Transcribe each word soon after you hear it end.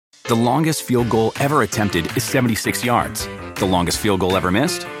The longest field goal ever attempted is 76 yards. The longest field goal ever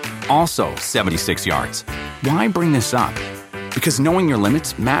missed? Also 76 yards. Why bring this up? Because knowing your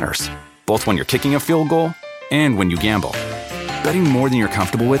limits matters, both when you're kicking a field goal and when you gamble. Betting more than you're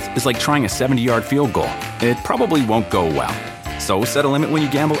comfortable with is like trying a 70-yard field goal. It probably won't go well. So set a limit when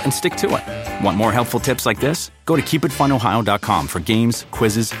you gamble and stick to it. Want more helpful tips like this? Go to keepitfunohio.com for games,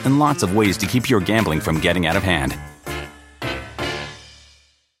 quizzes, and lots of ways to keep your gambling from getting out of hand.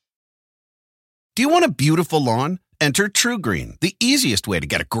 Do you want a beautiful lawn? Enter TruGreen, the easiest way to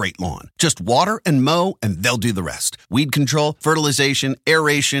get a great lawn. Just water and mow, and they'll do the rest. Weed control, fertilization,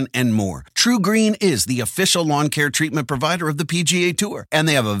 aeration, and more. TruGreen is the official lawn care treatment provider of the PGA Tour, and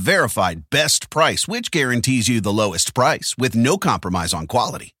they have a verified best price, which guarantees you the lowest price with no compromise on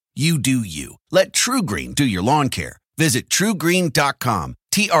quality. You do you. Let TruGreen do your lawn care. Visit TruGreen.com,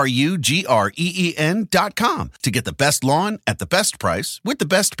 TruGreen.com, to get the best lawn at the best price with the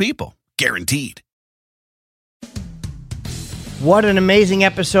best people. Guaranteed. What an amazing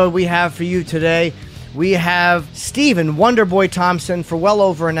episode we have for you today. We have Stephen Wonderboy Thompson for well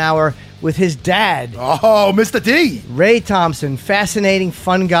over an hour with his dad. Oh, Mr. D. Ray Thompson, fascinating,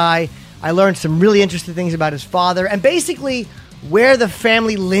 fun guy. I learned some really interesting things about his father and basically where the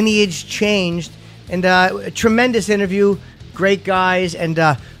family lineage changed. And a tremendous interview, great guys. And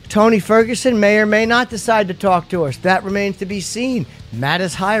Tony Ferguson may or may not decide to talk to us. That remains to be seen. Matt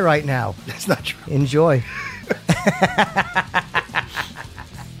is high right now. That's not true. Enjoy. He's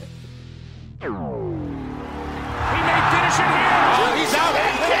out.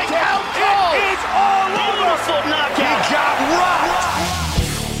 Kick out. It is all over. Knockout. He got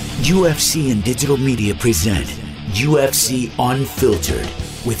rocked. UFC and Digital Media present UFC Unfiltered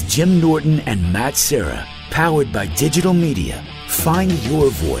with Jim Norton and Matt Serra, powered by Digital Media. Find your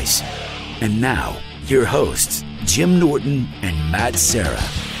voice. And now, your hosts, Jim Norton and Matt Serra.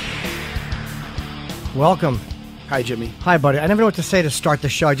 Welcome. Hi, Jimmy. Hi, buddy. I never know what to say to start the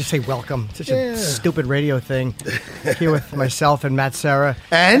show. I just say welcome. Such a stupid radio thing. Here with myself and Matt Serra.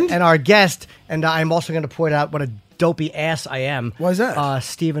 And our guest. And I'm also going to point out what a dopey ass I am. Why is that?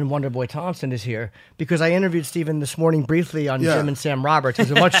 Stephen Wonderboy Thompson is here because I interviewed Stephen this morning briefly on Jim and Sam Roberts. It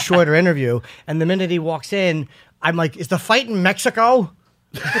was a much shorter interview. And the minute he walks in, I'm like, is the fight in Mexico?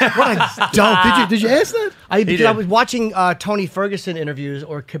 What a dope. Did you ask that? I was watching Tony Ferguson interviews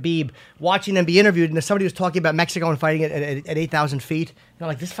or Khabib, watching them be interviewed, and somebody was talking about Mexico and fighting at 8,000 feet. And I'm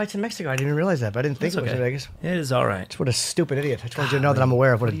like, this fight's in Mexico. I didn't realize that, but I didn't think it was in Vegas. It is all right. What a stupid idiot. I just wanted you to know that I'm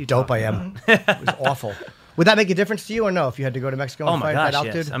aware of what a dope I am. It was awful. Would that make a difference to you or no if you had to go to Mexico and fight at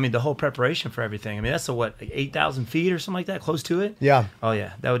altitude? Yes. I mean, the whole preparation for everything. I mean, that's like 8,000 feet or something like that, close to it? Yeah. Oh,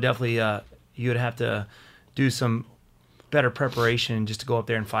 yeah. That would definitely, you would have to do some better preparation just to go up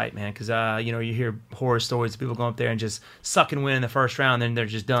there and fight, man. Because, you hear horror stories of people going up there and just suck and win in the first round, then they're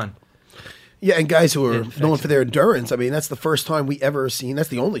just done. Yeah, and guys who are known for their endurance. I mean, that's the first time we ever seen. That's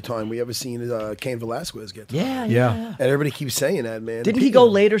the only time we ever seen Cain Velasquez get. Yeah. And everybody keeps saying that, man. Didn't he go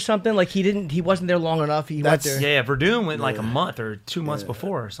late or something? Like he wasn't there long enough. He went there. Yeah, Verdun went like a month or 2 months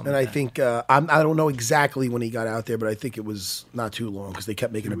before or something. And I think I don't know exactly when he got out there, but I think it was not too long because they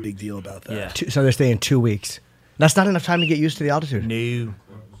kept making a big deal about that. Yeah. So they're staying 2 weeks. That's not enough time to get used to the altitude. No,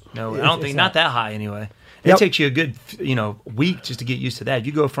 I don't think not that high anyway. It takes you a good week just to get used to that.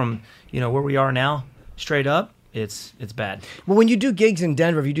 You go from where we are now straight up, it's bad. Well, when you do gigs in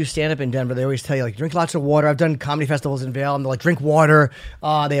Denver, if you do stand up in Denver, they always tell you like drink lots of water. I've done comedy festivals in Vail, and they're like drink water.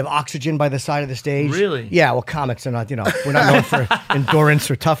 They have oxygen by the side of the stage. Really? Yeah. Well, comics are not. We're not known for endurance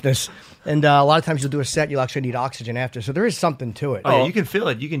or toughness. And a lot of times you'll do a set, you'll actually need oxygen after. So there is something to it. Oh, yeah, you can feel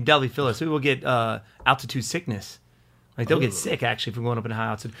it. You can definitely feel it. So people get altitude sickness. Like they'll get sick actually from going up in high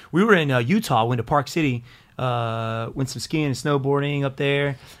altitude. We were in Utah, went to Park City, went some skiing and snowboarding up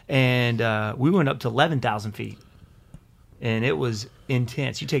there, and we went up to 11,000 feet. And it was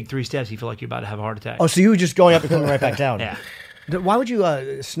intense. You take 3 steps, you feel like you're about to have a heart attack. Oh, so you were just going up and coming right back down. Yeah. Why would you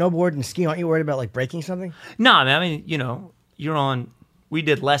snowboard and ski? Aren't you worried about like breaking something? No, man. I mean, you're on. We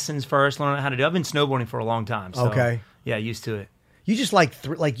did lessons first, learning how to do. I've been snowboarding for a long time. So, okay. Yeah, used to it. You just like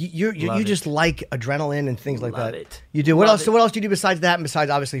you just like adrenaline and things like that. It. You do. What else? So what else do you do besides that? And besides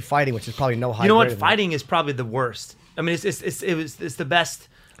obviously fighting, which is probably no high. You know what? Fighting is probably the worst. I mean, it's the best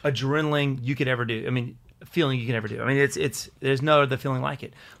adrenaline you could ever do. I mean, feeling you can ever do. I mean, it's there's no other feeling like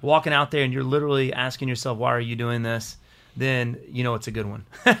it. Walking out there and you're literally asking yourself, why are you doing this? Then it's a good one.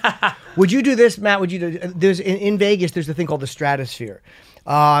 Would you do this, Matt? Would you do? There's in Vegas. There's a thing called the Stratosphere,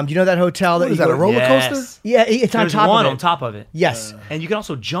 Do you know that hotel? What that is you that, go- a roller coaster? Yes. Yeah, it's on There's top one of it. on top of it. Yes. And you can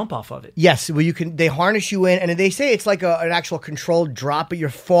also jump off of it. Yes, well, they harness you in, and they say it's like an actual controlled drop, but you're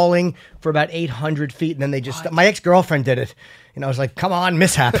falling for about 800 feet, and then they just. My ex-girlfriend did it, and I was like, "Come on,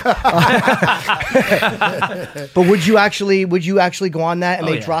 mishap." But would you actually go on that, and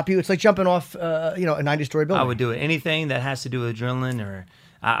they drop you? It's like jumping off, a 90-story building. I would do it. Anything that has to do with adrenaline, or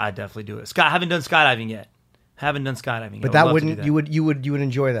I definitely do it. I haven't done skydiving yet. But that wouldn't you would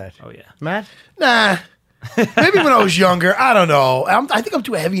enjoy that? Oh yeah, Matt. Nah. Maybe when I was younger. I don't know. I think I'm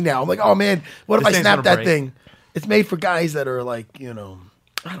too heavy now. I'm like, oh man, what if I thing's snap gonna that break. thing? It's made for guys that are like, I don't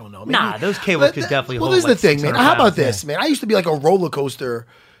know. Maybe, Nah, those cables could definitely Well, hold this is like the thing, man. 600 How about pounds. this, man? I used to be like a roller coaster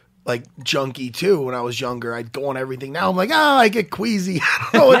like junkie too when I was younger. I'd go on everything. Now I'm like, I get queasy. I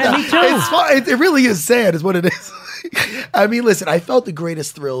don't know what Yeah, me too. It's fun. It really is sad, is what it is. I mean, listen, I felt the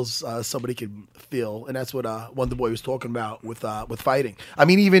greatest thrills somebody could feel, and that's what Wonder Boy was talking about with fighting. I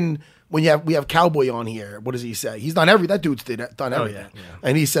mean, even when we have Cowboy on here, what does he say? He's done that dude's done everything,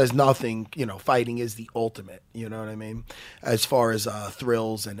 and he says nothing. Fighting is the ultimate. You know what I mean? As far as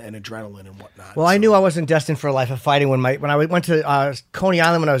thrills and adrenaline and whatnot. Well, I knew I wasn't destined for a life of fighting when I went to Coney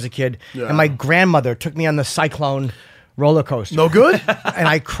Island when I was a kid, Yeah. and my grandmother took me on the Cyclone roller coaster. No good? And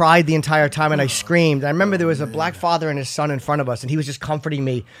I cried the entire time, and I screamed. I remember there was a black father and his son in front of us, and he was just comforting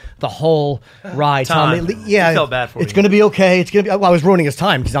me the whole ride. Time. Telling me, yeah, He felt bad for it's you. going to be okay. It's going to be. Well, I was ruining his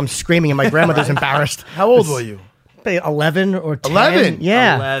time because I'm screaming, and my grandmother's embarrassed. How old were you? 11 or 10. 11?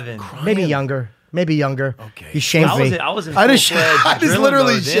 Yeah. 11. Maybe younger. Okay. He shamed I was me. I was in I just full-fledged adrenaline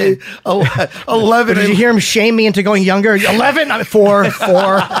literally mode then. 11. Did you hear him shame me into going younger? 11? I'm 4.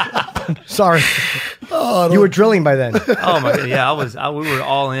 Sorry. You were drilling by then. Oh my god, yeah, we were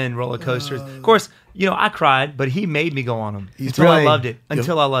all in roller coasters. Of course, I cried, but he made me go on them until I really- loved it.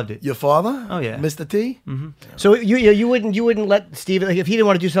 Until I loved it. Your father? Oh, yeah. Mr. T? So you wouldn't let Steve, like, if he didn't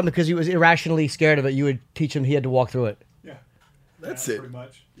want to do something because he was irrationally scared of it, you would teach him he had to walk through it. Yeah. That's it. Pretty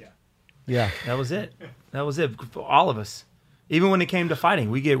much. Yeah. Yeah. That was it. That was it for all of us. Even when it came to fighting,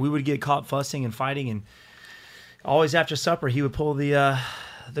 we would get caught fussing and fighting, and always after supper he would pull the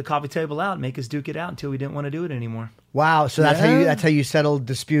coffee table out and make us duke it out until we didn't want to do it anymore. Wow. So that's how you settled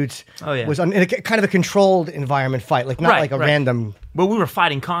disputes. Oh, yeah. Was in a kind of a controlled environment fight, like not Right, like a right. random. But we were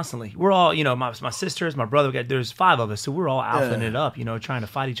fighting constantly. We're all, my sisters, my brother, there's 5 of us, so we're all alphaing it up, trying to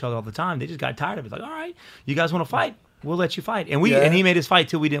fight each other all the time. They just got tired of it. Like, all right, you guys want to fight? We'll let you fight. And he made us fight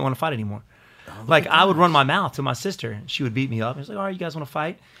till we didn't want to fight anymore. Like, I would run my mouth to my sister. She would beat me up. It's like, all right, you guys want to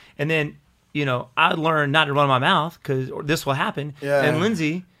fight? And then, I learned not to run my mouth because this will happen. Yeah. And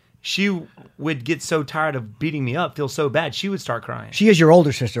Lindsay, she would get so tired of beating me up, feel so bad, she would start crying. She is your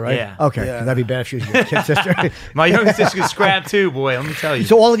older sister, right? Yeah. Okay. Yeah. That'd be bad if she was your kid sister. My younger sister could scrap too, boy. Let me tell you.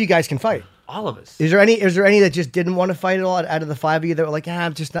 So all of you guys can fight. All of us. Is there any that just didn't want to fight at all out of the 5 of you that were like,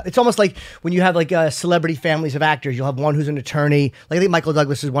 I'm just not? It's almost like when you have like celebrity families of actors. You'll have one who's an attorney. Like I think Michael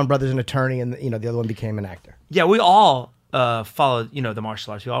Douglas's one brother's an attorney, and the other one became an actor. Yeah, we all followed, the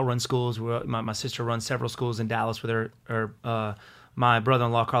martial arts. We all run schools. My sister runs several schools in Dallas with her my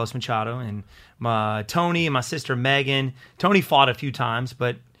brother-in-law Carlos Machado, and my Tony and my sister Megan. Tony fought a few times,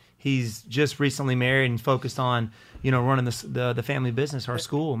 but he's just recently married and focused on running the family business, our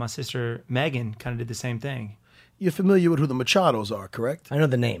school. My sister Megan kind of did the same thing. You're familiar with who the Machados are, correct? I know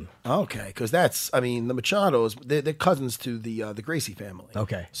the name. Okay, because the Machados, they're cousins to the Gracie family.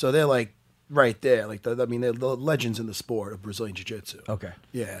 Okay. So they're like right there. Like, they're the legends in the sport of Brazilian Jiu-Jitsu. Okay.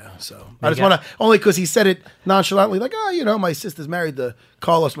 Yeah, so I just want to, only because he said it nonchalantly, like, my sister's married to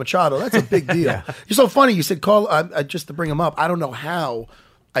Carlos Machado. That's a big deal. You're so funny. You said, just to bring him up, I don't know how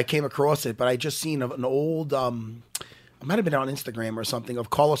I came across it, but I just seen an old, it might have been on Instagram or something, of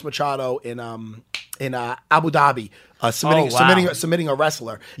Carlos Machado in Abu Dhabi, submitting a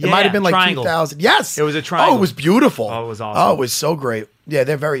wrestler. It might have been like triangle. 2000. Yes, It was a triangle. Oh, it was beautiful. Oh, it was awesome. Oh, it was so great. Yeah,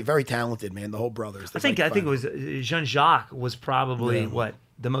 they're very, very talented, man. The whole brothers. I think it was Jean-Jacques was probably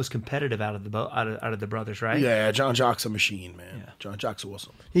the most competitive out of the brothers, right? Yeah, John Jock's a machine, man. Yeah. John Jock's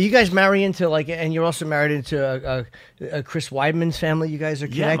awesome. You guys marry into and you're also married into Chris Weidman's family. You guys are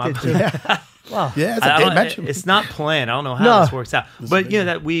connected to. Wow. Yeah, it's it's not planned. I don't know how this works out, but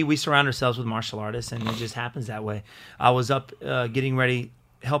that we surround ourselves with martial artists, and it just happens that way. I was up getting ready,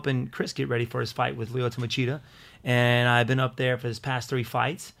 helping Chris get ready for his fight with Lyoto Machida, and I've been up there for his past 3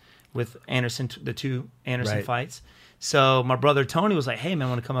 fights with Anderson, the 2 Anderson fights. So my brother Tony was like, "Hey man, I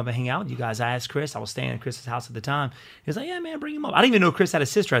want to come up and hang out with you guys." I asked Chris. I was staying at Chris's house at the time. He was like, "Yeah man, bring him up." I didn't even know Chris had a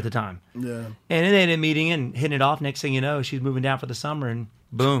sister at the time. Yeah. And then they ended up meeting and hitting it off. Next thing you know, she's moving down for the summer, and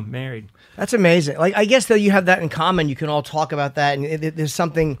Boom, married. That's amazing. Like, I guess, though, you have that in common. You can all talk about that, and there's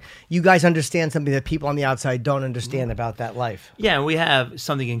something, you guys understand something that people on the outside don't understand about that life. Yeah, we have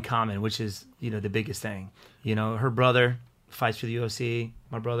something in common, which is, the biggest thing. Her brother fights for the UFC.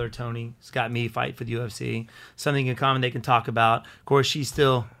 My brother, Tony's got me fight for the UFC. Something in common they can talk about. Of course, she's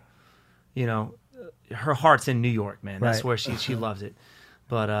still, her heart's in New York, man. That's where she loves it.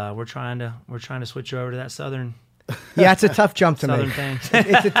 But we're trying to switch her over to that southern. Yeah, it's a tough jump to southern make. thing.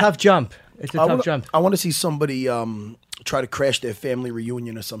 It's a tough jump. It's a tough jump. I want to see somebody try to crash their family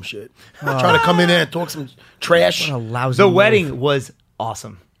reunion or some shit. Try to come in there and talk some trash. What a lousy The move. wedding was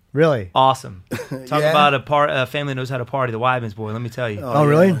awesome. Really? Awesome. Talk about a family knows how to party. The Weidman's boy. Let me tell you. Oh,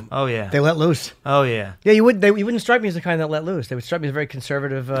 really? Oh yeah. They let loose. Oh yeah. Yeah, you wouldn't strike me as the kind that let loose. They would strike me as very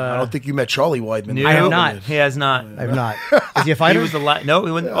conservative. I don't think you met Charlie Weidman. I have not. He has not. I have not. Is he a fighter? He was the no.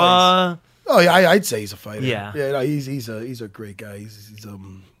 He wouldn't. Oh yeah, I'd say he's a fighter. Yeah. Yeah. No, he's a great guy. He's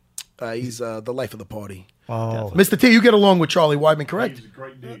the life of the party. Oh, Mr. T, you get along with Charlie Weidman, correct? He's a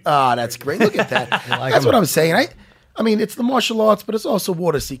great dude. Ah, that's great. Look at that. That's what I'm saying. I mean, it's the martial arts, but it's also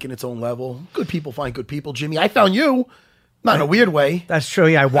water seeking its own level. Good people find good people. Jimmy, I found you. Not in a weird way. that's true.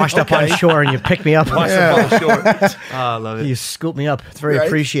 Yeah, I washed up on shore and you picked me up. Oh, I love it. You scooped me up. It's very Right.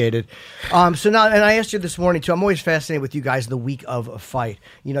 appreciated. So now, and I asked you this morning too. I'm always fascinated with you guys the week of a fight.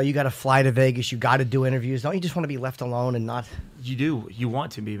 You got to fly to Vegas. You got to do interviews. Don't you just want to be left alone and not? You do. You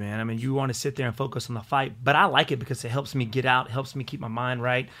want to be, man. I mean, you want to sit there and focus on the fight. But I like it because it helps me get out, helps me keep my mind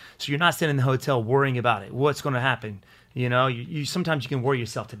right. So you're not sitting in the hotel worrying about it. What's going to happen? You sometimes you can worry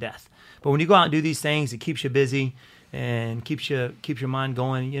yourself to death. But when you go out and do these things, it keeps you busy and keeps your mind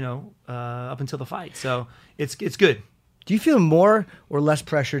going, up until the fight. So it's good. Do you feel more or less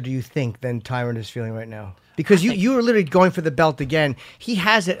pressure, do you think, than Tyron is feeling right now? Because you are literally going for the belt again. He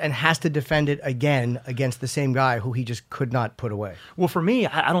has it and has to defend it again against the same guy who he just could not put away. Well, for me,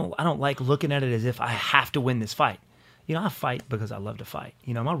 I don't like looking at it as if I have to win this fight. I fight because I love to fight.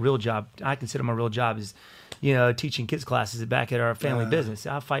 My real job, I consider my real job is, teaching kids classes back at our family business.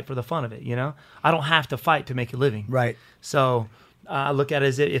 I fight for the fun of it, I don't have to fight to make a living. Right. So I look at it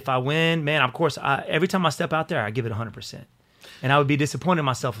as if I win, man, of course, every time I step out there, I give it 100%. And I would be disappointed in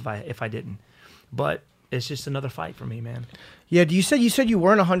myself if I didn't. But it's just another fight for me, man. Yeah, you said you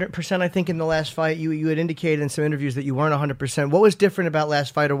weren't 100%, I think, in the last fight. You had indicated in some interviews that you weren't 100%. What was different about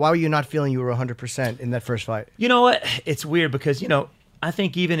last fight, or why were you not feeling you were 100% in that first fight? You know what? It's weird because, I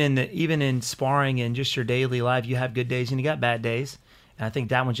think even in sparring and just your daily life, you have good days and you got bad days. And I think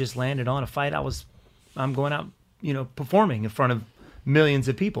that one just landed on a fight. I'm going out, performing in front of millions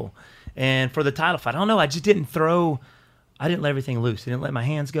of people. And for the title fight, I don't know, I just didn't let everything loose. I didn't let my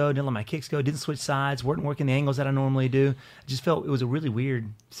hands go, didn't let my kicks go, didn't switch sides, weren't working the angles that I normally do. I just felt it was a really weird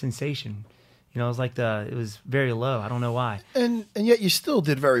sensation. It was like it was very low. I don't know why. And yet you still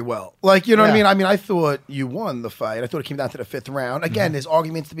did very well. Like, what I mean? I mean, I thought you won the fight. I thought it came down to the fifth round. Again, there's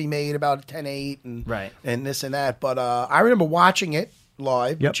arguments to be made about 10-8 and this and that. But I remember watching it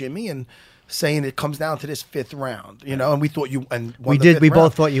live with Jimmy and saying it comes down to this fifth round, and we thought you won we the did. fifth We round.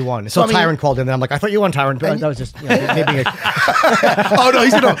 both thought you won. So Tyron called in, and I'm like, I thought you won, Tyron. That was just maybe. Oh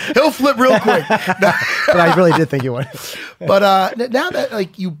no, he'll flip real quick. But I really did think you won. But now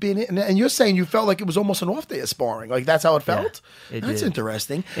that you've been in, and you're saying you felt like it was almost an off day of sparring, like that's how it felt. Yeah, that's did.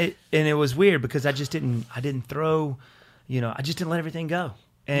 interesting. And it was weird because I didn't throw, I just didn't let everything go.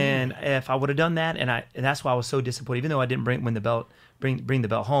 And if I would have done that, and that's why I was so disappointed. Even though I didn't bring the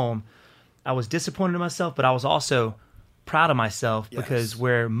belt home, I was disappointed in myself, but I was also proud of myself because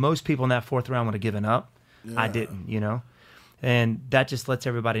where most people in that fourth round would have given up, I didn't, And that just lets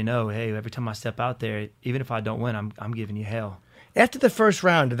everybody know, hey, every time I step out there, even if I don't win, I'm giving you hell. After the first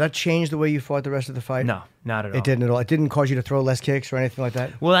round, did that change the way you fought the rest of the fight? No, not at all. It didn't at all. It didn't cause you to throw less kicks or anything like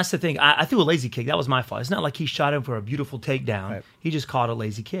that? Well, that's the thing. I threw a lazy kick. That was my fault. It's not like he shot him for a beautiful takedown. Right. He just caught a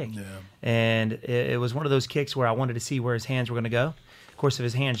lazy kick. Yeah. And it was one of those kicks where I wanted to see where his hands were going to go. Of course, if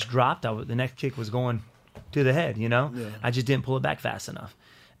his hands dropped, the next kick was going to the head, Yeah. I just didn't pull it back fast enough.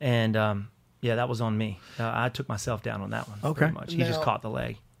 And, that was on me. I took myself down on that one. Okay. Pretty much. He just caught the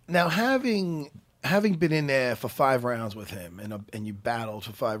leg. Now, having been in there for 5 rounds with him and you battled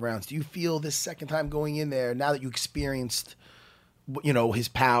for 5 rounds, do you feel this second time going in there, now that you experienced, his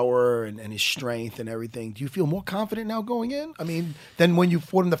power and his strength and everything, do you feel more confident now going in? I mean, than when you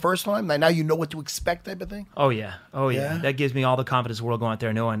fought him the first time? Like now you know what to expect type of thing? Oh, yeah. That gives me all the confidence in the world going out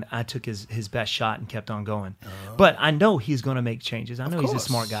there knowing I took his best shot and kept on going. But I know he's going to make changes. I know he's a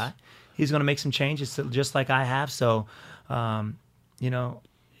smart guy. He's going to make some changes just like I have. So,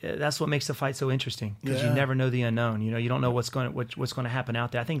 that's what makes the fight so interesting, because Yeah. you never know the unknown. You don't know what's going to happen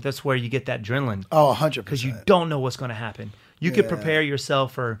out there. I think that's where you get that adrenaline. Oh, 100%. Because you don't know what's going to happen. You could prepare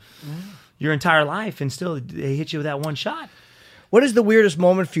yourself for your entire life, and still they hit you with that one shot. What is the weirdest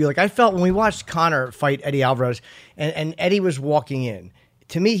moment for you? Like, I felt when we watched Conor fight Eddie Alvarez, and Eddie was walking in.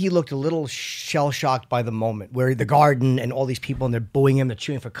 To me, he looked a little shell-shocked by the moment, where the Garden and all these people, and they're booing him, they're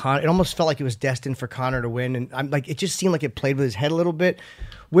cheering for Conor. It almost felt like it was destined for Conor to win, and I'm like, it just seemed like it played with his head a little bit.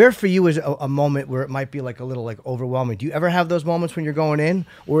 Where for you is a moment where it might be like a little like overwhelming? Do you ever have those moments when you're going in,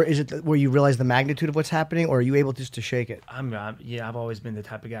 or is it where you realize the magnitude of what's happening, or are you able just to shake it? I've always been the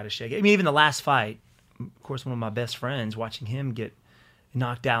type of guy to shake it. I mean, even the last fight, of course, one of my best friends, watching him get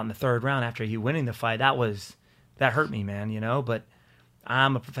knocked out in the third round after he winning the fight, that hurt me, man. But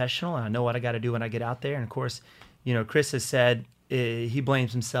I'm a professional, and I know what I got to do when I get out there. And of course, Chris has said he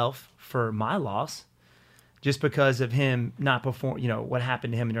blames himself for my loss, just because of him not perform. What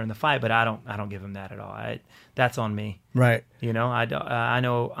happened to him during the fight. But I don't give him that at all. That's on me. Right. I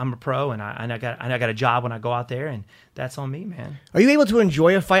know I'm a pro, and I got a job when I go out there, and that's on me, man. Are you able to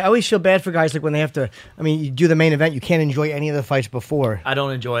enjoy a fight? I always feel bad for guys like when they have to. I mean, you do the main event, you can't enjoy any of the fights before. I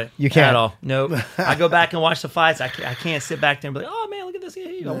don't enjoy it. You can't at all. Nope. I go back and watch the fights. I can't sit back there and be like, oh man, look at this.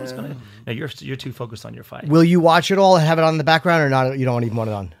 What's gonna? No, you're too focused on your fight. Will you watch it all and have it on in the background, or not? You don't even want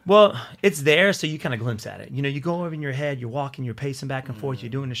it on. Well, it's there, so you kind of glimpse at it. You go over in your head. You're walking. You're pacing back and forth. You're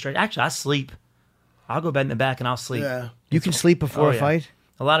doing the straight. Actually, I sleep. I'll go bed in the back and I'll sleep. Yeah. You can sleep before a fight?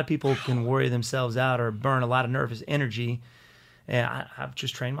 A lot of people can worry themselves out or burn a lot of nervous energy. And I've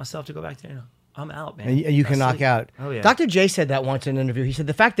just trained myself to go back there. I'm out, man. And you can knock out. Oh, yeah. Dr. J said that once in an interview. He said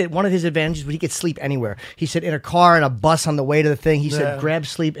the fact that one of his advantages was he could sleep anywhere. He said in a car, in a bus on the way to the thing, he said grab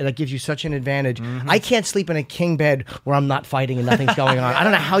sleep, and it gives you such an advantage. Mm-hmm. I can't sleep in a king bed where I'm not fighting and nothing's going on. I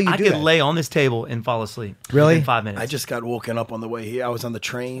don't know how you do I that. could lay on this table and fall asleep. Really? In 5 minutes. I just got woken up on the way here. I was on the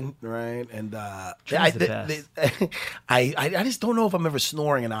train, right? And Train's the best. I just don't know if I'm ever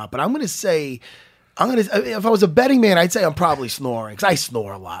snoring or not. But I'm gonna say, if I was a betting man, I'd say I'm probably snoring, because I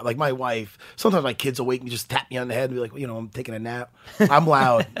snore a lot. Like my wife, sometimes my kids will wake me, just tap me on the head and be like, I'm taking a nap. I'm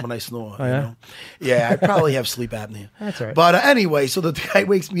loud when I snore. Yeah, I probably have sleep apnea. That's all right. But anyway, so the guy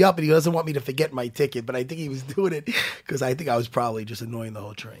wakes me up and he doesn't want me to forget my ticket, but I think he was doing it because I think I was probably just annoying the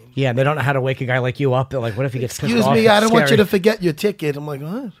whole train. Yeah, they don't know how to wake a guy like you up. They're like, what if he gets pissed Excuse off? me, I It's don't want you scary. to forget your ticket. I'm like,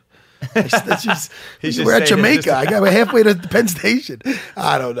 what? That's just, He's just we're at saying it Jamaica. just- I got halfway to Penn Station.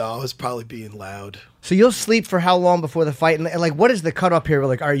 I don't know. I was probably being loud. So you'll sleep for how long before the fight? And like, what is the cutoff here? We're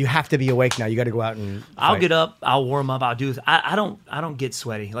like, all right, you have to be awake now. You got to go out and I'll fight. get up. I'll warm up. I'll do this. I don't get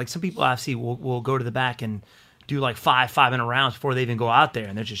sweaty. Like some people I see will go to the back and do like 5-minute rounds before they even go out there,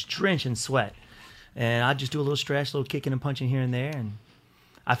 and they're just drenched in sweat. And I just do a little stretch, a little kicking and punching here and there, and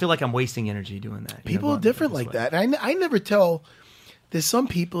I feel like I'm wasting energy doing that. People are different like that. And I never tell. There's some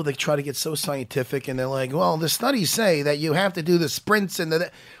people that try to get so scientific, and they're like, well, the studies say that you have to do the sprints and the.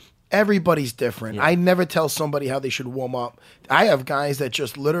 Everybody's different. Yeah. I never tell somebody how they should warm up. I have guys that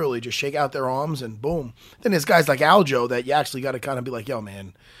just literally just shake out their arms and boom. Then there's guys like Aljo that you actually got to kind of be like, yo,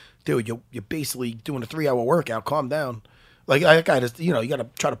 man, dude, you're basically doing a 3-hour workout. Calm down. Like that guy just, you got to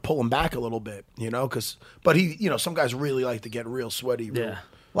try to pull him back a little bit, but he, some guys really like to get real sweaty. Yeah.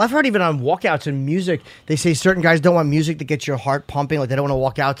 Well, I've heard even on walkouts and music, they say certain guys don't want music that gets your heart pumping. Like they don't want to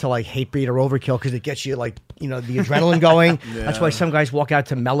walk out to like Hatebreed or Overkill because it gets you like, the adrenaline going. That's why some guys walk out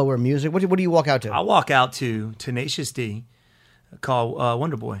to mellower music. What do you walk out to? I walk out to Tenacious D, called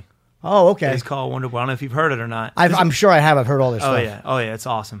Wonder Boy. Oh, okay. It's called Wonder Boy. I don't know if you've heard it or not. I'm sure I have. I've heard all this Oh stuff. yeah, it's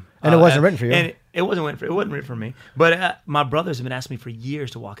awesome. And it wasn't written for you. And it wasn't written for me. But my brothers have been asking me for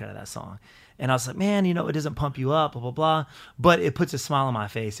years to walk out of that song, and I was like, man, it doesn't pump you up, blah blah blah. But it puts a smile on my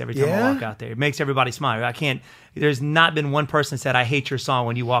face every time I walk out there. It makes everybody smile. I can't. There's not been one person said I hate your song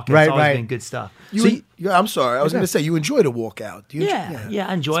when you walk in. Right, it's always right. been good stuff. I'm sorry. I was going to say, you enjoy the walkout. Do you Yeah,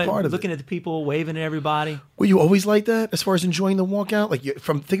 I enjoy It's part it. of Looking at the people, waving at everybody. Were you always like that as far as enjoying the walkout? Like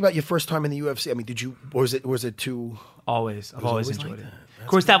think about your first time in the UFC. I mean, did you, or was it too? Always. I've always enjoyed like it. that. Of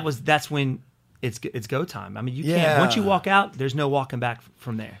course, that's when it's go time. I mean, you can't. Once you walk out, there's no walking back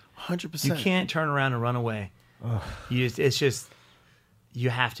from there. 100%. You can't turn around and run away. It's just you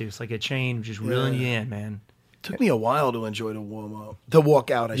have to. It's like a chain just reeling you in, man. It took me a while to enjoy the warm up, the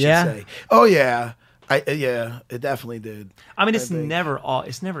walkout, I should Yeah? say. Oh yeah, it definitely did. I mean, it's think. never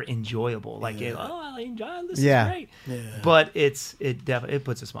enjoyable. Like, I enjoy this. Yeah. Is great. But it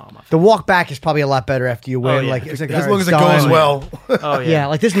puts a smile on my face. The walk back is probably a lot better after you win. Oh, yeah. Like it's like, As all long right, as it it's goes done. well. Oh yeah. Yeah,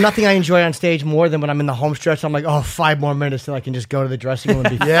 like there's nothing I enjoy on stage more than when I'm in the home stretch. I'm like, 5 more minutes till I can just go to the dressing room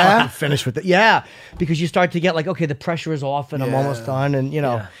and be Yeah? fucking finished with it. Yeah, because you start to get like, okay, the pressure is off and I'm almost done, and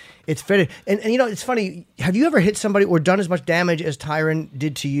It's fitted. And it's funny. Have you ever hit somebody or done as much damage as Tyron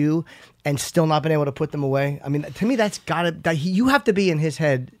did to you and still not been able to put them away? I mean, to me, that's you have to be in his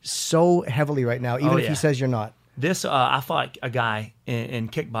head so heavily right now, even if he says you're not. This, I fought a guy in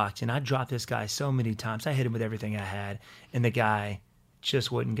kickboxing. I dropped this guy so many times. I hit him with everything I had, and the guy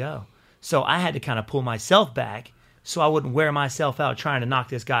just wouldn't go. So I had to kind of pull myself back so I wouldn't wear myself out trying to knock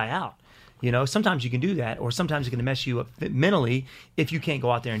this guy out. Sometimes you can do that, or sometimes it's going to mess you up mentally if you can't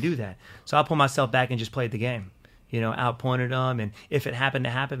go out there and do that. So I pulled myself back and just played the game. Outpointed him, and if it happened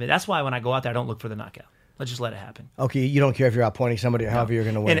to happen, that's why when I go out there, I don't look for the knockout. Let's just let it happen. Okay, you don't care if you're outpointing somebody or however you're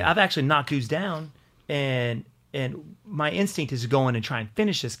going to win. And I've actually knocked dudes down, and my instinct is to go in and try and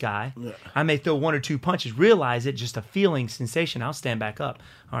finish this guy. Yeah. I may throw 1 or 2 punches, realize it, just a feeling, sensation. I'll stand back up.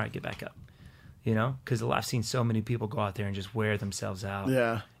 All right, get back up. Because I've seen so many people go out there and just wear themselves out.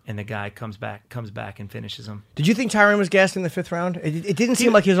 Yeah. And the guy comes back and finishes him. Did you think Tyron was gassed in the 5th round? It didn't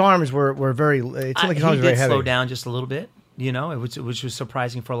seem like his arms were very. It seemed like his arms were very heavy. He did slow down just a little bit. Which was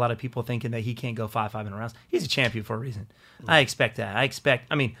surprising for a lot of people thinking that he can't go 5-minute rounds. He's a champion for a reason. I expect that.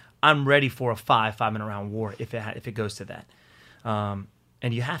 I'm ready for a 5-minute round war if it goes to that.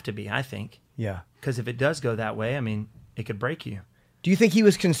 And you have to be, I think. Yeah. Because if it does go that way, it could break you. Do you think he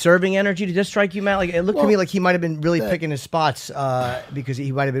was conserving energy? Did that strike you, Matt? Like it looked to me like he might have been really picking his spots because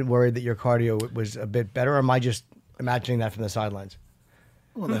he might have been worried that your cardio was a bit better. Or am I just imagining that from the sidelines?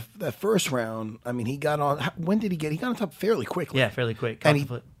 Well, that first round, he got on. When did he get? He got on top fairly quickly. Yeah, fairly quick. And he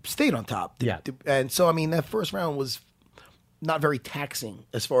stayed on top. Yeah. And so, that first round was not very taxing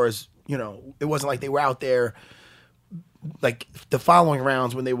as far as, it wasn't like they were out there like the following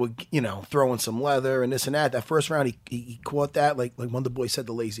rounds when they were, throwing some leather and this and that. That first round, he caught that like one of the boys said,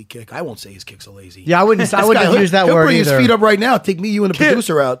 the lazy kick. I won't say his kicks are lazy. Yeah, I wouldn't use that he'll word bring either. his feet up right now. Take me, you, and the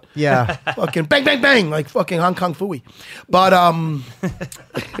producer out. Yeah, fucking bang, bang, bang, like fucking Hong Kong Phooey. But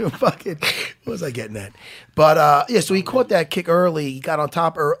fucking, what was I getting at? But so he caught that kick early. He got on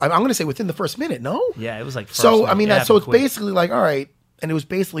top. I'm going to say within the first minute. No. Yeah, it was like. So so it's basically like, all right. And it was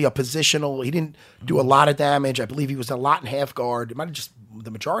basically a positional. He didn't do a lot of damage. I believe he was a lot in half guard. It might have just the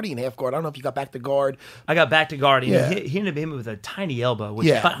majority in half guard. I don't know if he got back to guard. I got back to guard. And he ended up hitting me with a tiny elbow, which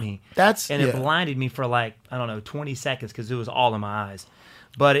cut me. It blinded me for 20 seconds because it was all in my eyes.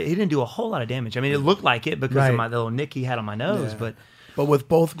 But he didn't do a whole lot of damage. It looked like it because of my little nick he had on my nose. Yeah. But with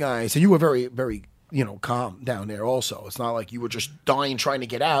both guys, so you were very, very calm down there also. It's not like you were just dying trying to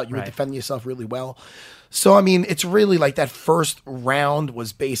get out. You were defending yourself really well. So, it's really like that first round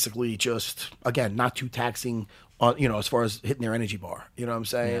was basically just, again, not too taxing on, as far as hitting their energy bar. You know what I'm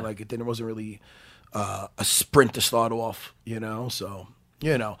saying? Yeah. Like, it wasn't really a sprint to start off, so,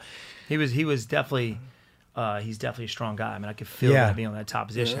 He was definitely, he's definitely a strong guy. I could feel that being on that top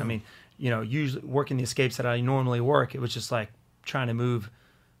position. Yeah. Usually working the escapes that I normally work, it was just like trying to move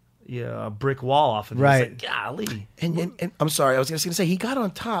a brick wall off of it. Right. It's like, golly. And I'm sorry, I was going to say, he got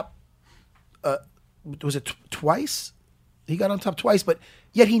on top, was it twice? He got on top twice, but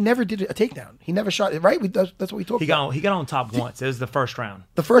yet he never did a takedown. He never shot it, right? That's what we talked about. He got on top once. It was the first round.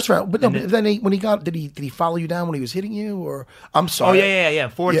 The first round. But no, then did he follow you down when he was hitting you? Or I'm sorry. Oh, yeah.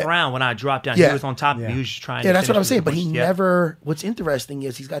 Fourth round when I dropped down. He was on top of me. He was just trying to that's what I'm saying. But he never, what's interesting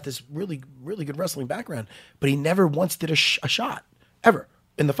is he's got this really, really good wrestling background, but he never once did a shot, ever.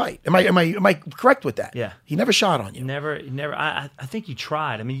 In the fight, am I correct with that? Yeah, he never shot on you. Never. I think he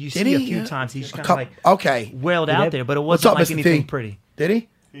tried. You see a few times he's kind of wailed out there, but it wasn't like anything pretty. Did he?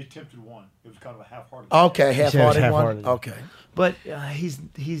 He attempted one. It was kind of a half-hearted. Okay, half-hearted one. Okay, but he's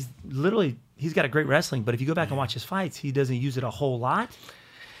literally he's got a great wrestling. But if you go back and watch his fights, he doesn't use it a whole lot.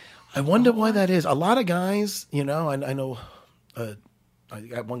 I wonder why that is. A lot of guys, I know. I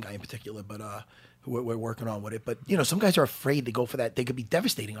got one guy in particular, but. We're working on with it, but some guys are afraid to go for that. They could be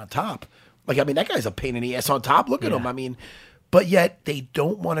devastating on top. That guy's a pain in the ass on top. Look at him. But yet they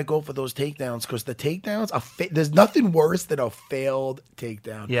don't want to go for those takedowns because the takedowns there's nothing worse than a failed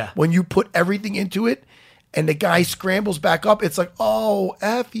takedown. Yeah, when you put everything into it and the guy scrambles back up, it's like, oh,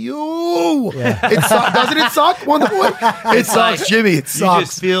 F you. Yeah. Doesn't it suck, Wonderboy? It sucks, Jimmy. It sucks. You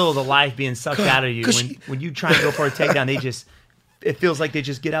just feel the life being sucked out of you when you try to go for a takedown. It feels like they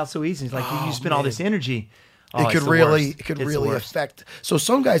just get out so easy. It's like you spend all this energy. It could really affect. So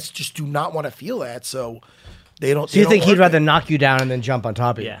some guys just do not want to feel that. So they don't. So you think he'd rather knock you down and then jump on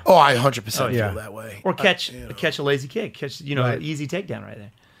top of you? Yeah. Oh, I 100% feel that way. Or catch a lazy kick, an easy takedown right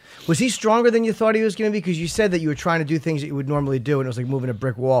there. Was he stronger than you thought he was going to be? Because you said that you were trying to do things that you would normally do, and it was like moving a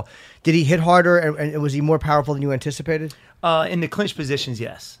brick wall. Did he hit harder, and was he more powerful than you anticipated? In the clinch positions,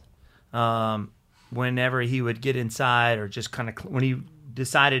 yes. Whenever he would get inside or just kind of when he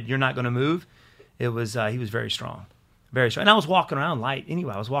decided you're not going to move, it was he was very strong. Very strong. And I was walking around light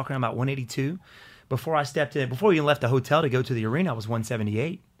anyway. I was walking around about 182 before I stepped in. Before we even left the hotel to go to the arena, I was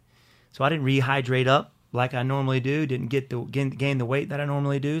 178. So I didn't rehydrate up like I normally do. Didn't gain the weight that I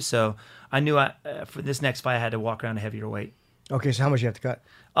normally do. So I knew for this next fight I had to walk around a heavier weight. Okay, so how much you have to cut?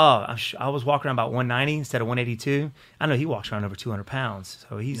 Oh, I was walking around about 190 instead of 182. I know he walks around over 200 pounds,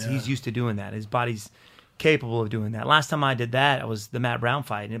 so he's used to doing that. His body's capable of doing that. Last time I did that, I was the Matt Brown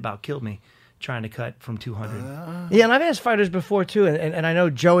fight, and it about killed me trying to cut from 200. Yeah, and I've asked fighters before too, and I know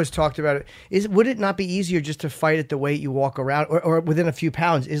Joe has talked about it. Would it not be easier just to fight at the weight you walk around, or within a few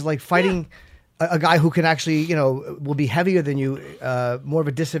pounds? Is like fighting a guy who can actually, will be heavier than you, more of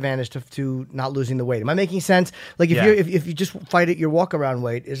a disadvantage to not losing the weight. Am I making sense? Like if you just fight at your walk around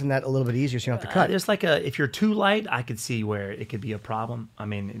weight, isn't that a little bit easier so you don't have to cut? There's like if you're too light, I could see where it could be a problem. I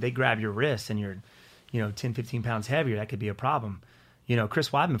mean, they grab your wrist and you're, 10, 15 pounds heavier, that could be a problem. Chris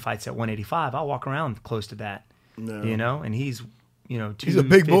Weidman fights at 185. I'll walk around close to that. No. And he's, he's a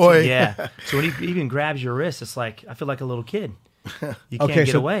big boy. Yeah. So when he even grabs your wrist, it's like I feel like a little kid. You can't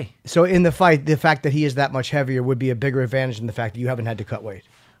get away. So in the fight, the fact that he is that much heavier would be a bigger advantage than the fact that you haven't had to cut weight.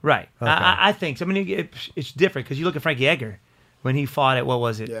 Right. Okay. I think so. I mean, it's different because you look at Frankie Edgar when he fought at, what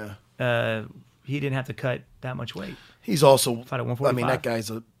was it? Yeah. He didn't have to cut that much weight. He's also, fought at 145. I mean, that guy's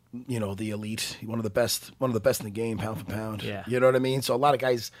the elite, one of the best in the game, pound for pound. Yeah. You know what I mean? So a lot of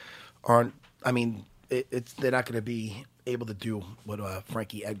guys aren't, I mean, they're not going to be able to do what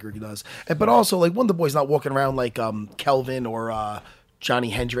Frankie Edgar does. But also, like, Wonder Boy's not walking around like Kelvin or Johnny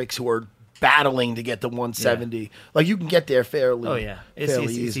Hendricks, who are battling to get to 170. Yeah. Like, you can get there fairly. Oh yeah, it's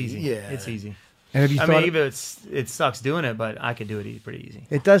easy. Yeah, it's easy. And have you I mean, even it sucks doing it, but I could do it pretty easy.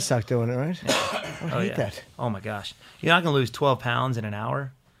 It does suck doing it, right? Yeah. I hate that. Oh my gosh, you're not gonna lose 12 pounds in an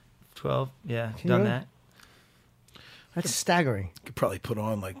hour. 12, yeah, done that. That's staggering. You could probably put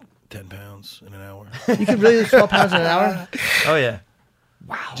on like 10 pounds in an hour. You could really lose 12 pounds in an hour? Oh yeah.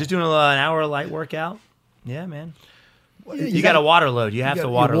 Wow. Just doing an hour light workout. Yeah, man. You got to water load. You have to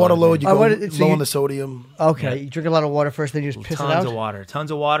water load. You go so low on the sodium. Okay, Yeah. You drink a lot of water first, then you just piss it out? Tons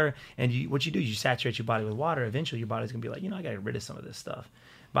of water. And what you do is you saturate your body with water. Eventually, your body's going to be like, I got to get rid of some of this stuff.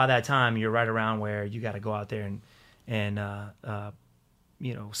 By that time, you're right around where you got to go out there and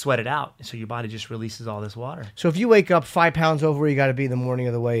sweat it out. So your body just releases all this water. So if you wake up 5 pounds over where you got to be the morning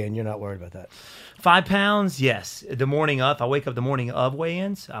of the weigh-in, you're not worried about that? 5 pounds, yes. The morning of, if I wake up the morning of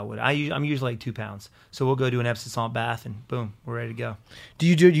weigh-ins, I would. I'm usually like 2 pounds. So we'll go do an Epsom salt bath and boom, we're ready to go. Do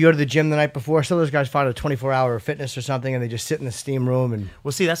you go to the gym the night before? Some of those guys find a 24-hour fitness or something and they just sit in the steam room and.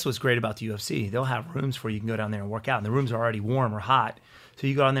 Well, see, that's what's great about the UFC. They'll have rooms where you can go down there and work out, and the rooms are already warm or hot. So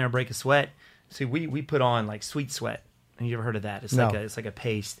you go down there and break a sweat. See, we put on like Sweet Sweat. And you ever heard of that? It's like a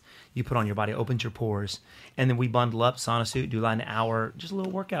paste you put on your body, opens your pores, and then we bundle up, sauna suit, do like an hour, just a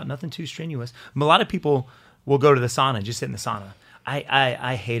little workout, nothing too strenuous. A lot of people will go to the sauna and just sit in the sauna.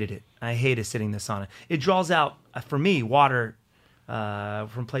 I hated it. I hated sitting in the sauna. It draws out, for me, water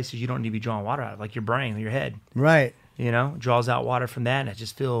from places you don't need to be drawing water out of, like your brain or your head. Right. Draws out water from that, and I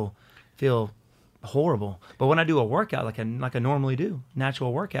just feel horrible. But when I do a workout like I normally do,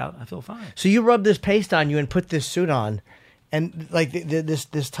 natural workout, I feel fine. So you rub this paste on you and put this suit on, and like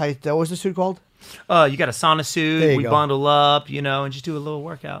this tight. What was the suit called? You got a sauna suit. We go. bundle up, and just do a little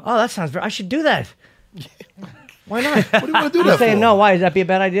workout. Oh, that sounds. I should do that. Why not? What do you want to do that saying for? no. Why? Would that be a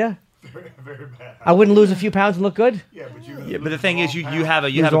bad idea? Very bad. I wouldn't lose a few pounds and look good. Yeah, But the thing is, you have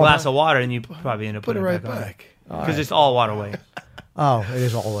a glass of water and you probably end up Put it putting right back back. because it's all water weight. Oh, it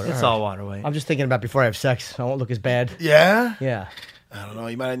is all water. It's all water weight. I'm just thinking about before I have sex. I won't look as bad. Yeah? Yeah. I don't know.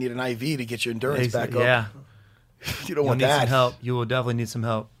 You might need an IV to get your endurance back up. Yeah. You don't You'll want need that. some help. You will definitely need some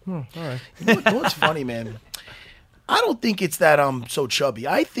help. All right. You know what's funny, man? I don't think it's that I'm so chubby.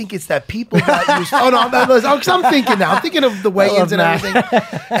 I think it's that people got used. Oh no, because I'm thinking now. I'm thinking of the weigh-ins and everything,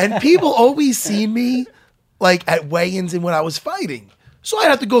 and people always see me like at weigh-ins and when I was fighting. So I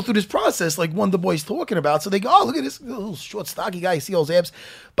have to go through this process like Wonder Boy's talking about. So they go, "Oh, look at this little short, stocky guy. You see all his abs?"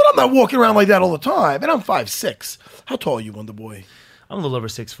 But I'm not walking around like that all the time. And I'm 5'6". How tall are you, Wonder Boy? I'm a little over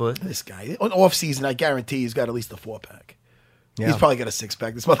 6 foot. This guy, on off season, I guarantee he's got at least a 4-pack. Yeah. He's probably got a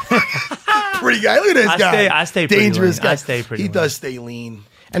 6-pack. This motherfucker, pretty guy. Look at this guy. I stay pretty dangerous lean. guy. I stay pretty He lean. does stay lean.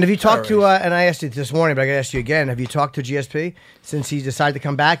 And have you talked to? All right. And I asked you this morning, but I got to ask you again. Have you talked to GSP since he decided to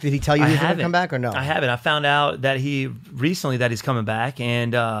come back? Did he tell you he was going to come back or no? I haven't. I found out that he's coming back,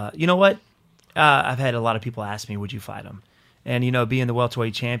 and you know what? I've had a lot of people ask me, "Would you fight him?" And being the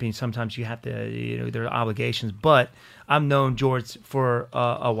welterweight champion, sometimes you have to, there are obligations. But I've known George for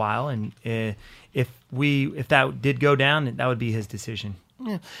a while, and if that did go down, that would be his decision.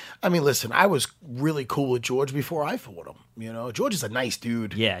 Yeah. I mean, listen, I was really cool with George before I fought him. You know, George is a nice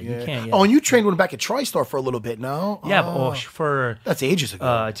dude. Yeah, you can't. Yeah. Oh, and you trained with him back at TriStar for a little bit, no? Yeah, but, for that's ages ago.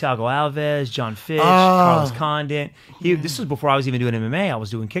 Thiago Alves, John Fitch, Carlos Condit. This was before I was even doing MMA. I was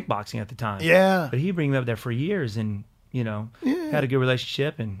doing kickboxing at the time. Yeah. But he'd bring me up there for years, and had a good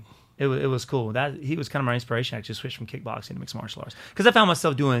relationship, and it was cool. That he was kind of my inspiration. I actually switched from kickboxing to mixed martial arts because I found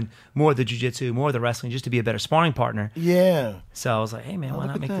myself doing more of the jiu-jitsu, more of the wrestling, just to be a better sparring partner. Yeah. So I was like, hey man, why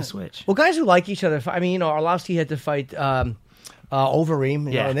not make the switch? Well, guys who like each other. I mean, Arlovsky had to fight Overeem,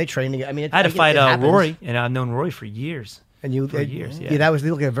 you know, and they trained together. I mean, I had to fight Rory, and I've known Rory for years. And for years, that was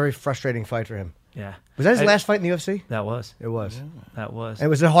looking a very frustrating fight for him. Yeah. Was that his last fight in the UFC? That was. It was. Yeah. That was. And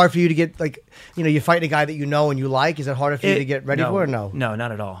was it hard for you to get, like, you know, you fight a guy that you know and you like? Is it harder for you to get ready for, or no? No,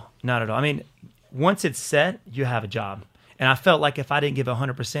 not at all. Not at all. I mean, once it's set, you have a job. And I felt like if I didn't give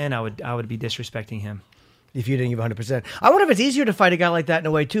 100%, I would be disrespecting him. If you didn't give 100%. I wonder if it's easier to fight a guy like that in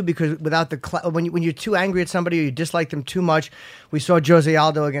a way, too, because without when you're too angry at somebody or you dislike them too much, we saw Jose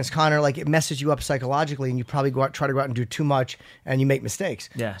Aldo against Conor, like it messes you up psychologically and you probably try to go out and do too much and you make mistakes.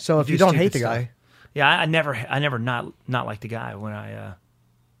 Yeah. So if you don't hate the guy. Yeah, I never not like the guy when I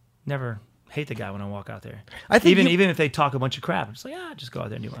never hate the guy when I walk out there. I think even if they talk a bunch of crap, I'm just like, just go out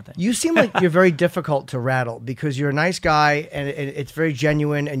there and do my thing. You seem like you're very difficult to rattle because you're a nice guy and it's very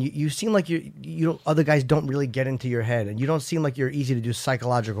genuine, and you seem like other guys don't really get into your head, and you don't seem like you're easy to do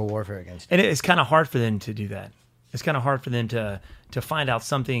psychological warfare against. And it's kind of hard for them to do that. It's kind of hard for them to find out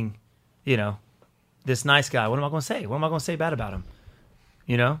something, you know, this nice guy. What am I going to say? What am I going to say bad about him?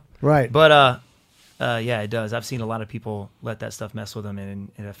 You know? Right. But yeah, it does. I've seen a lot of people let that stuff mess with them,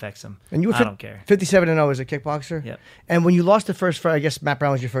 and it affects them. And I don't care. 57-0 as a kickboxer. Yep. And when you lost the first fight, I guess Matt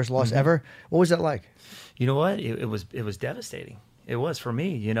Brown was your first loss ever. What was that like? You know what? It was devastating. It was for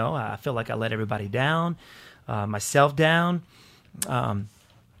me. You know, I feel like I let everybody down, myself down,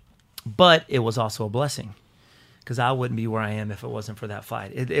 but it was also a blessing because I wouldn't be where I am if it wasn't for that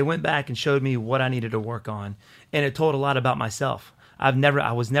fight. It went back and showed me what I needed to work on, and it told a lot about myself. I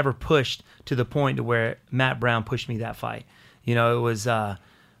was never pushed to the point to where Matt Brown pushed me that fight. You know, it was I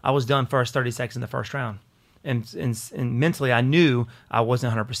was done first 30 seconds in the first round, and mentally I knew I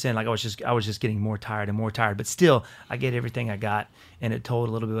wasn't 100%. Like I was just getting more tired and more tired, but still I gave everything I got, and it told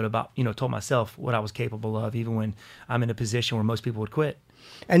a little bit about told myself what I was capable of, even when I'm in a position where most people would quit.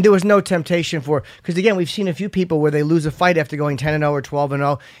 And there was no temptation because again, we've seen a few people where they lose a fight after going 10-0 or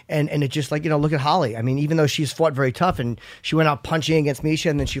 12-0, and it's just like, look at Holly. I mean, even though she's fought very tough and she went out punching against Misha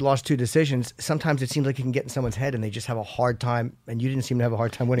and then she lost 2 decisions, sometimes it seems like you can get in someone's head and they just have a hard time, and you didn't seem to have a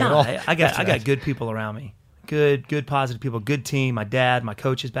hard time winning at all. I got good people around me. Good, positive people, good team. My dad, my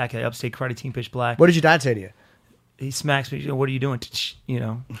coach is back at Upstate Karate Team Pitch Black. What did your dad say to you? He smacks me, what are you doing?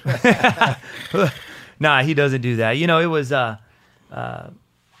 Nah, he doesn't do that. It was...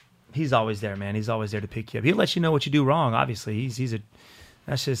 he's always there, man. He's always there to pick you up. He'll let you know what you do wrong. Obviously,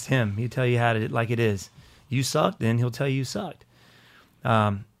 that's just him. He'll tell you how to like it is. You sucked, then he'll tell you sucked.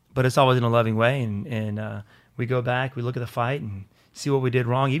 But it's always in a loving way, and we go back, we look at the fight, and see what we did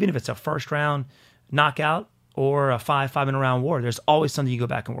wrong. Even if it's a first round knockout or a 5-minute round war, there's always something you go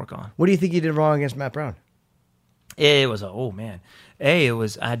back and work on. What do you think you did wrong against Matt Brown? It was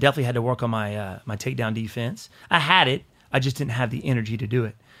I definitely had to work on my my takedown defense. I had it. I just didn't have the energy to do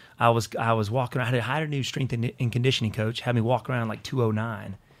it. I was walking around. I hired a new strength and conditioning coach, had me walk around like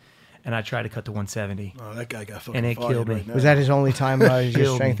 209, and I tried to cut to 170. Oh, that guy got fucking and it killed me. Right now. Was that his only time as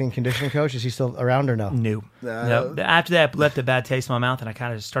your strength and conditioning coach? Is he still around or no? No. After that, I left a bad taste in my mouth, and I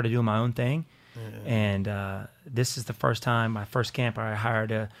kind of started doing my own thing. Yeah. And this is the first time, my first camp, I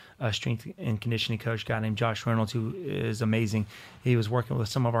hired a strength and conditioning coach, a guy named Josh Reynolds, who is amazing. He was working with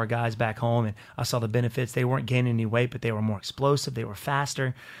some of our guys back home, and I saw the benefits. They weren't gaining any weight, but they were more explosive. They were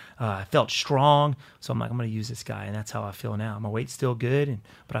faster. I felt strong. So I'm like, I'm going to use this guy, and that's how I feel now. My weight's still good,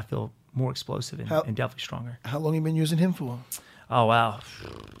 but I feel more explosive and definitely stronger. How long have you been using him for? Oh, wow.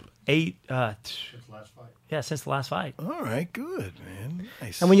 8... since the last fight. Yeah, since the last fight. All right, good, man.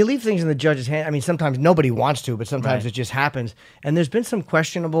 Nice. And when you leave things in the judge's hand, I mean, sometimes nobody wants to, but sometimes it just happens. And there's been some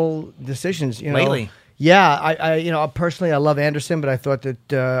questionable decisions, lately. Yeah, I personally I love Anderson, but I thought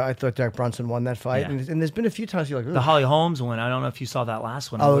Derek Brunson won that fight, Yeah. and there's been a few times you're like, ugh. The Holly Holmes one. I don't know if you saw that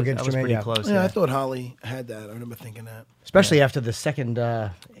last one. Against that was Jermaine, pretty close. Yeah, I thought Holly had that. I remember thinking that. Especially after the second,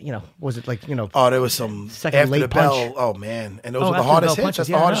 was it like, Oh, there was some second after late the punch. bell. Oh man, and those were the after hardest bell hits. punches. That's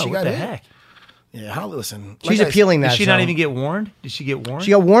the hardest she what got the hit. heck? Yeah, Holly. Listen, She's appealing that. Did she not so. even get warned? Did she get warned?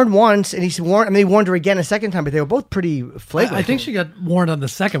 She got warned once, and he warned her again a second time, but they were both pretty flagrant. I think she got warned on the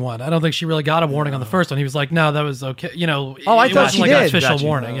second one. I don't think she really got a warning on the first one. He was like, "No, that was okay." I thought she like did. an official Gotcha.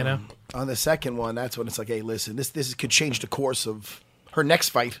 warning. on the second one, that's when it's like, hey, listen, this could change the course of her next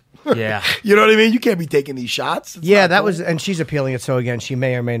fight. Yeah. You know what I mean? You can't be taking these shots. It's Yeah, not that cool. was, and she's appealing it. So again, she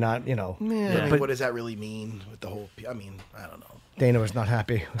may or may not, Yeah, I mean, but what does that really mean with the whole? I mean, I don't know. Dana was not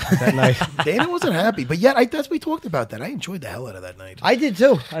happy that night. Dana wasn't happy, but yet that's we talked about that. I enjoyed the hell out of that night, I did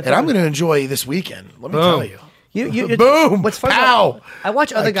too. and I'm going to enjoy this weekend. Let me tell you. Boom! What's funny? Pow! I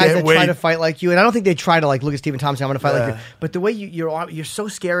watch other I guys can't that try wait. to fight like you, and I don't think they try to like look at Stephen Thompson. I'm going to fight like Yeah. you, but the way you're so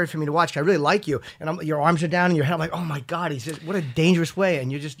scary for me to watch. I really like you, and your arms are down in your head. I'm like, oh my god, he's just what a dangerous way, and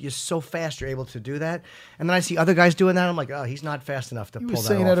you're so fast. You're able to do that, and then I see other guys doing that. I'm like, oh, he's not fast enough to You pull were that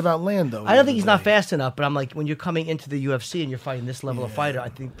saying off. that about Lando. I don't think he's not fast enough, but I'm like, when you're coming into the UFC and you're fighting this level of fighter, I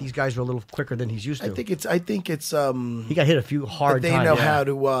think these guys are a little quicker than he's used to. I think it's. He got hit a few hard They times. know yeah. how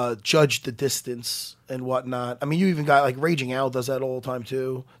to judge the distance and whatnot. I mean, you even got like Raging Al does that all the time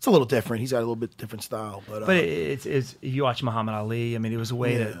too. It's a little different. He's got a little bit different style, but it's if you watch Muhammad Ali, I mean, it was a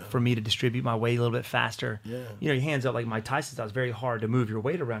way for me to distribute my weight a little bit faster. Yeah. You know, your hands up like Mike Tyson style. It's very hard to move your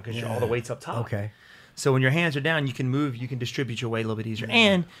weight around because all the weight's up top. Okay. So when your hands are down, you can move, you can distribute your weight a little bit easier.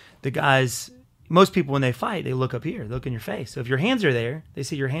 And the guys, most people when they fight, they look up here, they look in your face. So if your hands are there, they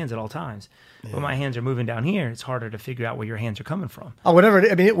see your hands at all times. When my hands are moving down here, it's harder to figure out where your hands are coming from. Oh, whatever.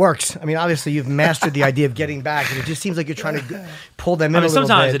 I mean, it works. I mean, obviously, you've mastered the idea of getting back, and it just seems like you're trying to pull them in I mean, a little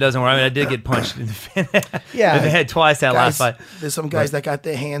sometimes bit. it doesn't work. I mean, I did get punched in the Yeah. head twice that last fight. There's some guys that got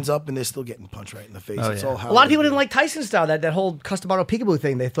their hands up and they're still getting punched right in the face. It's all how A lot of they people do didn't it. like Tyson style. That whole Customado peekaboo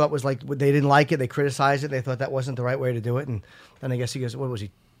thing, they thought was like they didn't like it. They criticized it. They thought that wasn't the right way to do it. And then I guess he goes, what was he,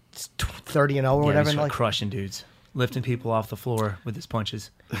 30-0 or whatever? He's And like, crushing dudes, lifting people off the floor with his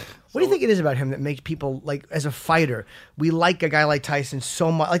punches. what do you think it is about him that makes people like as a fighter? We like a guy like Tyson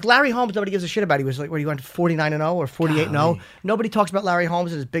so much. Like Larry Holmes, nobody gives a shit about. He was like, what, he went 49-0 or 48-0. Nobody talks about Larry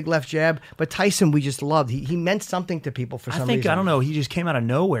Holmes and his big left jab. But Tyson, we just loved. He meant something to people for some reason. I don't know. He just came out of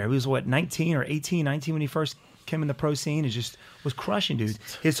nowhere. He was, 19 or 18, 19 when he first came in the pro scene. He just was crushing dudes.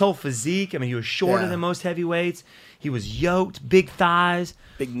 His whole physique, I mean, he was shorter than most heavyweights. He was yoked, big thighs.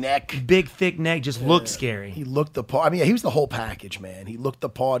 Big neck. Big, thick neck. Just looked scary. He looked the part. I mean, he was the whole package, man. He looked the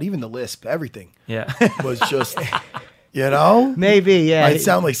part, even the lisp, everything. Yeah. Was just, you know? Maybe, yeah. Might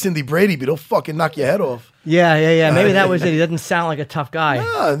sound like Cindy Brady, but he'll fucking knock your head off. Yeah. Maybe that was it. He doesn't sound like a tough guy.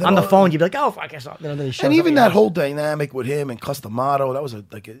 No, then On the all- phone, you'd be like, oh, fuck, I guess not. Then he shows And up even at your that house. whole dynamic with him and Customado, that was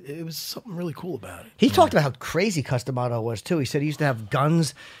it was something really cool about it. He talked about how crazy Customado was, too. He said he used to have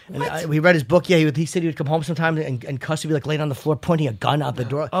guns. And we read his book. Yeah, he said he would come home sometimes and Cus would be like laying on the floor pointing a gun out the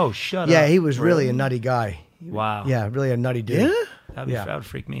door. Oh, shut up. Yeah, he was really a nutty guy. Wow. Yeah, really a nutty dude. Yeah? That would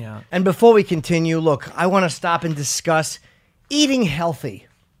freak me out. And before we continue, look, I want to stop and discuss eating healthy.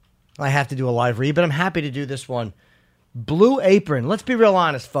 I have to do a live read, but I'm happy to do this one. Blue Apron. Let's be real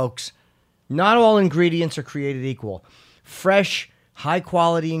honest, folks. Not all ingredients are created equal. Fresh,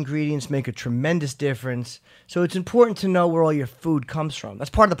 high-quality ingredients make a tremendous difference, so it's important to know where all your food comes from. That's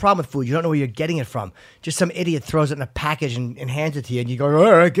part of the problem with food. You don't know where you're getting it from. Just some idiot throws it in a package and hands it to you, and you go,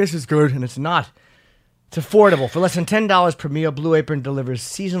 oh, I guess it's good, and it's not. It's affordable. For less than $10 per meal, Blue Apron delivers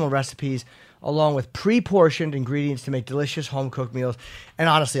seasonal recipes along with pre-portioned ingredients to make delicious home-cooked meals. And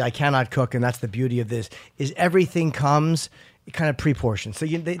honestly, I cannot cook, and that's the beauty of this, is everything comes kind of pre-portioned. So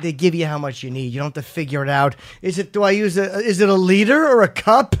they give you how much you need. You don't have to figure it out. Is it a liter or a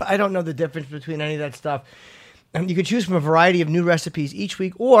cup? I don't know the difference between any of that stuff. And you can choose from a variety of new recipes each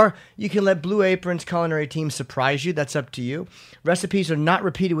week, or you can let Blue Apron's culinary team surprise you. That's up to you. Recipes are not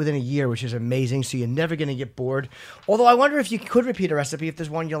repeated within a year, which is amazing, so you're never going to get bored. Although I wonder if you could repeat a recipe if there's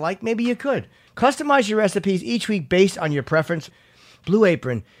one you like. Maybe you could. Customize your recipes each week based on your preference. Blue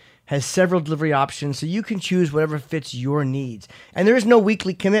Apron has several delivery options, so you can choose whatever fits your needs. And there is no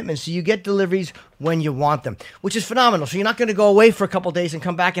weekly commitment, so you get deliveries when you want them, which is phenomenal. So you're not going to go away for a couple of days and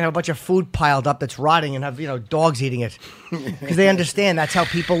come back and have a bunch of food piled up that's rotting and have, dogs eating it. Because they understand that's how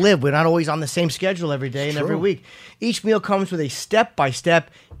people live. We're not always on the same schedule every day and every week. Each meal comes with a step-by-step,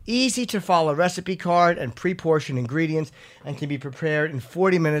 easy-to-follow recipe card and pre-portioned ingredients and can be prepared in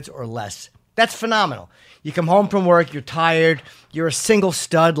 40 minutes or less. That's phenomenal. You come home from work, you're tired, you're a single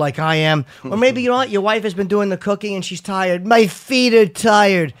stud like I am, or maybe you know what, your wife has been doing the cooking and she's tired. My feet are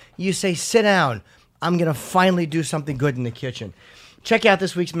tired. You say, sit down. I'm going to finally do something good in the kitchen. Check out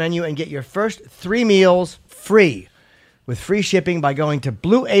this week's menu and get your first 3 meals free with free shipping by going to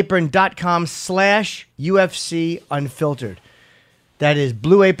blueapron.com/UFC Unfiltered. That is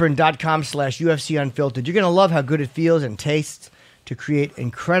blueapron.com/UFC Unfiltered. You're going to love how good it feels and tastes to create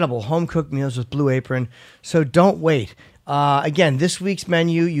incredible home-cooked meals with Blue Apron. So don't wait. Again, this week's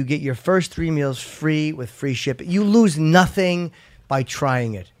menu, you get your first 3 meals free with free shipping. You lose nothing by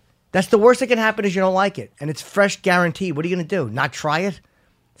trying it. That's the worst that can happen is you don't like it. And it's fresh guaranteed. What are you going to do? Not try it?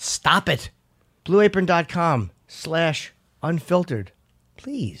 Stop it. blueapron.com/unfiltered.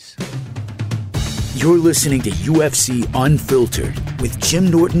 Please. You're listening to UFC Unfiltered with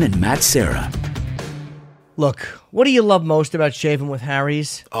Jim Norton and Matt Serra. Look, what do you love most about shaving with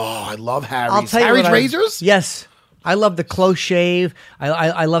Harry's? Oh, I love Harry's. I'll tell you Harry's what razors? Yes. I love the close shave.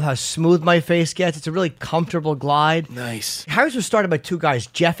 I love how smooth my face gets. It's a really comfortable glide. Nice. Harry's was started by two guys,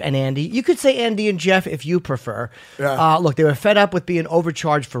 Jeff and Andy. You could say Andy and Jeff if you prefer. Yeah. Look, they were fed up with being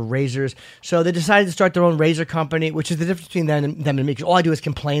overcharged for razors, so they decided to start their own razor company, which is the difference between them and me, because all I do is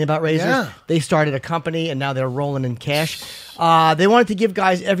complain about razors. Yeah. They started a company, and now they're rolling in cash. They wanted to give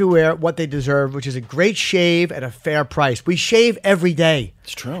guys everywhere what they deserve, which is a great shave at a fair price. We shave every day.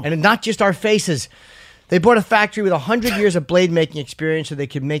 It's true. And not just our faces. They bought a factory with 100 years of blade making experience so they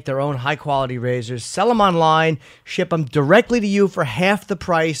could make their own high-quality razors, sell them online, ship them directly to you for half the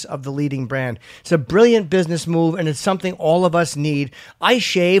price of the leading brand. It's a brilliant business move, and it's something all of us need. I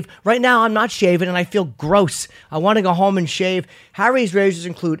shave. Right now, I'm not shaving, and I feel gross. I want to go home and shave. Harry's razors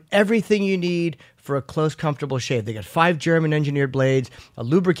include everything you need for a close, comfortable shave. They got 5 German-engineered blades, a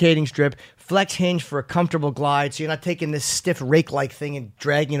lubricating strip, flex hinge for a comfortable glide, so you're not taking this stiff rake-like thing and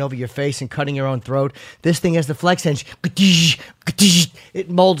dragging it over your face and cutting your own throat. This thing has the flex hinge. It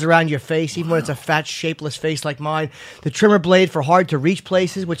molds around your face, even when it's a fat, shapeless face like mine. The trimmer blade for hard-to-reach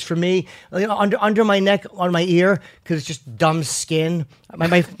places, which for me, under my neck, on my ear, because it's just dumb skin.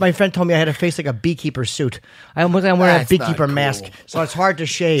 My friend told me I had a face like a beekeeper suit. I'm wearing a beekeeper mask, so it's hard to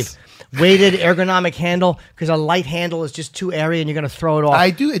shave. Weighted ergonomic handle, because a light handle is just too airy and you're going to throw it off.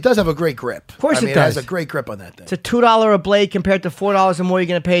 It does have a great grip. Of course it does. It has a great grip on that thing. It's a $2 a blade compared to $4 or more you're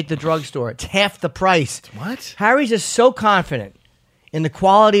going to pay at the drugstore. It's half the price. What? Harry's is so confident in the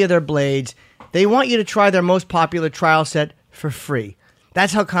quality of their blades, they want you to try their most popular trial set for free.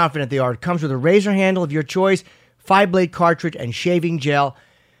 That's how confident they are. It comes with a razor handle of your choice, 5-blade cartridge, and shaving gel.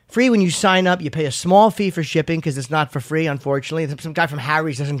 Free when you sign up. You pay a small fee for shipping because it's not for free, unfortunately. Some guy from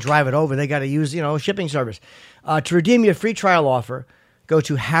Harry's doesn't drive it over. They got to use, shipping service. To redeem your free trial offer, go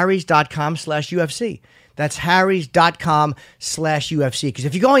to harrys.com/UFC. That's harrys.com/UFC. Because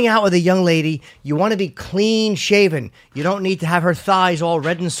if you're going out with a young lady, you want to be clean shaven. You don't need to have her thighs all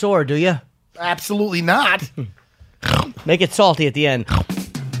red and sore, do you? Absolutely not. Make it salty at the end.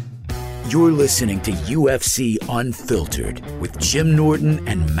 You're listening to UFC Unfiltered with Jim Norton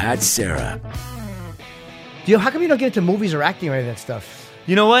and Matt Serra. How come you don't get into movies or acting or any of that stuff?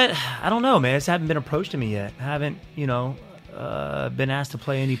 You know what? I don't know, man. I just haven't been approached to me yet. I haven't, been asked to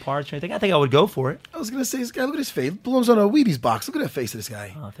play any parts or anything. I think I would go for it. I was going to say, this guy, look at his face. It belongs on a Wheaties box. Look at that face of this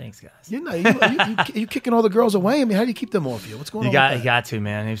guy. Oh, thanks, guys. You kicking all the girls away? I mean, how do you keep them off you? What's going on? You got to,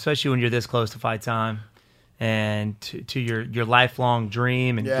 man. Especially when you're this close to fight time. And to your lifelong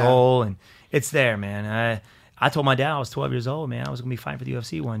dream and goal, and it's there, man. I told my dad I was 12 years old, man. I was going to be fighting for the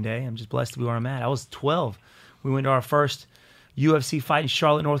UFC one day. I'm just blessed to be where I'm at. I was 12. We went to our first UFC fight in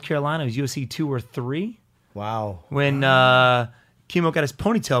Charlotte, North Carolina. It was UFC 2 or 3. Wow. When Kimo got his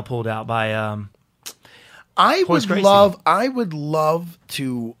ponytail pulled out by I Hoist would love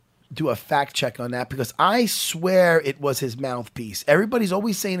to do a fact check on that, because I swear it was his mouthpiece. Everybody's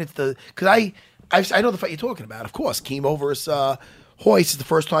always saying it's because I know the fight you're talking about. Of course, Kimo versus Hoist is the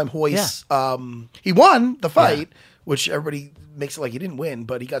first time Hoist. Yeah. He won the fight, which everybody makes it like he didn't win,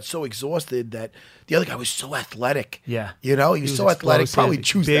 but he got so exhausted that the other guy was so athletic. Yeah. He was so athletic. Probably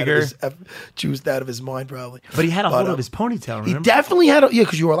choose bigger. that of his mind, probably. But he had a hold of his ponytail, remember? He definitely had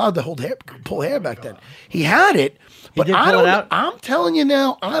because you were allowed to pull hair back then. He had it. But did pull it out? I'm telling you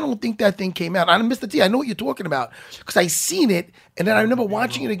now, I don't think that thing came out. I Mr. T, I know what you're talking about, because I seen it, and then I remember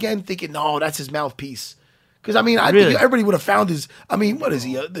watching it again, thinking, no, that's his mouthpiece. Because I think everybody would have found his. I mean, what is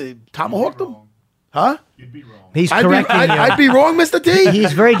he? The tomahawked him? Huh? You'd be wrong. He's correcting you. I'd be wrong, Mr. T.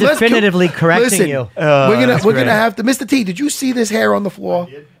 He's very definitively correcting you. We're gonna have to. Mr. T, did you see this hair on the floor? I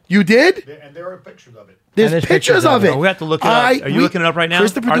did. You did? And there are pictures of it. There's pictures of it. Oh, we have to look it up. Are you looking it up right now?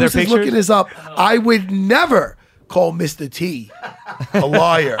 Chris, the Are there producer's pictures? looking this up. I would never call Mr. T a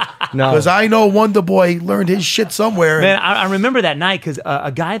liar. No. Because I know Wonder Boy learned his shit somewhere. Man, I remember that night because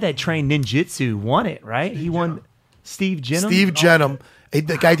a guy that trained ninjutsu won it, right? He won. Steve Jenham? Steve Jenham.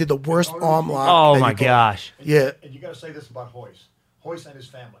 The guy did the worst arm lock. Oh, my gosh. Yeah. And you got to say this about Hoist. Hoist and his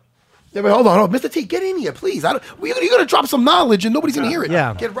family. Yeah, but hold on. Mr. T, get in here, please. You're going to drop some knowledge and nobody's going to hear it.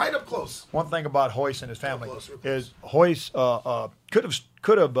 Yeah. Get right up close. One thing about Hoist and his family is Hoist could have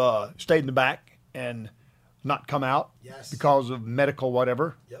stayed in the back and not come out because of medical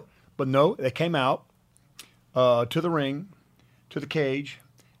whatever. Yep. But no, they came out to the ring, to the cage,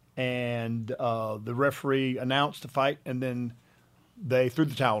 and the referee announced the fight, and then they threw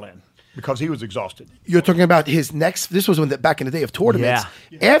the towel in. because he was exhausted. You're talking about his next. This was back in the day of tournaments.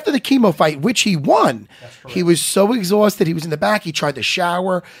 Yeah. After the chemo fight, which he won, he was so exhausted. He was in the back. He tried to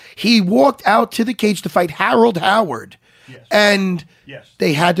shower. He walked out to the cage to fight Harold Howard, and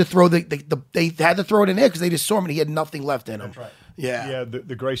they had to throw they had to throw it in there because they just saw him and he had nothing left in him. That's right. Yeah. The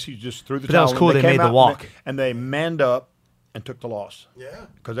Gracies just threw the But that was towel cool. in. They made the walk. And they manned up and took the loss. Yeah.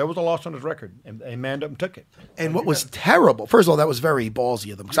 Because there was a loss on his record, and they manned up and took it. And what was terrible, first of all, that was very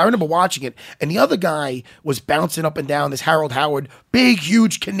ballsy of them because I remember watching it, and the other guy was bouncing up and down. This Harold Howard, big,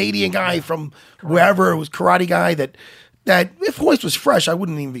 huge Canadian guy from wherever it was, karate guy that if Hoist was fresh, I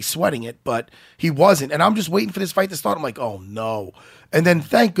wouldn't even be sweating it, but he wasn't. And I'm just waiting for this fight to start. I'm like, oh no. And then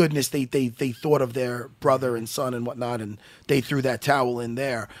thank goodness they thought of their brother and son and whatnot, and they threw that towel in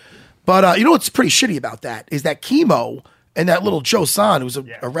there. But you know what's pretty shitty about that is that Chemo and that little Joe San, who's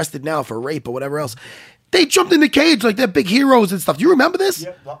arrested now for rape or whatever else, they jumped in the cage like they're big heroes and stuff. Do you remember this?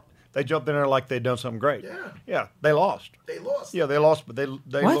 Yeah, well, they jumped in there like they'd done something great. Yeah, they lost. Yeah, they lost, but they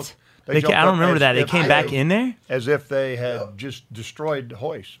What? looked. I don't remember that. They came back in there? As if they had just destroyed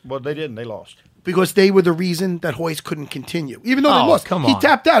Hoist. Well, they didn't. They lost. Because they were the reason that Hoist couldn't continue. Even though they Oh, lost. come He on.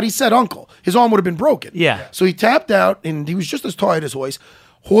 tapped out. He said uncle. His arm would have been broken. Yeah. So he tapped out, and he was just as tired as Hoist.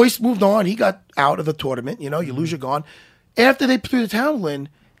 Hoist moved on. He got out of the tournament. You know, you lose, you're gone. After they threw the towel in,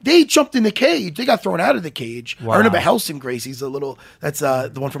 they jumped in the cage. They got thrown out of the cage. Wow. I remember Helsing Gracie's that's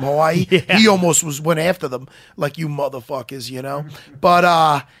the one from Hawaii. He almost went after them like, you motherfuckers, you know.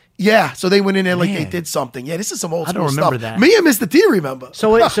 But yeah, so they went in there like they did something. Yeah, this is some old school don't stuff. remember that. Me and Mr. T remember.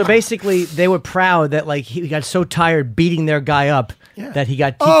 So basically, they were proud that like he got so tired beating their guy up that he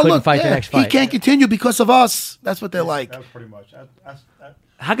couldn't fight the next fight. He can't continue because of us. That's what they're like. That was pretty much.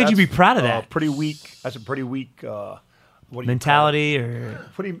 How could you be proud of that? Pretty weak. That's a pretty weak Mentality or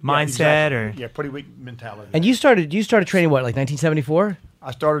mindset or pretty weak mentality. And you started training what, like 1974?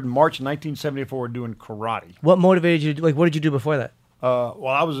 I started in March 1974 doing karate. What motivated you? Like, what did you do before that? Well,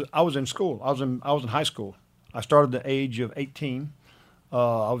 I was in school. I was in high school. I started at the age of 18. I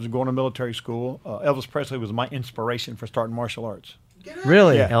was going to military school. Elvis Presley was my inspiration for starting martial arts.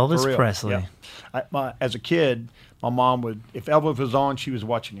 Really? Yeah, Elvis for real. Presley. Yeah. As a kid, my mom would, if Elvis was on, she was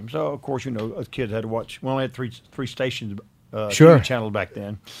watching him. So of course, you know, as kids had to watch. We only had three stations, Sure. TV channels back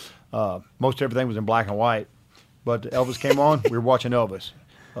then. Most everything was in black and white. But Elvis came on, we were watching Elvis.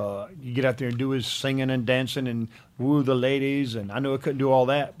 You get out there and do his singing and dancing and woo the ladies, and I knew I couldn't do all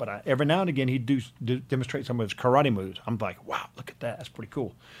that, but every now and again he'd demonstrate some of his karate moves. I'm like, wow, look at that, that's pretty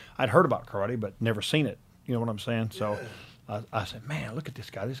cool. I'd heard about karate, but never seen it. You know what I'm saying? So I said, man, look at this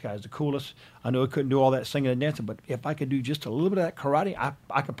guy. This guy is the coolest. I knew I couldn't do all that singing and dancing, but if I could do just a little bit of that karate,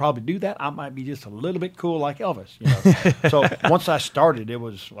 I could probably do that. I might be just a little bit cool like Elvis. You know? So once I started, it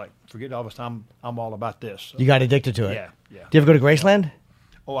was like, forget Elvis, I'm all about this. So, You got addicted to it. Yeah. Do you ever go to Graceland?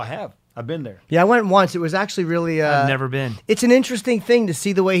 Oh, I have. I've been there. Yeah, I went once. It was actually really. I've never been. It's an interesting thing to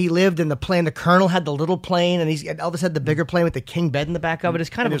see the way he lived and the plane. The Colonel had the little plane, and Elvis had the bigger plane with the king bed in the back of it. It's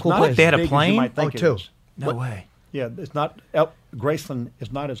kind of a cool place. They had a big as plane? you might think Oh, it too. is. No way. Yeah, it's not. Graceland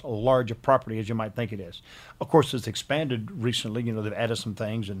is not as large a property as you might think it is. Of course, it's expanded recently. You know, they've added some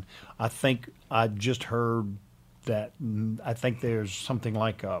things, and I think I just heard that. I think there's something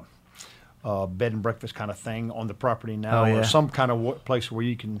like a bed and breakfast kind of thing on the property now, or some kind of place where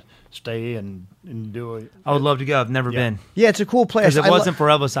you can stay and do it. I would love to go. I've never been. Yeah, it's a cool place. Because if it wasn't for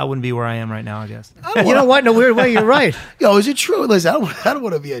Elvis, I wouldn't be where I am right now, I guess. You know what? In a weird way, you're right. Yo, is it true? Listen, I don't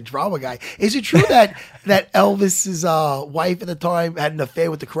want to be a drama guy. Is it true that Elvis's wife at the time had an affair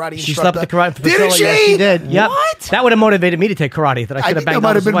with the karate She instructor? slept at the karate Didn't facility. she? Yes, she did. Yep. What? That would have motivated me to take karate. That I I should have think that banged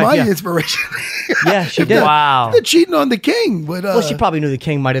might have Elvis's been wife. my Yeah. inspiration. Yeah, she did. Wow. They're cheating on the king, but Well, she probably knew the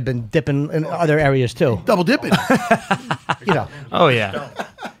king might have been dipping in other areas too. double dipping. You know. Oh, yeah.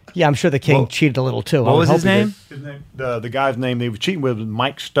 Yeah, I'm sure the king cheated a little too. What was his name? The guy's name they were cheating with was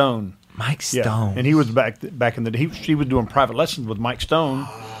Mike Stone. Mike Yeah, Stone. and he was back in the day. She was doing private lessons with Mike Stone,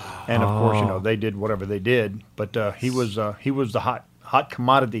 and of course, you know, they did whatever they did. But he was the hot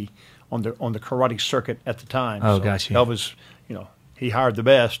commodity on the karate circuit at the time. Oh, so gotcha. Elvis, you know, he hired the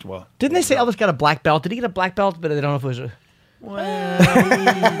best. Well, Didn't they say Elvis got a black belt? Did he get a black belt? But I don't know if it was a... Well,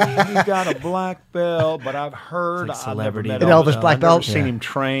 he got a black belt, but I've heard It's like I've never celebrity met An Elvis Elvis. black I've never belt? seen Yeah. him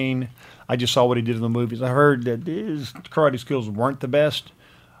train. I just saw what he did in the movies. I heard that his karate skills weren't the best,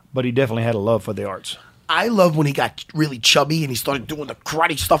 but he definitely had a love for the arts. I love when he got really chubby and he started doing the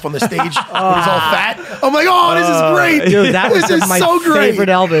karate stuff on the stage when he's all fat. I'm like, oh, this is great. Dude, that was this is my so great. favorite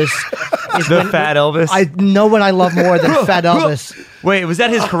Elvis. Is The when- fat Elvis. I know what I love more than Fat Elvis Wait, was that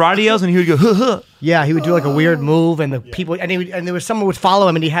his karate yells when he would go, huh, huh? Yeah, he would do like a weird move, and the people, and there was someone would follow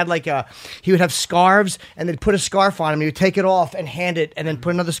him, and he had he would have scarves, and they'd put a scarf on him, and he would take it off and hand it, and then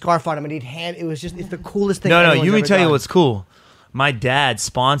put another scarf on him, and it's the coolest thing. No, anyone's you ever can tell you done. what's cool. My dad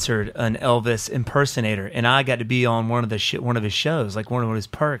sponsored an Elvis impersonator, and I got to be on one of his shows, like one of his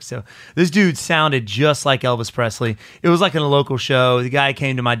perks. So this dude sounded just like Elvis Presley. It was like in a local show. The guy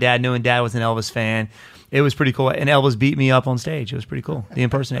came to my dad, knowing dad was an Elvis fan. It was pretty cool, and Elvis beat me up on stage. It was pretty cool. The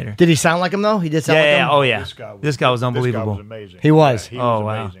impersonator. Did he sound like him though? He did sound like him. Oh yeah. This guy was unbelievable. amazing. He was. He Oh, was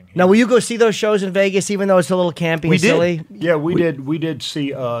wow. amazing. Now, will you go see those shows in Vegas, even though it's a little campy We and did. silly? Yeah, we did. We did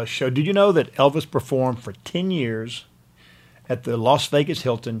see a show. Did you know that Elvis performed for 10 years at the Las Vegas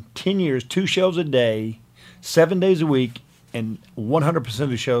Hilton? 10 years, 2 shows a day, 7 days a week, and 100% of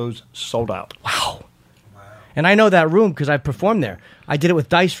the shows sold out. Wow. And I know that room because I performed there. I did it with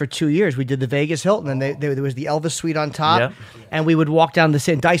Dice for 2 years. We did the Vegas Hilton, and there was the Elvis suite on top. Yep. And we would walk down the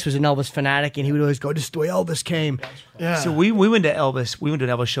same. Dice was an Elvis fanatic, and he would always go, "This is the way Elvis came." Yeah. So we went to Elvis. We went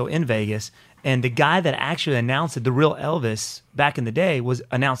to an Elvis show in Vegas, and the guy that actually announced it, the real Elvis back in the day,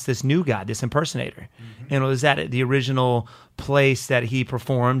 announced this new guy, this impersonator, and it was at the original place that he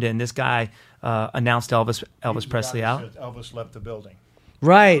performed, and this guy announced Elvis Presley out. Elvis left the building.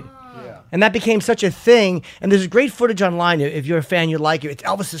 Right. Yeah. And that became such a thing. And there's great footage online. If you're a fan, you like it. It's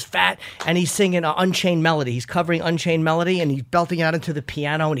Elvis is fat, and he's singing Unchained Melody. He's covering Unchained Melody, and he's belting out into the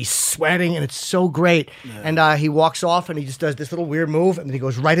piano, and he's sweating, and it's so great. Yeah. And he walks off, and he just does this little weird move, and then he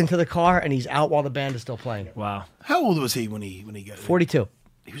goes right into the car, and he's out while the band is still playing. Wow. How old was he when he got it? 42.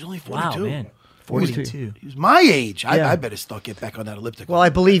 He was only 42. Wow, man. 42. He was my age. Yeah. I better start get back on that elliptical. Well, I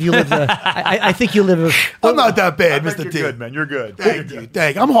believe you live. I think you live. I'm not that bad, I Mr. think T. you're good, man. You're good. Thank you.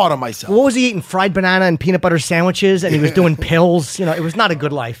 Thank you. I'm hard on myself. What was he eating? Fried banana and peanut butter sandwiches, and he was doing pills. You know, it was not a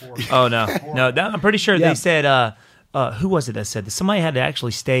good life. Oh no. I'm pretty sure Yeah. they said. Who was it that said this? Somebody had to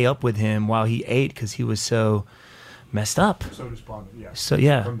actually stay up with him while he ate because he was so messed up. So despondent, yeah. So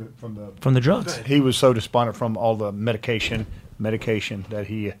yeah, from the drugs. He was so despondent from all the medication that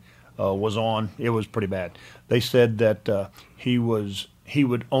he was on. It was pretty bad. They said that he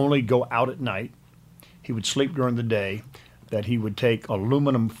would only go out at night. He would sleep during the day. That he would take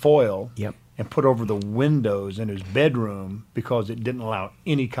aluminum foil Yep. and put over the windows in his bedroom because it didn't allow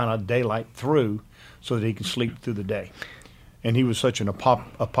any kind of daylight through, so that he could sleep through the day. And he was such a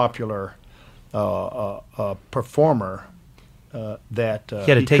popular performer that had to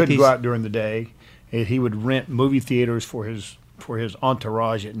he take couldn't these- go out during the day. And he would rent movie theaters for his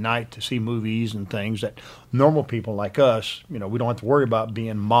entourage at night to see movies and things that normal people like us, we don't have to worry about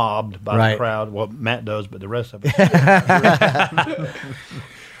being mobbed by Right. the crowd. Well, Matt does, but the rest of us.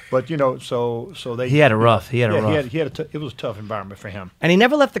 But so they. He had a rough. He had a yeah, rough. it was a tough environment for him. And he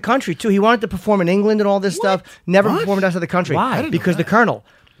never left the country, too. He wanted to perform in England and all this stuff. Never performed outside the country. Why? Because the Colonel.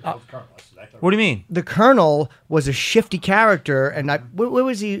 What do you mean? The Colonel was a shifty character, and where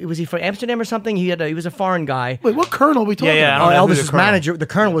was he? Was he from Amsterdam or something? He was a foreign guy. Wait, what Colonel are we talking Yeah, I about? don't know who the Elvis's Colonel- manager. The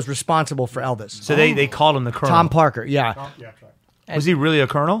Colonel was responsible for Elvis. So they called him the Colonel. Tom Parker, yeah. Was he really a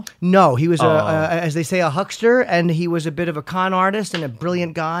colonel? No, he was, as they say, a huckster, and he was a bit of a con artist and a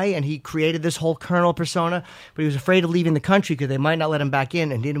brilliant guy, and he created this whole Colonel persona, but he was afraid of leaving the country because they might not let him back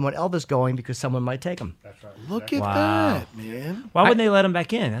in, and didn't want Elvis going because someone might take him. Look at Wow. that, man. Why wouldn't they let him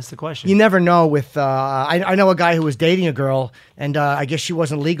back in? That's the question. You never know with, I know a guy who was dating a girl, and I guess she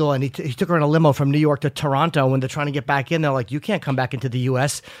wasn't legal, and he took her in a limo from New York to Toronto. When they're trying to get back in, they're like, you can't come back into the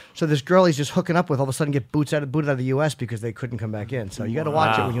U.S. So this girl he's just hooking up with all of a sudden get booted out of the U.S. because they couldn't come back in. So you got to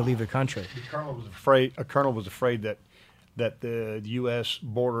watch it when you leave the country. A colonel was afraid that the U.S.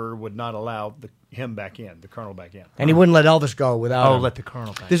 border would not allow him back in, the colonel back in. And he wouldn't let Elvis go without him. let the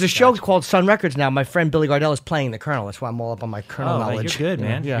colonel back. There's a show called Sun Records now. My friend Billy Gardell is playing the Colonel. That's why I'm all up on my Colonel Oh, knowledge. you're good,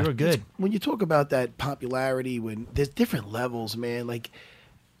 man. Yeah. You were good. When you talk about that popularity, when there's different levels, man, like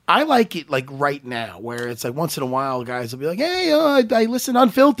I like it like right now, where it's like once in a while guys will be like, hey, I listen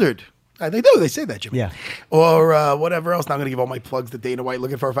Unfiltered. They do. They say that, Jimmy. Yeah. Or whatever else. Not going to give all my plugs to Dana White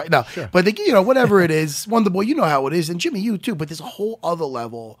looking for a fight. No. Sure. But, whatever it is, Wonderboy, you know how it is. And Jimmy, you too. But there's a whole other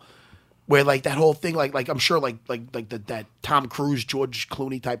level where, like, that whole thing, like I'm sure, that Tom Cruise, George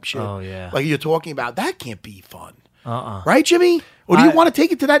Clooney type shit. Oh, yeah. Like you're talking about, that can't be fun. Right, Jimmy? Or do you want to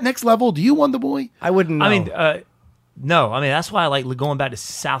take it to that next level? Do you, Wonderboy? I wouldn't know. I mean, no. I mean, that's why I like going back to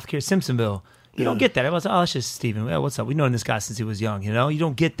South Carolina, Simpsonville. You don't get that. Everyone's like, oh, that's just Steven. Well, what's up? We've known this guy since he was young, You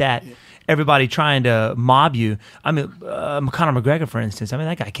don't get that. Everybody trying to mob you. I mean, Conor McGregor, for instance. I mean,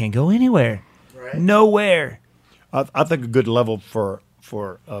 that guy can't go anywhere. Right. Nowhere. I think a good level for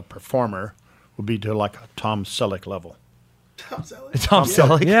a performer would be to like a Tom Selleck level. Tom Selleck? Tom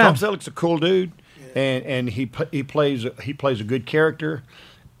Selleck. Yeah. Tom Selleck's a cool dude. and he plays a good character,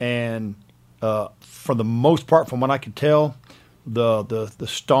 and for the most part, from what I can tell, the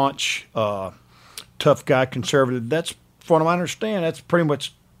staunch, tough guy, conservative. That's from what I understand. That's pretty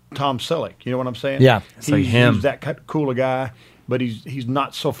much Tom Selleck. You know what I'm saying? Yeah, it's like him. He's that kind of cool guy, but he's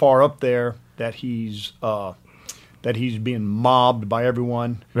not so far up there that he's being mobbed by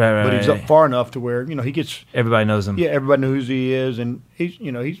everyone. Right, but he's up far enough to where he gets everybody knows him. Yeah, everybody knows who he is, and he's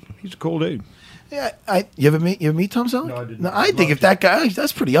a cool dude. Yeah, you ever meet Tom Selleck? No, I didn't. No, I think if that guy,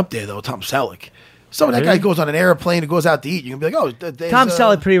 that's pretty up there though. Tom Selleck. That guy goes on an airplane and goes out to eat. You can be like, oh, Tom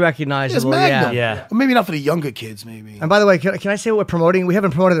Selleck, pretty recognizable. Magnum. Yeah. Well, maybe not for the younger kids, maybe. And by the way, can I say what we're promoting? We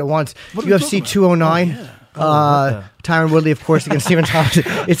haven't promoted it once. What are we UFC talking 209. Tyron Woodley, of course, against Stephen Thompson.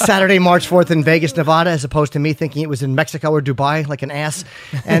 It's Saturday, March 4th in Vegas, Nevada, as opposed to me thinking it was in Mexico or Dubai, like an ass.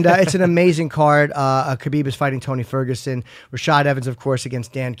 And it's an amazing card. Khabib is fighting Tony Ferguson. Rashad Evans, of course,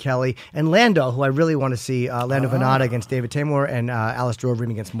 against Dan Kelly. And Lando, who I really want to see, Lando Venata against David Tamor, and Alistair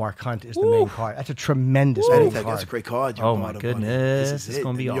Overeem against Mark Hunt is the main card. That's a tremendous main card. That's a great card. Oh, my goodness. This is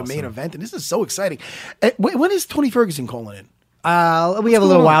going to be your awesome. main event, and this is so exciting. When is Tony Ferguson calling in? We have a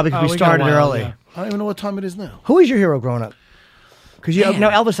little while because we started early. Yeah. I don't even know what time it is now. Who is your hero growing up? Because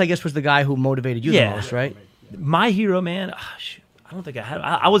Elvis, I guess, was the guy who motivated you the most, right? My hero, man. Shoot, I don't think I had.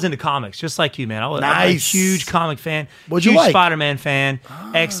 I was into comics, just like you, man. I'm a Nice. huge comic fan. What'd you huge like? Spider-Man fan.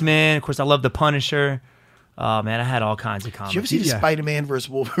 X-Men. Of course, I love the Punisher. Oh man, I had all kinds of comics. Did you ever see the Spider-Man versus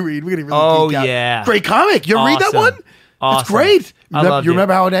Wolverine? We're gonna really geek out. Yeah, great comic. You ever read that Awesome. one? Awesome. It's great. You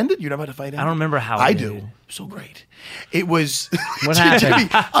remember how it ended? You remember how the fight ended? I don't remember how I it do. ended. So great. It was. What happened?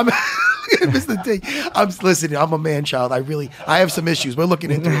 Mr. T, I'm listening. I'm a man child. I have some issues. We're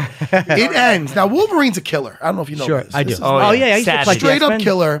looking into it. It ends now. Wolverine's a killer. I don't know if you know Sure, this. I do. This is I used to play straight up X-Men.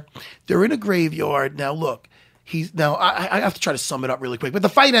 killer. They're in a graveyard now. Look, I have to try to sum it up really quick. But the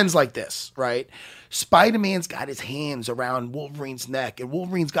fight ends like this, right? Spider-Man's got his hands around Wolverine's neck, and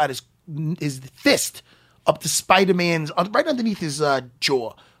Wolverine's got his fist up to Spider-Man's right underneath his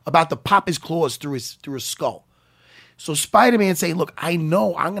jaw, about to pop his claws through his skull. So Spider-Man saying, "Look, I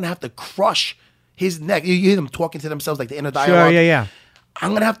know I'm gonna have to crush his neck." You hear them talking to themselves like the inner dialogue. Sure, yeah.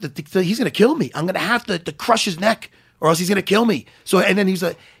 I'm gonna have to. He's gonna kill me. I'm gonna have to crush his neck, or else he's gonna kill me. So, and then he's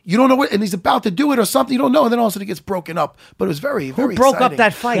like, you don't know what, and he's about to do it or something. You don't know, and then all of a sudden it gets broken up. But it was very, very broke up exciting.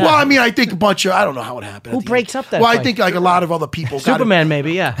 that fight? Well, I mean, I think a bunch of, I don't know how it happened. Who breaks up that Well, fight? I think like a lot of other people. Superman,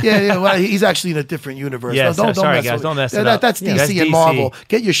 maybe, yeah. Yeah. Well, he's actually in a different universe. Yeah, don't sorry, mess guys, with don't mess Yeah, it up. That's Yeah, DC that's and DC. Marvel.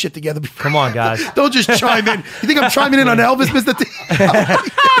 Get your shit together. Come on, guys. Don't just chime in. You think I'm chiming in on Elvis, Mr. T?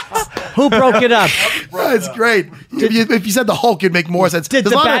 Who broke it up? That's great. If you said the Hulk, it'd make more sense. Did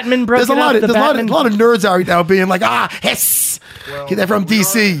There's the a lot of- Batman broke there's a it lot up? of- The There's a lot Batman- of nerds out right now being like, yes. Get that from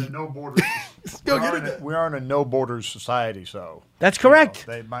DC. No borders. We are in a no borders society, so That's correct.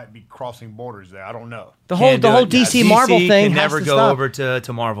 they might be crossing borders there. I don't know. The whole Can't do it. DC Marvel thing can has never to go stop. over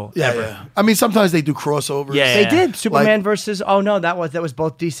to Marvel. Yeah, ever. yeah. I mean, sometimes they do crossovers. Yeah. They did Superman versus. Oh no, that was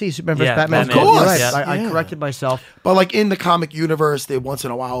both DC. Superman versus Yeah, Batman. Batman. You're Of right. course. I Yeah. corrected myself. But like in the comic universe, there once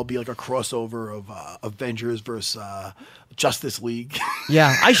in a while will be like a crossover of Avengers versus Justice League.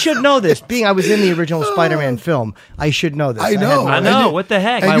 Yeah, I should know this. Being I was in the original Spider-Man film, I should know this. I know. I And know. you- What the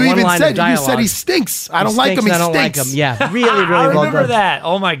heck? And My you one even line said of you said dialogue. he stinks. I don't He like him. stinks He and I don't like stinks. him. Yeah, really, really I well remember done. that.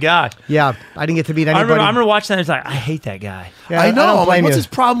 Oh my god. Yeah, I didn't get to meet I anybody. remember watching that. It's like I hate that guy. Yeah, I know. don't I'm like, blame what's you. his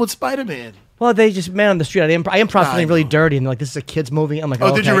problem with Spider-Man? Well, they just man on the street. I improv something really know. dirty, and they're like, "This is a kids' movie." I'm like, Oh,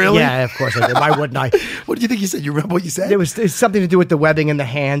 okay. did you really? Yeah, of course I did. Why wouldn't I? What did you think you said? You remember what you said? It was something to do with the webbing in the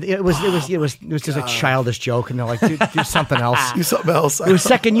hand. It was just a childish joke, and they're like, do something else. Do something else. It was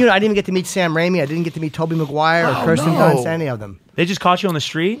second unit. I didn't even get to meet Sam Raimi. I didn't get to meet Tobey Maguire or Oh, Kirsten no. Dunst, any of them. They just caught you on the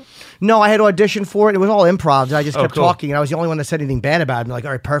street. No, I had auditioned for it. It was all improv. I just kept cool. talking, and I was the only one that said anything bad about it. I'm like,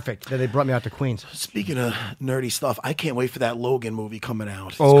 all right, perfect. Then they brought me out to Queens. Speaking of nerdy stuff, I can't wait for that Logan movie coming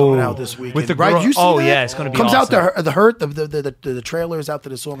out. It's Oh, coming out this weekend. with the right? girl- You see oh, that? yeah, it's gonna be comes awesome. out the Hurt. The trailer is out to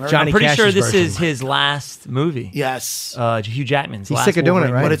the song Hurt. Johnny I'm pretty sure Cash's this version. is his last movie. Yes. Hugh Jackman's. He's last sick of doing it,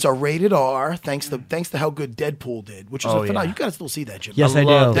 Wolverine. right? But it's a rated R, thanks to how good Deadpool did, which is Oh, a phenomenal. yeah. You gotta still see that, Jim. Yes, I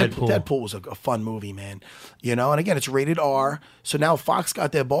love do. Deadpool. Deadpool was a fun movie, man. You know, and again, it's rated R. So now Fox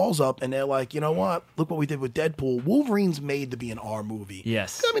got their balls up, and they're like, you know what? Look what we did with Deadpool. Wolverine's made to be an R movie.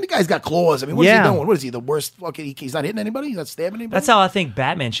 Yes. I mean, the guy's got claws. I mean, what is Yeah. he doing? What is he? The worst fucking? He's not hitting anybody. He's not stabbing anybody. That's how I think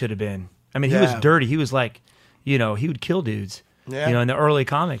Batman should have been. I mean, he was Yeah. dirty. He was like, he would kill dudes. Yeah. In the early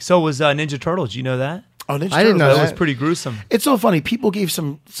comics. So was Ninja Turtles. Did you know that? Oh, Ninja I didn't know Turtles. That that. was pretty gruesome. It's so funny. People gave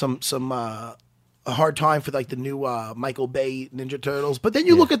some a hard time for like the new Michael Bay Ninja Turtles, but then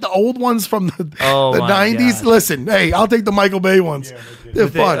you look at the old ones from the Oh, my 90s. God. Listen, hey, I'll take the Michael Bay ones. They're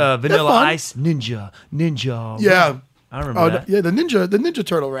With fun. the, Vanilla They're fun. Ice, Ninja. Yeah. I remember that. Yeah, the Ninja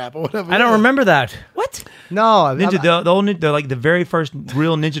Turtle rap or whatever. I don't remember that. What? No, Ninja, the old, like the very first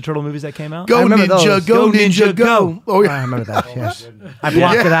real Ninja Turtle movies that came out. Go remember Ninja, those. go Ninja, go. Oh, I remember that. Yes, I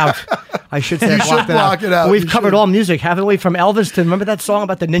blocked it out. I should say I You should block it out. We've You covered should. all music, haven't we? From Elvis to remember that song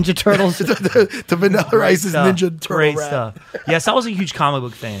about the Ninja Turtles. to Vanilla Ice's Stuff. Ninja Turtle Great rap. stuff. Yes, I was a huge comic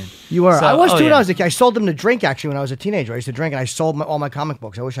book fan. You were. So- I was oh, too. When yeah. I was a kid. I sold them to drink actually when I was a teenager. I used to drink and I sold all my comic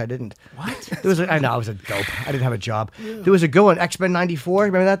books. I wish I didn't. What? I know I was a dope. I didn't have a job. There was a good one, X-Men '94.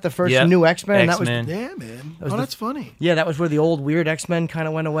 Remember that? The first Yep. new X-Men. X-Men. Yeah, man. Oh, that's funny. Yeah, that was where the old weird X-Men kind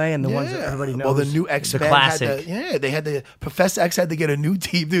of went away, and the ones that everybody knows. Well, the new X-Men classic. they had the Professor X had to get a new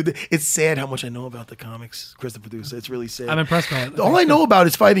team, dude. It's sad how much I know about the comics, Chris the producer. It's really sad. I'm impressed by it. All I know about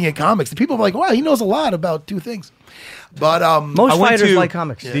is fighting in comics. The people are like, wow, he knows a lot about two things. But Most I went fighters to- like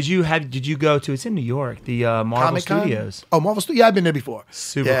comics. Did you go to? It's in New York. The Marvel Comic-Con? Studios. Oh, Marvel Studios. Yeah, I've been there before.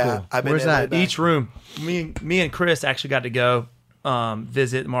 Super yeah, cool. I've been Where's there that? way back. Each room. Me and Chris actually got to go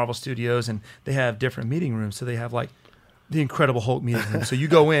visit Marvel Studios, and they have different meeting rooms. So they have like the Incredible Hulk meeting room. So you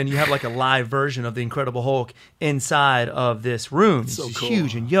go in, you have like a live version of the Incredible Hulk inside of this room. It's so just cool.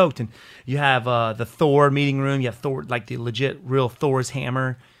 huge and yoked. And you have the Thor meeting room. You have Thor, like the legit real Thor's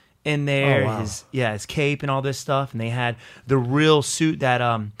hammer in there. Oh, wow. His cape and all this stuff. And they had the real suit that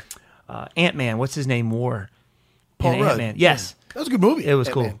Ant-Man, what's his name, wore. Paul in Rudd. Ant-Man. Yes. That was a good movie. It was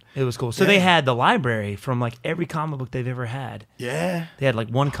Ant-Man. cool. It was cool. So Yeah. they had the library from like every comic book they've ever had. Yeah. They had like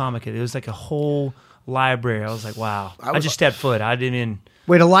one comic. It was like a whole library. I was like, wow. I was- just stepped foot. I didn't even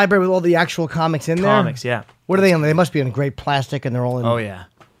Wait, a library with all the actual comics in there? comics. Yeah. What are they in? They must be in great plastic, and they're all in. Oh yeah.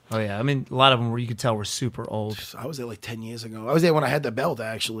 Oh yeah. I mean, a lot of them were you could tell were super old. I was there like 10 years ago. I was there when I had the belt,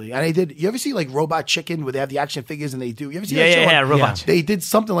 actually. And I did. You ever see like Robot Chicken where they have the action figures and they do? You ever see that show? Yeah. Robot. Chicken. They did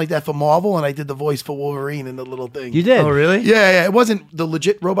something like that for Marvel, and I did the voice for Wolverine in the little thing. You did? Oh really? Yeah. It wasn't the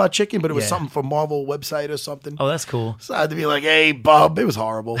legit Robot Chicken, but it was Yeah. something for Marvel website or something. Oh, that's cool. So I had to be like, hey, bub. It was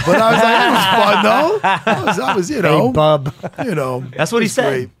horrible. But I was like, it was fun, though. I was you know. Hey, bub. You know. That's what he it's said.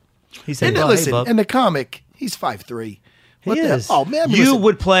 great. He said, And then "Well, hey, listen, bub." in the comic, he's 5'3". What the- is. Oh, man. You listen.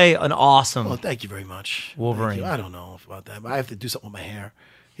 would play an awesome. Well, thank you very much. Wolverine. Thank you. I don't know about that, but I have to do something with my hair.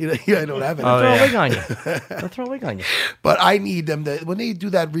 I don't have it. Oh, Throw yeah. a wig on you. They'll throw a wig on you. But I need them to, when they do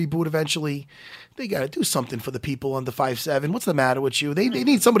that reboot eventually, they got to do something for the people under 5'7". What's the matter with you? They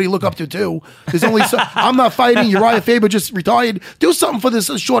need somebody to look up to too. There's only I'm not fighting. Uriah Faber just retired. Do something for this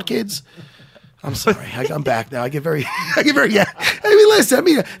short kids. I'm sorry. I'm back now. I get very yeah. I mean, listen.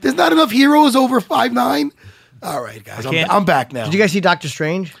 There's not enough heroes over 5'9". All right, guys. I'm back now. Did you guys see Doctor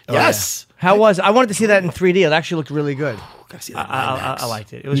Strange? Yes. How was? I wanted to see that in 3D. It actually looked really good. Gotta see that in I IMAX.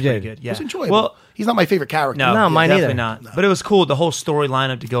 liked it. It was You pretty did. good. Yeah. It was enjoyable. Well, He's not my favorite character. no, No, mine definitely either. not. But it was cool. The whole story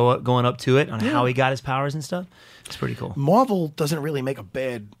lineup to going up to it on how he got his powers and stuff. It's pretty cool. Marvel doesn't really make a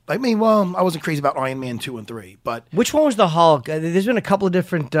bad. I wasn't crazy about Iron Man 2 and 3, but Which one was the Hulk? There's been a couple of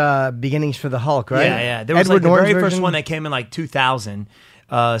different beginnings for the Hulk, right? Yeah. There was Edward like the Norton's very first version? one that came in like 2000.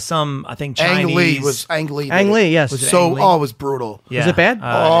 Some, I think, Ang Chinese. Lee was Ang Lee. did Ang it. Lee, yes. Was it So Ang Lee? it was brutal. Yeah. Was it bad?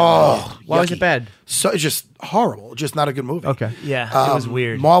 Oh, Why was yucky. it bad? So it's just horrible. Just not a good movie. Okay. Yeah, it was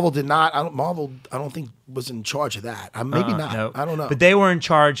weird. Marvel did not. Marvel, I don't think was in charge of that. Maybe not. No. I don't know. But they were in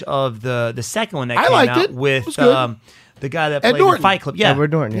charge of the second one that I came liked out it. It with was good. the guy that Ed played in Norton. Fight Club. Yeah,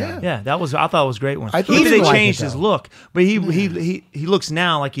 Edward Norton, yeah. Yeah, that was. I thought it was a great one. I thought Maybe he they didn't like changed it, his though. look, but he looks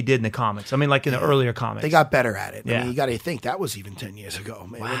now like he did in the comics. I mean, like in the earlier comics. They got better at it. I Yeah. mean, you got to think that was even 10 years ago,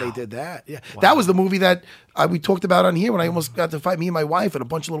 man, when they did that. Yeah, that was the movie that we talked about on here when I almost got to fight me and my wife and a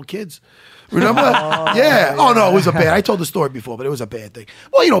bunch of little kids. Remember? Yeah. Oh no, it was a bad. I told the story before, but it was a bad thing.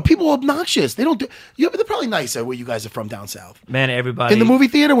 Well, people are obnoxious. They don't do. They're probably nicer where you guys are from down south. Man, everybody In the movie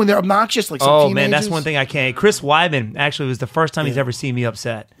theater when they're obnoxious, like some Oh teenagers. man, that's one thing I can't. Chris Weidman actually was the first time he's ever seen me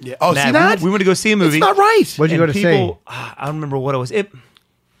upset. Yeah. Oh, Matt, see that? We went to go see a movie. It's not right. What'd you and go to people, I don't remember what it was.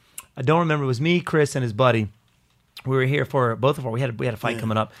 I don't remember. It was me, Chris, and his buddy. We were here for both of our. We had a fight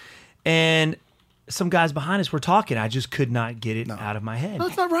coming up, and some guys behind us were talking. I just could not get it out of my head. No,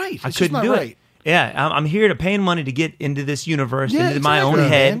 it's not right. I It's just couldn't not do right. it. Yeah, I'm here to paying money to get into this universe, Yeah, into my own exactly,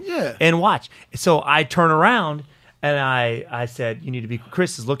 head, man. Yeah. and watch. So I turn around and I said, "You need to be."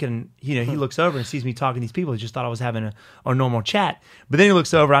 Chris is looking. He looks over and sees me talking to these people. He just thought I was having a normal chat. But then he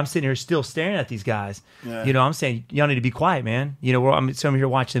looks over. I'm sitting here still staring at these guys. Yeah. I'm saying, "Y'all need to be quiet, man." I'm here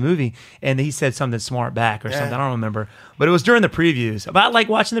watching the movie, and he said something smart back or something. I don't remember, but it was during the previews. About like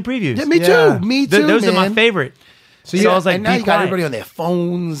watching the previews. Yeah, me Yeah. too. Me too. Those are my man. favorite. So Yeah, I was like, and now "Be you got quiet." everybody on their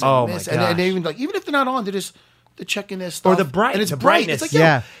phones. And Oh, my this, and they gosh. even even if they're not on, they're checking their stuff. Or the bright- and it's the bright. brightness. It's like,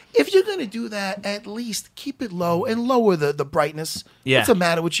 Yeah. if you're gonna do that, at least keep it low and lower the brightness. Yeah. What's the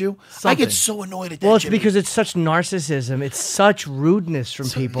matter with you? I Something. get so annoyed at that. Well, it's Jimmy. because it's such narcissism. It's such rudeness from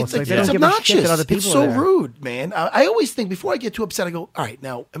people. It's like they don't give a shit that other people It's so are there. rude, man. I always think before I get too upset, I go, all right,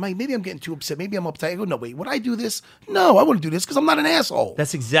 now, maybe I'm getting too upset. Maybe I'm upset. I go, no, wait, would I do this? No, I wouldn't do this because I'm not an asshole.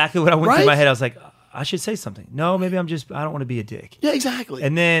 That's exactly what I went Right? through my head. I was like, I should say something. No, maybe I don't want to be a dick. Yeah, exactly.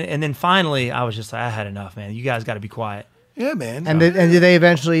 And then finally, I was just like, I had enough, man. You guys got to be quiet. Yeah, man. And did they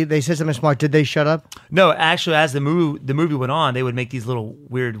eventually? They said something smart. Did they shut up? No, actually, as the movie went on, they would make these little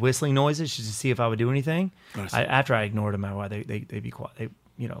weird whistling noises just to see if I would do anything. After I ignored them, they'd be quiet. They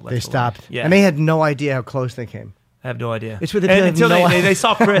let They it stopped. alone. Yeah, And they had no idea how close they came. I have no idea. It's with the And people that until have no they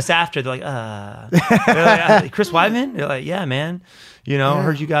saw Chris after. They're like, they're like, Chris Weidman. They're like, yeah, man. I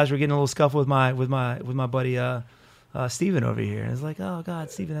heard you guys were getting a little scuffle with my buddy Steven over here. And it's like, oh God,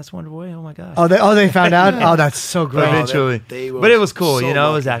 Steven, that's Wonder Boy. Oh my gosh. Oh, they found out. Oh, that's so great. Eventually, they were but it was cool. so It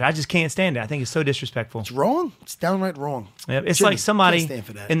was lucky. that. I just can't stand it. I think it's so disrespectful. It's wrong. It's downright wrong. Yeah, it's Jimmy, like somebody can't stand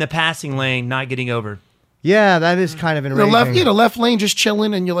for that. in the passing lane not getting over. Yeah, that is kind of The enraging. left lane just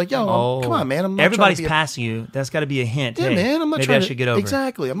chilling, and you're like, yo, come on, man. I'm not Everybody's trying to be passing you. That's got to be a hint. Yeah, Hey, man. I'm not maybe trying I to should get over.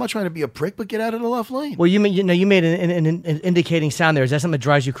 Exactly. I'm not trying to be a prick, but get out of the left lane. Well, you made an indicating sound there. Is that something that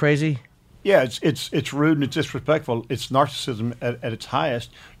drives you crazy? Yeah, it's rude and it's disrespectful. It's narcissism at its highest.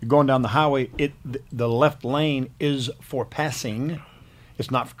 You're going down the highway. The left lane is for passing.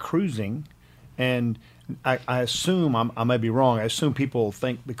 It's not for cruising. And I assume, I may be wrong, I assume people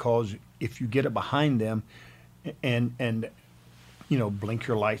think because if you get it behind them and blink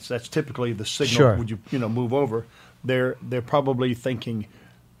your lights, that's typically the signal. Sure. Would you move over? They're probably thinking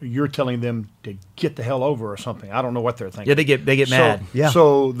you're telling them to get the hell over or something. I don't know what they're thinking. Yeah, they get mad. Yeah.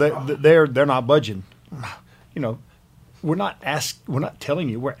 So they're not budging. We're not telling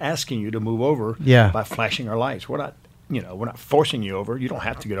you. We're asking you to move over. Yeah. By flashing our lights. We're not forcing you over. You don't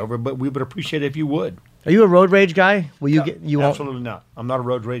have to get over, but we would appreciate it if you would. Are you a road rage guy? Will you get? You won't. Absolutely not. I'm not a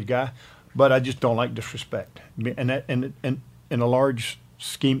road rage guy, but I just don't like disrespect. And in a large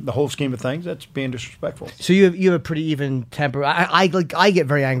scheme, the whole scheme of things, that's being disrespectful. So you have a pretty even temper. I get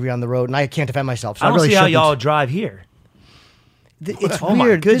very angry on the road, and I can't defend myself. So I don't really see how shouldn't. y'all drive here. It's Oh my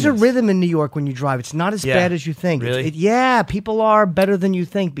weird. There's a goodness. rhythm in New York when you drive. It's not as Yeah. bad as you think. Really? Yeah, people are better than you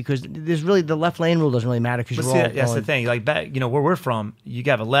think because there's really the left lane rule doesn't really matter because But you're see, all that's the going- thing. Like back, where we're from, you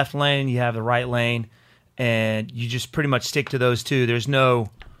have a left lane, you have the right lane, and you just pretty much stick to those two. There's no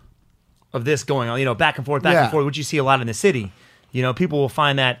of this going on, back and forth, Yeah. which you see a lot in the city. People will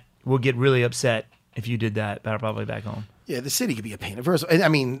find that will get really upset if you did that, probably back home. Yeah, the city could be a pain. First, I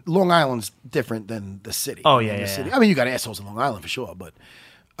mean, Long Island's different than the city. Oh, yeah, The yeah, city. yeah. I mean, you got assholes in Long Island for sure, but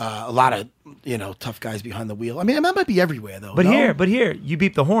a lot of tough guys behind the wheel. I mean, that might be everywhere though. But no? here, you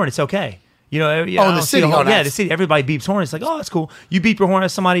beep the horn, it's okay. I the don't see city, whole- oh, yeah, that's- the city. Everybody beeps horn. It's like, oh, that's cool. You beep your horn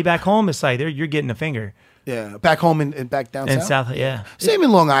at somebody back home. It's like you're getting a finger. Yeah, back home and back down And south. South, yeah. Same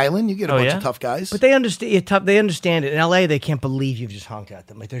in Long Island. You get a Oh, bunch yeah? of tough guys. But they understand. They understand it. In LA, they can't believe you've just honked at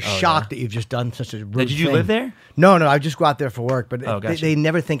them. Like they're shocked that you've just done such a rude Did you thing. live there? No. I just go out there for work. But Oh, gotcha. they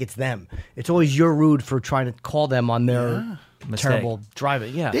never think it's them. It's always you're rude for trying to call them on their terrible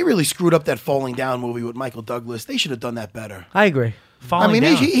driving. Yeah, They really screwed up that Falling Down movie with Michael Douglas. They should have done that better. I agree. Falling I mean,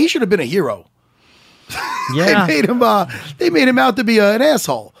 down. he should have been a hero. Yeah, They made him out to be an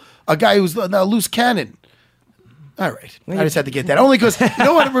asshole, a guy who's a loose cannon. All right, I just had to get that only because you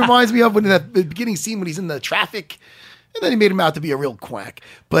know what it reminds me of when in that beginning scene when he's in the traffic, and then he made him out to be a real quack.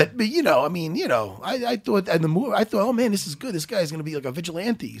 But I thought in the movie, oh man, this is good. This guy's going to be like a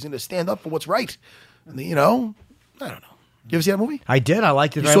vigilante. He's going to stand up for what's right. And I don't know. You ever see that movie? I did. I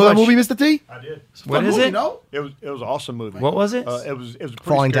liked it. You very saw that much. movie, Mr. T? I did. What Fun is movie, it? No? It was an awesome movie. What was it? It was a pretty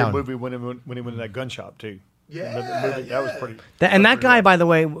Falling scary Down. movie when he went in that gun shop too. Yeah, that was pretty. That guy, by the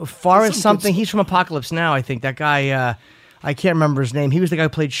way, far That's as some good something, he's from Apocalypse Now. I think that guy. I can't remember his name. He was the guy who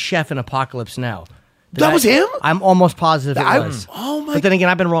played Chef in Apocalypse Now. That was him? I'm almost positive it I- was. oh my- But then again,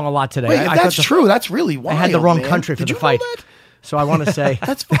 I've been wrong a lot today. Wait, I if thought that's true, that's really I wild. had the wrong man. country for Did the you fight. know that? So I want to say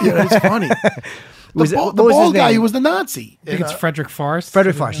That's funny. The Was it- bald what was his guy name? who was the Nazi. I think it's Frederick Forrest.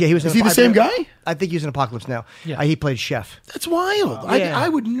 Frederick Forrest. Yeah, he was. Is in he the same guy? I think he was in Apocalypse Now. Yeah. He played Chef. That's wild. Yeah. I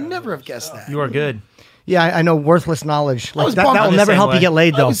would never have guessed that. You are good. Yeah, I know worthless knowledge. Like, was that bummed will I'm the never same help you way. get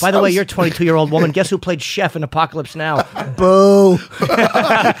laid, though. By the I way, was- you're a 22-year-old woman. Guess who played Chef in Apocalypse Now? Boo.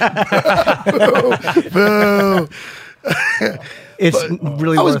 Boo. It's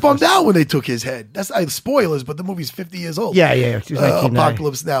really. I was worthless. bummed out when they took his head. That's spoilers, but the movie's 50 years old. Yeah. It was 1990.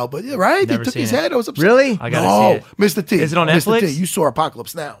 Apocalypse Now. But yeah, right? Never They took seen his it. head. I was upset. Really? I gotta see it. Mr. T. Is it on Mr. Netflix? T, you saw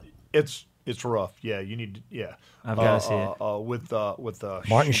Apocalypse Now. It's It's rough. Yeah, you need to, yeah. I've got to see it. With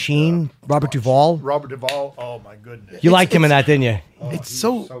Martin Sheen, Robert Duvall. Robert Duvall. Oh my goodness. You liked him in that, didn't you? It's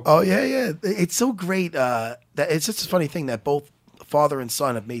so. Oh yeah. It's so great. That it's just a funny thing that both father and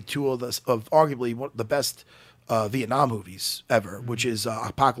son have made two of arguably one of the best Vietnam movies ever, which is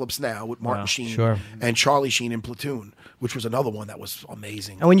Apocalypse Now with Martin Sheen and Charlie Sheen in Platoon, which was another one that was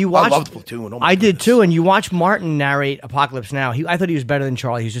amazing. And when you watched, I loved Platoon. Oh my I goodness. did too. And you watch Martin narrate Apocalypse Now. I thought he was better than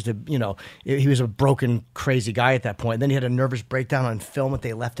Charlie. He was just he was a broken, crazy guy at that point. Then he had a nervous breakdown on film that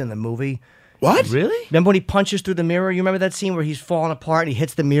they left in the movie. What? Really? Remember when he punches through the mirror? You remember that scene where he's falling apart and he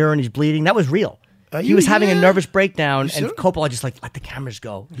hits the mirror and he's bleeding? That was real. He was having a nervous breakdown, and Coppola just let the cameras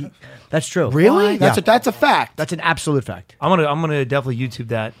go. That's true. Really? Yeah. That's a fact. That's an absolute fact. I'm gonna definitely YouTube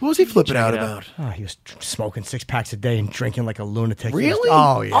that. What was he flipping out about? Oh, he was smoking 6 packs a day and drinking like a lunatic. Really?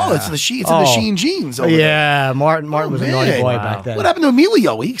 Oh yeah. Oh, it's in the Sheen jeans. Over yeah, Martin was a naughty boy back then. What happened to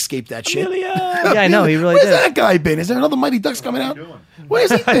Emilio? He escaped that shit. Yeah, I know he really Where's did. that guy been? Is there another Mighty Ducks coming out?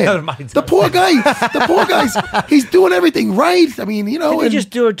 Where's he been? The poor guy's he's doing everything right. I mean, Did he just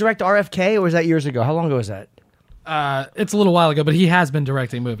do a direct RFK, or was that years ago? How long ago was that? It's a little while ago, but he has been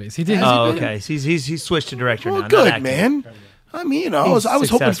directing movies. He did. Oh, okay. So he's switched to director now. Good not acting. man. I mean, I was hoping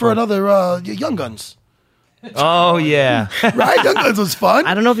successful. for another Young Guns. Oh yeah. Right? Young Guns was fun.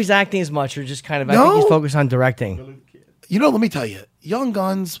 I don't know if he's acting as much or just kind of. I think he's focused on directing. Let me tell you, Young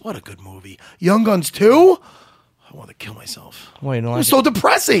Guns. What a good movie. Young Guns 2. I want to kill myself. Wait, It was so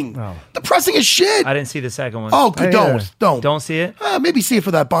depressing. Depressing as shit. I didn't see the second one. Oh, good. Don't. Don't see it. Maybe see it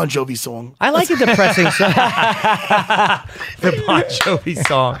for that Bon Jovi song. I like a depressing song. The Bon Jovi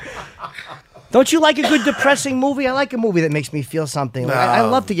song. Don't you like a good depressing movie? I like a movie that makes me feel something. Like, I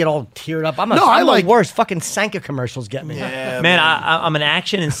love to get all teared up. I'm the worst. Fucking Sanka commercials get me. Yeah, Man, I'm an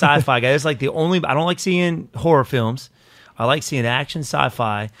action and sci-fi guy. It's like the only. I don't like seeing horror films. I like seeing action,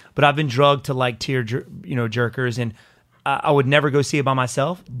 sci-fi, but I've been drugged to like jerkers, and I would never go see it by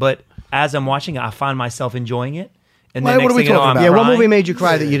myself. But as I'm watching it, I find myself enjoying it. And then what are we talking about? Yeah, what movie made you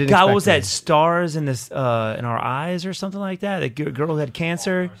cry that you didn't? God, expect what was that? to? Stars in this in our eyes or something like that. That girl who had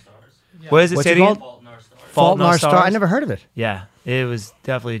cancer. What is it? What's Say it it again? called? Fault in Our Stars. I never heard of it. Yeah, it was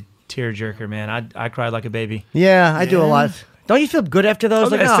definitely a tearjerker, man. I cried like a baby. Yeah, I do a lot. Don't you feel good after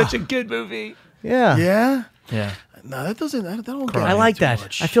those? That's such a good movie. Yeah. Yeah? Yeah. No, that doesn't. I don't get I like too that.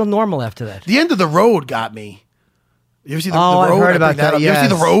 much. I feel normal after that. The End of the Road got me. You ever see the Road? I've heard about that. You ever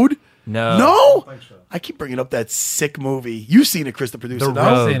see The Road? No. No? I keep bringing up that sick movie. You've seen it, Chris, the producer. The no?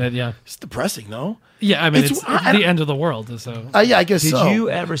 Road. I've seen it, yeah. It's depressing, no? Yeah, I mean, It's- it's I- the end of the world. So Yeah, I guess Did so. you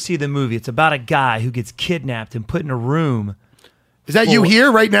ever see the movie? It's about a guy who gets kidnapped and put in a room. Is that you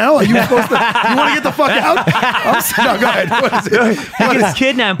here right now? Are you supposed to? You want to get the fuck out? No, go ahead. What is it? He gets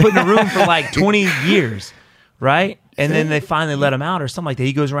kidnapped and put in a room for like 20 years, right? And then they finally let him out or something like that.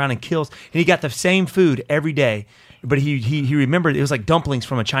 He goes around and kills, and he got the same food every day, but he remembered it was like dumplings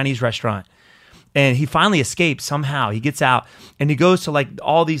from a Chinese restaurant. And he finally escapes somehow. He gets out and he goes to like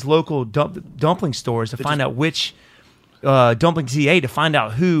all these local dumpling stores to find out which dumplings he ate, to find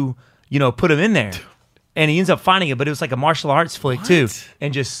out who put him in there. And he ends up finding it, but it was like a martial arts flick too,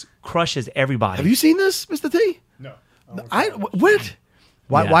 and just crushes everybody. Have you seen this, Mr. T? No. What?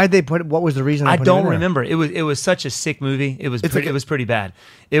 Why did they put? What was the reason? I don't remember. It was such a sick movie. It was it was pretty bad.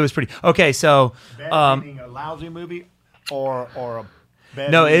 It was pretty okay. So Bad meaning a lousy movie or a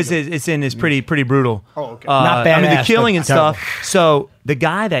bad no, meaning it's in. It's pretty brutal. Oh, okay. Not I mean, the badass, killing but and stuff. So the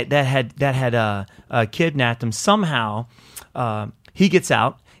guy that had kidnapped him somehow, he gets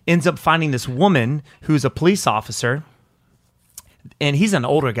out, ends up finding this woman who's a police officer, and he's an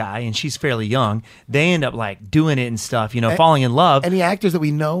older guy and she's fairly young. They end up like doing it and stuff, falling in love. Any actors that we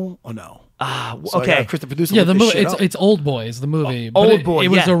know or no? Okay. Chris, the producer. yeah, looked the this movie shit up. it's Old Boys, the movie. But Old it, Boy, It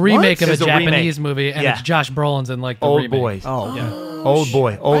was yeah. a remake What? of a It's a remake. Japanese movie, and Yeah. it's Josh Brolin's in like the Old remake. Boys. Oh, Yeah. Old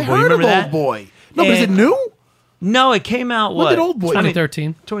Boy. I You heard remember of that? Old Boy. No, but is it And- new? No, it came out When what? did Old Boy?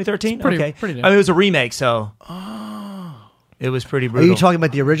 2013. 2013? It's pretty- okay. pretty new. I mean, it was a remake, so it was pretty Are brutal. you talking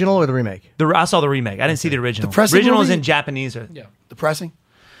about the original or the remake? I saw the remake. I didn't see the original. Depressing original was movie? in Japanese. Yeah. Depressing.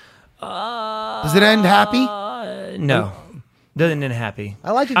 Does it end happy? No, doesn't end happy.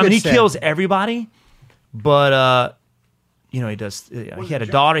 I like a I mean, good he sad. kills everybody, but he does. He had a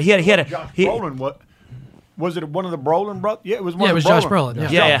daughter. He had a. Josh He, Brolin, what? Was it one of the Brolin brothers? Yeah, it was one Yeah, of it the was Josh Brolin, yeah. Yeah,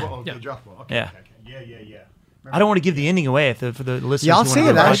 Josh yeah. Brolin. Okay, Yeah. Josh Brolin. Okay, Yeah. okay. Yeah. I don't want to give the ending away for the listeners. Yeah, I'll who see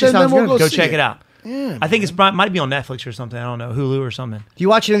wanna it. go That watch actually it. sounds we'll good. go Go see check it. it out. Yeah, I think might be on Netflix or something. I don't know, Hulu or something. Do you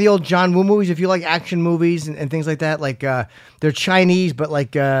watch any of the old John Woo movies? If you like action movies and things like that, like they're Chinese, but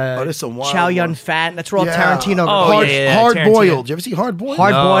like there's some wild Chow Yun ones. Fat. That's where all Yeah. Tarantino. Oh, hard, yeah. Hard Tarantino. boiled. You ever see Hard Boiled?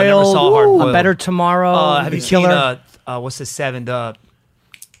 Hard No, I never boiled. saw Hard Boiled. A Better Tomorrow. Have you The Killer. seen what's the 7?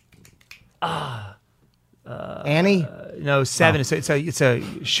 Annie? No, 7. It's a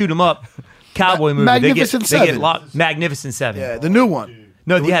shoot 'em up cowboy movie. Magnificent They get Seven. locked. Magnificent Seven. Yeah, the new one.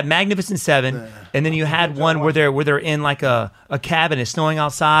 No, you had Magnificent Seven, and then you had one where they're in like a cabin. It's snowing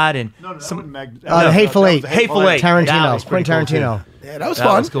outside, and The Hateful Eight. Hateful Eight. That Tarantino. was pretty Quentin cool, Tarantino. Yeah, that was That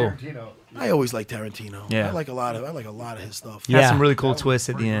fun. was cool. I always like Tarantino. Yeah. I like a lot of his stuff. Had Yeah. some really cool twists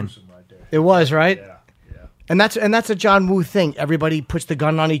at the end. It was, right? And that's a John Woo thing. Everybody puts the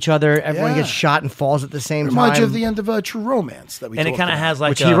gun on each other. Everyone Yeah. gets shot and falls at the same Reminds you time. of the end of True Romance that we And it talked kind of about. has like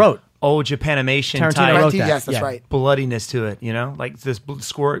Which he wrote. old Japanimation Tarantino type wrote that. Yes, that's Yeah. right. bloodiness to it. You know, like this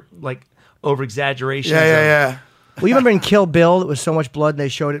squirt, like over exaggeration. Yeah. Well, you remember in Kill Bill, it was so much blood, and they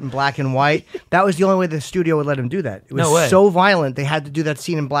showed it in black and white. That was the only way the studio would let him do that. It was No way. so violent, they had to do that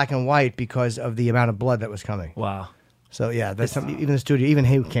scene in black and white because of the amount of blood that was coming. Wow. So, yeah, that's something, even the studio, even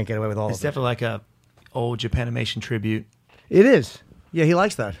he can't get away with all It's of it. definitely like a old Japanimation tribute. It is. Yeah, he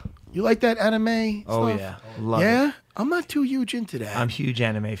likes that. You like that anime Oh stuff? yeah, love Yeah? it. I'm not too huge into that. I'm a huge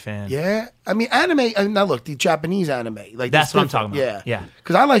anime fan. Yeah, I mean anime. Now look, the Japanese anime, like That's what I'm different. talking about. Yeah.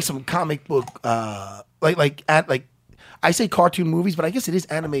 Because I like some comic book, like I say cartoon movies, but I guess it is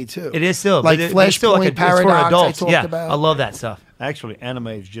anime too. It is still like it's still like Flashpoint it's for Paradox. adults. I talked Yeah, about. I love that stuff. Actually, anime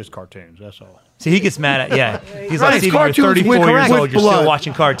is just cartoons. That's all. See, he gets mad at he's Right, like, it's Steven, you're cartoons 34 with- years with old. You're blood. still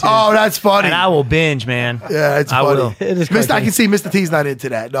watching cartoons. Oh, that's funny. And I will binge, man. Yeah, it's I funny. will. It is I cartoon. can see Mr. T's not into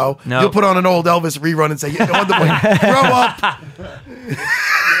that. No, No. You'll put on an old Elvis rerun and say, "Yeah, Wonder Boy, grow up." You know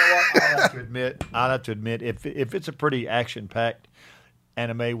what? I'll have to admit, if it's a pretty action-packed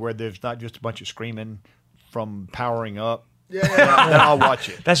anime where there's not just a bunch of screaming from powering up, then I'll watch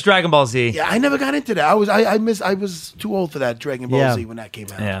it. That's Dragon Ball Z. Yeah, I never got into that. I was too old for that Dragon Ball Yeah. Z when that came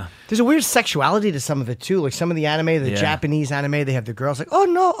out. Yeah. There's a weird sexuality to some of it, too. Like some of the anime, the Yeah. Japanese anime, they have the girls like, oh,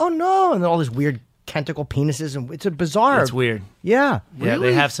 no, and all these weird tentacle penises. And it's a bizarre. It's weird. Yeah. Yeah, Really?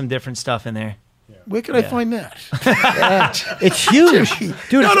 they have some different stuff in there. Where can I find that? It's huge. Dude,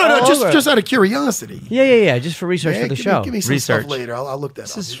 no, it's all over. just out of curiosity. Yeah. Just for research Yeah, for the give show. Me, give me some Research. stuff later. I'll look that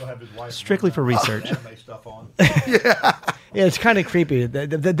up. This is strictly for research. Anime stuff on. Yeah, it's kind of creepy.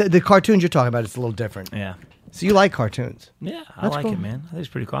 The cartoons you're talking about, it's a little different. Yeah. So you like cartoons? Yeah, I That's like cool. it, man. I think it's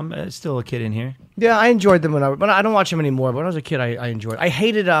pretty cool. I'm still a kid in here. Yeah, I enjoyed them but I don't watch them anymore. But when I was a kid, I enjoyed. I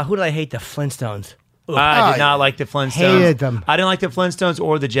hated. Who did I hate? The Flintstones. I did not like the Flintstones. Hated them. I didn't like the Flintstones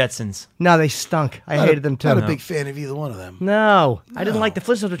or the Jetsons. No, they stunk. I hated them too. Not a big fan of either one of them. No, I didn't like the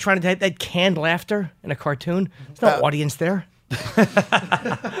Flintstones. Were trying to have that canned laughter in a cartoon. There's no audience there.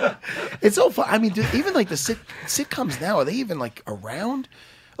 It's so fun. I mean, even like the sitcoms now, are they even like around?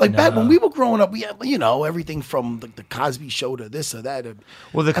 Like back when we were growing up, we had everything from like the Cosby Show to this or that.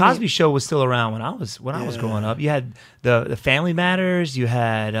 Well, the Cosby Show was still around when I was growing up. You had the Family Matters. You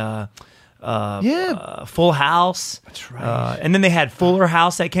had Full House. That's right. And then they had Fuller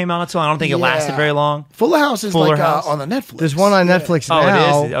House that came out. So I don't think it lasted very long. Fuller House is Fuller like House. on the Netflix. There's one on Netflix Oh,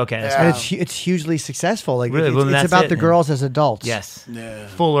 now. it is? Okay, that's and right. it's hugely successful. Like Really? Well, it's that's about it the then. girls as adults. Yes. Yeah.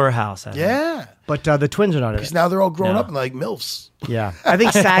 Fuller House. I think. Yeah. But the twins are not in Because it. now they're all grown No. up and like MILFs. Yeah, I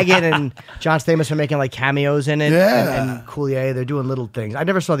think Saget and John Stamos are making like cameos in it. Yeah. and Coulier, they're doing little things. I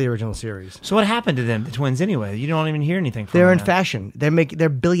never saw the original series. So what happened to them, the twins, anyway? You don't even hear anything from They're them in now. fashion. They're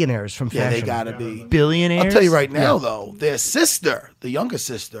billionaires from Yeah, fashion. they gotta be. Billionaires? I'll tell you right now, though, their sister, the younger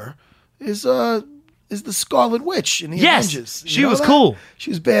sister, is the Scarlet Witch in the Yes, Avengers. she know was that? cool.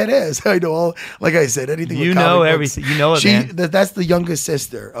 She was badass. I know. Like I said, anything. You with know comic everything. books. You know it, she, man. That's the younger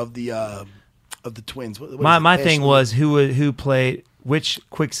sister of the twins. What is it? My thing Ashley? was who played which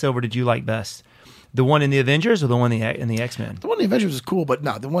Quicksilver did you like best? The one in the Avengers or the one in the X-Men? The one in the Avengers was cool, but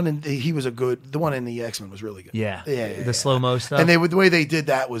no, the one in he was a good. The one in the X-Men was really good. Yeah. yeah. The slow-mo stuff. And the way they did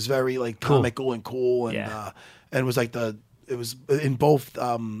that was very like Cool. comical and cool, and Yeah. and it was like it was in both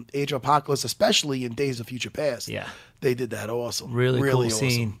Age of Apocalypse, especially in Days of Future Past. Yeah. They did that awesome. Really cool awesome.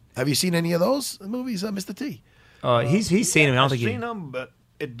 scene. Have you seen any of those movies, Mr. T? He's seen him. I don't I've think seen he. them, but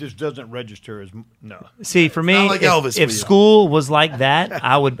it just doesn't register as no. See, for me, Not like Elvis if for you. school was like that,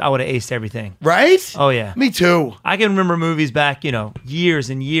 I would have aced everything. Right? Oh yeah. Me too. I can remember movies back, years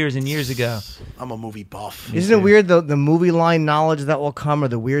and years and years ago. I'm a movie buff. Isn't it weird the movie line knowledge that will come, or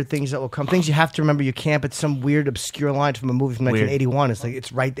the weird things that will come? Things you have to remember. You can't. But some weird obscure line from a movie from Weird. 1981. It's like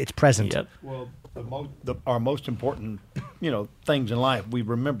it's right. It's present. Yep. Well, our most important, things in life we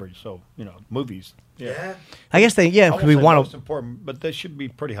remember. So, movies. Yeah. I guess they. Yeah, I because won't we say want most to. important, but they should be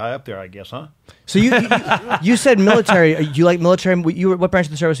pretty high up there, I guess, huh? So you said military. You like military? What branch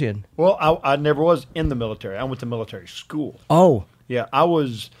of the service are you in? Well, I never was in the military. I went to military school. Oh, Yeah, I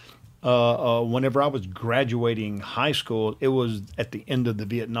was. Whenever I was graduating high school, it was at the end of the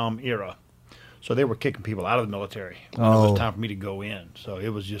Vietnam era. So they were kicking people out of the military when it was time for me to go in. So it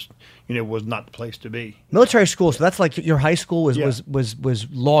was just, it was not the place to be. Military school, so that's like your high school was Yeah. was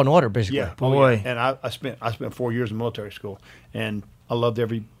Law and Order, basically. Yeah, Boy. And I spent 4 years in military school, and I loved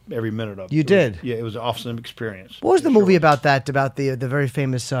every minute of it. You did? Yeah, it was an awesome experience. What was the It sure movie was. about that? About the very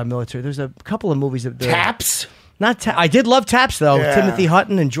famous military? There's a couple of movies that Taps. Not I did love Taps though. Yeah. Timothy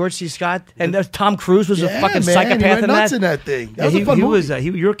Hutton and George C. Scott and Tom Cruise was a Yeah, fucking man, he psychopath went in nuts that. in that thing. That Yeah, was a fun he movie. was.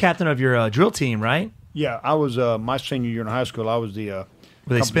 You were captain of your drill team, right? Yeah, I was my senior year in high school. I was the Where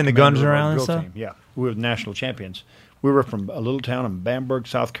they company spin the commander guns of our around and drill stuff? team. Yeah, we were national champions. We were from a little town in Bamberg,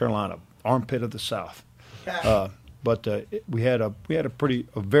 South Carolina, armpit of the South. But we had a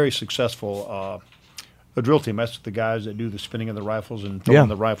very successful a drill team. That's the guys that do the spinning of the rifles and throwing Yeah.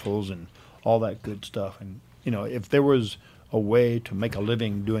 the rifles and all that good stuff. And if there was a way to make a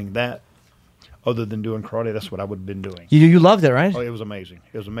living doing that, other than doing karate, that's what I would have been doing. You loved it, right? Oh, it was amazing.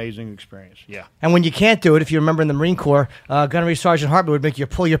 It was an amazing experience. Yeah. And when you can't do it, if you remember in the Marine Corps, Gunnery Sergeant Hartman would make you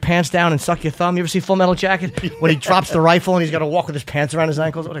pull your pants down and suck your thumb. You ever see Full Metal Jacket when he drops the rifle and he's got to walk with his pants around his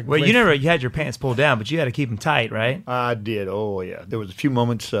ankles? What a Well, great- you had your pants pulled down, but you had to keep them tight, right? I did. Oh, yeah. There was a few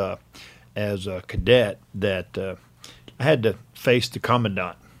moments as a cadet that I had to face the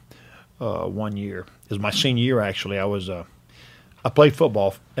commandant 1 year. It was my senior year, actually. I played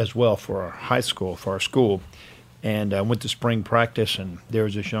football as well for our high school, for our school, and I went to spring practice, and there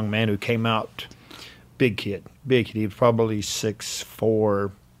was this young man who came out, big kid. He was probably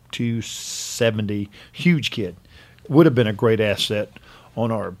 6'4", 270, huge kid. Would have been a great asset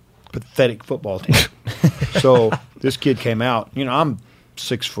on our pathetic football team. So this kid came out. I'm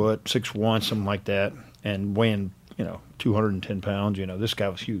 6 foot, 6'1", something like that, and weighing 210 pounds. This guy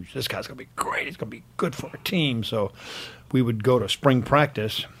was huge. This guy's gonna be great. He's gonna be good for our team. So we would go to spring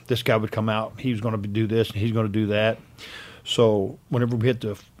practice. This guy would come out. He was going to do this and he's going to do that. So whenever we hit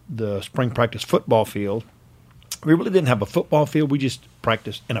the spring practice football field, we really didn't have a football field. We just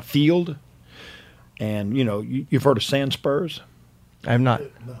practiced in a field. And you've heard of sand spurs? I have not.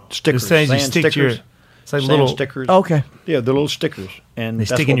 Stickers. Just saying you Sand stick to stickers. it's like Sand little stickers. Oh, okay. Yeah, they're little stickers, and They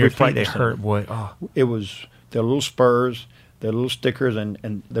that's stick in what your we feet. They practiced hurt, in. boy. Oh. They're little spurs, they're little stickers,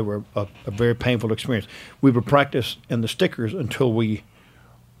 and they were a very painful experience. We would practice in the stickers until we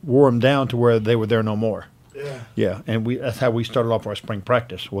wore them down to where they were there no more. Yeah, and that's how we started off our spring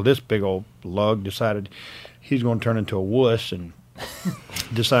practice. Well, this big old lug decided he's going to turn into a wuss and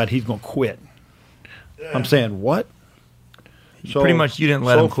decide he's going to quit. I'm saying, what? So Pretty much you didn't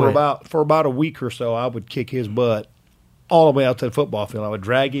let him quit. For about a week or so, I would kick his butt all the way out to the football field. I would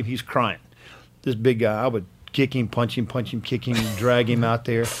drag him. He's crying. This big guy, I would kick him, punch him, kick him, drag him out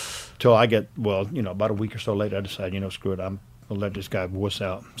there till I get, about a week or so later, I decided, screw it, I'm going to let this guy wuss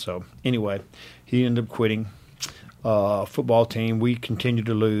out. So anyway, he ended up quitting. Football team, we continued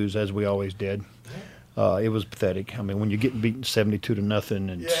to lose as we always did. It was pathetic. I mean, when you're getting beaten 72-0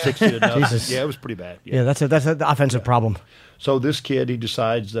 and 60-0, yeah, it was pretty bad. Yeah, that's an offensive problem. So this kid, he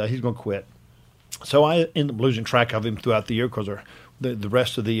decides he's going to quit. So I ended up losing track of him throughout the year because the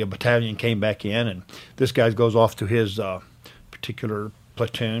rest of the battalion came back in, and this guy goes off to his particular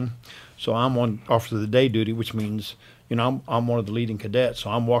platoon. So I'm on officer of the day duty, which means I'm one of the leading cadets. So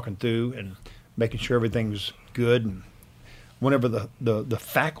I'm walking through and making sure everything's good. And whenever the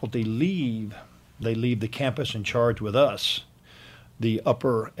faculty leave, they leave the campus in charge with us, the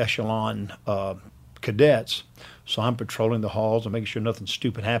upper echelon cadets. So I'm patrolling the halls and making sure nothing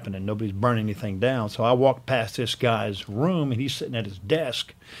stupid happened and nobody's burning anything down. So I walk past this guy's room, and he's sitting at his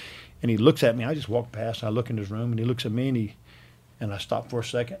desk, and he looks at me. I just walk past, and I look in his room, and he looks at me, and I stop for a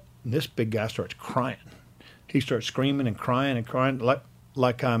second, and this big guy starts crying. He starts screaming and crying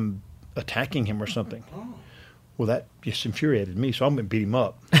like I'm attacking him or something. Well, that just infuriated me, so I'm going to beat him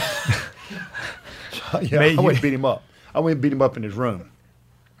up. I went and beat him up. I went and beat him up in his room.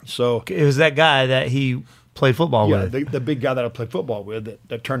 So It was that guy that he played football with. the big guy that I played football with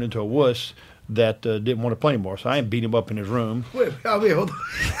that turned into a wuss that didn't want to play anymore. So I beat him up in his room. Wait, hold on.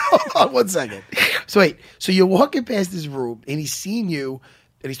 Hold on 1 second. So wait, so you're walking past his room, and he's seen you,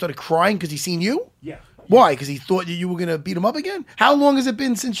 and he started crying because he's seen you? Yeah. Why? Because he thought you were going to beat him up again? How long has it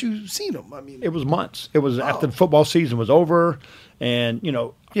been since you've seen him? I mean, It was months. It was after the football season was over, and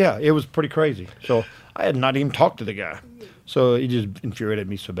it was pretty crazy. So I had not even talked to the guy. So it just infuriated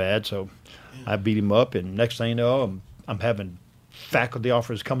me so bad. So I beat him up, and next thing you know, I'm having faculty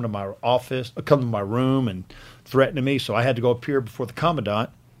officers come to my office, come to my room, and threatening me. So I had to go appear before the commandant,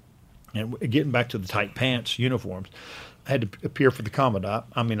 and getting back to the tight pants uniforms, I had to appear for the commandant.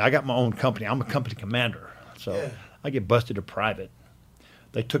 I mean, I got my own company. I'm a company commander, so I get busted a private.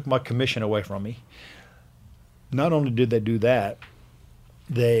 They took my commission away from me. Not only did they do that,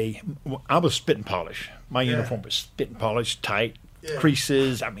 I was spit and polish. My uniform was spit and polish, tight,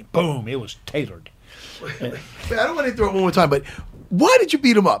 creases. I mean, boom, it was tailored. I don't want to throw it one more time, but why did you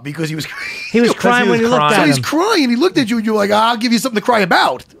beat him up? Because he was crying when you looked at So him. he's crying. He looked at you and you were like, I'll give you something to cry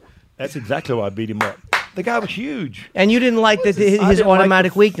about. That's exactly why I beat him up. The guy was huge. And you didn't like I his didn't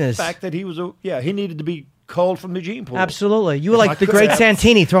automatic like the weakness. fact that he was he needed to be called from the gene pool. Absolutely. You were If I like the could great have-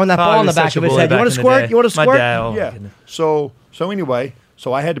 Santini throwing that ball in the back of his head. You want to squirt? You want to My squirt? dad, oh my Yeah. goodness. So anyway,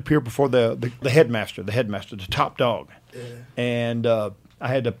 I had to appear before the headmaster, the top dog, and I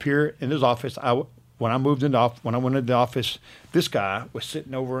had to appear in his office. When I went into the office, this guy was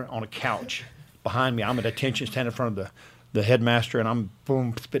sitting over on a couch behind me. I'm at attention, standing in front of the headmaster, and I'm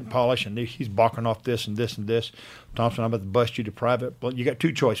boom spit and polish, and he's barking off this and this and this. Thompson, I'm about to bust you to private. Well, you got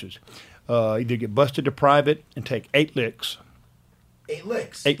two choices: either get busted to private and take 8 licks. 8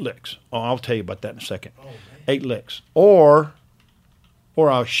 licks. 8 licks. Oh, I'll tell you about that in a second. 8 licks, or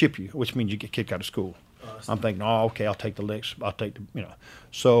I'll ship you, which means you get kicked out of school. I'm thinking, oh, okay, I'll take the licks. I'll take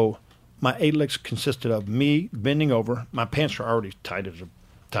So my 8 licks consisted of me bending over. My pants are already tight.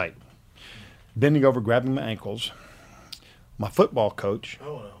 Bending over, grabbing my ankles. My football coach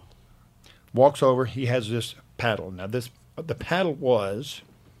walks over. He has this paddle. Now, the paddle was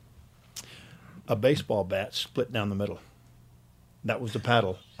a baseball bat split down the middle. That was the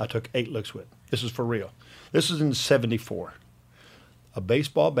paddle I took 8 licks with. This is for real. This is in '74. A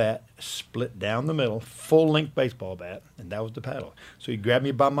baseball bat split down the middle, full-length baseball bat, and that was the paddle. So he grabbed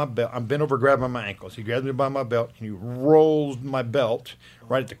me by my belt. I'm bent over grabbing my ankles. He grabs me by my belt, and he rolls my belt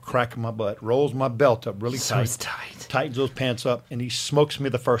right at the crack of my butt, rolls my belt up really tight. So tight. Tightens those pants up, and he smokes me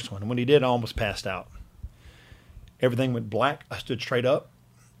the first one. And when he did, I almost passed out. Everything went black. I stood straight up.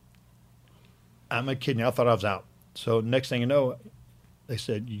 I'm not kidding you. I thought I was out. So next thing you know, they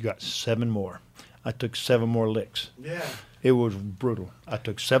said, you got 7 more. I took 7 more licks. Yeah. It was brutal. I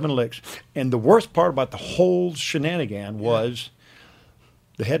took 7 licks. And the worst part about the whole shenanigan was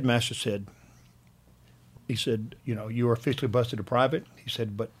the headmaster said, you are officially busted to private. He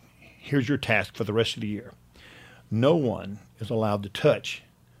said, but here's your task for the rest of the year. No one is allowed to touch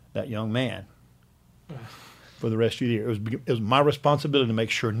that young man for the rest of the year. It was my responsibility to make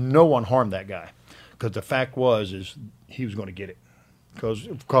sure no one harmed that guy. Because the fact is he was going to get it. Because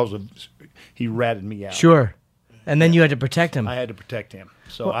he ratted me out. Sure. And then you had to protect him. I had to protect him.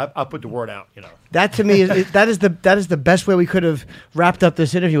 So I put the word out, That to me that is the best way we could have wrapped up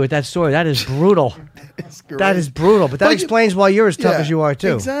this interview with that story. That is brutal. That is brutal. But that explains why you're as tough as you are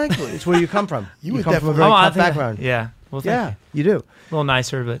too. Exactly. It's where you come from. You come from a definitely- very I tough think- background. Yeah. Well, thank you. You do. A little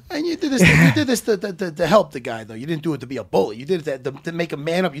nicer, but And you did this. You did this to help the guy, though. You didn't do it to be a bully. You did it to make a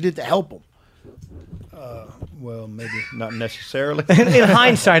man up. You did it to help him. Well, maybe not necessarily. In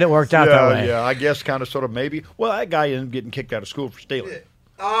hindsight, it worked out that way. Yeah, I guess kind of sort of maybe. Well, that guy ended up getting kicked out of school for stealing.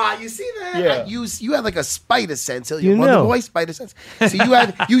 You see that? Yeah. You had like a spider sense. You Wonder knew. Boy spider sense. So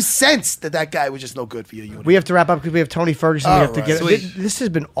you sensed that guy was just no good for you. We have to wrap up because we have Tony Ferguson. We All have to right. get. Sweet. This has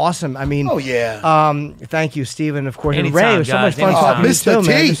been awesome. I mean, Oh, yeah. Thank you, Stephen, of course, and Anytime, Ray. It was so much guys, fun talking to you Mr. too, T.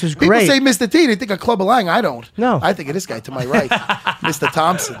 man. This is People great. say Mr. T. They think of Clubber Lang. I don't. No. I think of this guy to my right, Mr.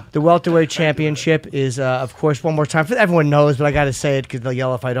 Thompson. The welterweight championship is, of course, one more time. Everyone knows, but I got to say it because they'll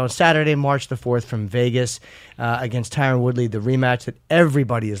yell if I don't. Saturday, March the 4th from Vegas against Tyron Woodley, the rematch that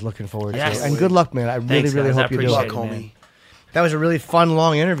everybody is looking forward Yes. to. And good luck, man. I Thanks, really guys. I hope you do. appreciate it. it, Luck, man. homie. That was a really fun,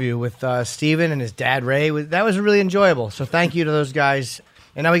 long interview with Stephen and his dad, Ray. That was really enjoyable. So thank you to those guys.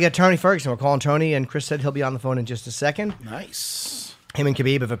 And now we got Tony Ferguson. We're calling Tony, and Chris said he'll be on the phone in just a second. Nice. Him and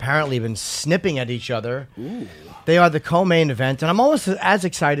Khabib have apparently been snipping at each other. Ooh. They are the co-main event, and I'm almost as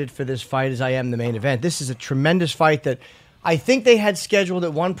excited for this fight as I am the main event. This is a tremendous fight that I think they had scheduled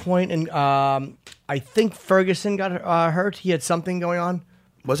at one point, and I think Ferguson got hurt. He had something going on.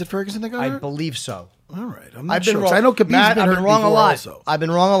 Was it Ferguson that got I hurt? believe so. All right. I'm not I've been sure. 'cause wrong. I know Khabib's Matt, been I've hurt been wrong a before lot. also. I've been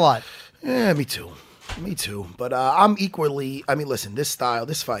wrong a lot. Yeah, me too. Me too. But I'm equally. I mean, listen, this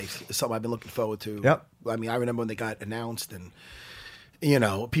fight is something I've been looking forward to. Yep. I mean, I remember when they got announced, and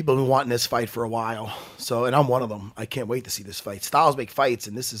people have been wanting this fight for a while. So, and I'm one of them. I can't wait to see this fight. Styles make fights,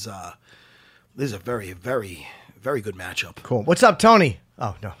 and this is a very, very, very good matchup. Cool. What's up, Tony?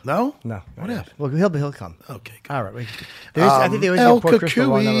 Oh, no. No, What happened? Well, he'll come. Okay. Good. All right. I think they always El give poor Chris the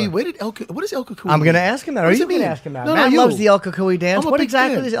wrong Kukui. number. What is El Kukui? I'm going to mean? ask him that. What Or does you it can mean? ask him that. No, Matt you. loves the El Kukui dance. I'm a What big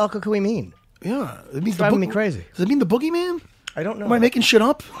exactly fan. does El Kukui mean? Yeah, it means Driving me crazy. Does it mean the boogeyman? I don't know. Am I making shit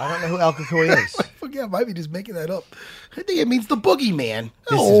up? I don't know who El Kukui is. I forget. I might be just making that up. I think it means the boogeyman.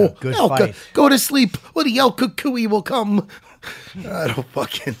 This is a good fight. Go to sleep, or the El Kukui will come. I don't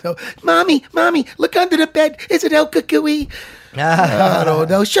fucking know. Mommy, look under the bed. Is it El Kukui? I don't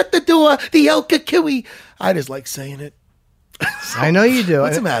know. Shut the door. The El Kukui. I just like saying it. I know you do.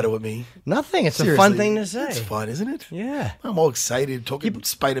 What's the matter with me? Nothing. It's Seriously, a fun thing to say. It's fun, isn't it? Yeah. I'm all excited talking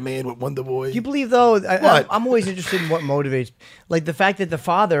Spider-Man with Wonder Boy. Do you believe, though, What? I'm always interested in what motivates, like the fact that the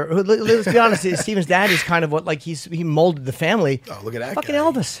father, let's be honest, Steven's dad is kind of what, like he molded the family. Oh, look at that Fucking guy.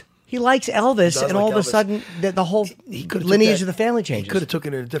 Elvis. He likes Elvis, does and like all of a Elvis. sudden, the whole He could've took lineage that- of the family He changes. could have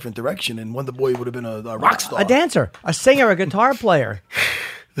taken it in a different direction, and Wonder Boy would have been a rock star. A dancer, a singer, a guitar player.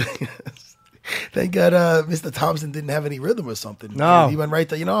 Thank God Mr. Thompson didn't have any rhythm or something. No. He went right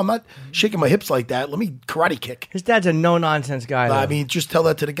there. I'm not shaking my hips like that. Let me karate kick. His dad's a no-nonsense guy. I though. mean, just tell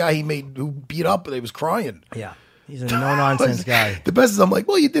that to the guy who beat up and he was crying. Yeah. He's a no-nonsense guy. The best is I'm like,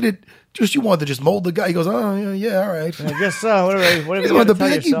 well, you did it. You wanted to just mold the guy. He goes, oh, yeah, all right. I guess so. Whatever You you wanted gotta to tell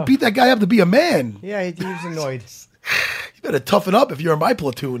you yourself. beat that guy up to be a man. Yeah, he was annoyed. You better toughen up if you're in my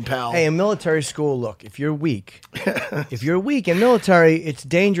platoon, pal. Hey, in military school, look, if you're weak in military, it's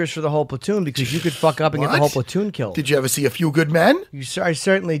dangerous for the whole platoon because you could fuck up and get the What? whole platoon killed. Did you ever see A Few Good Men? I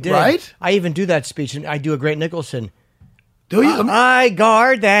certainly did. Right? I even do that speech, and I do a great Nicholson. Do you? I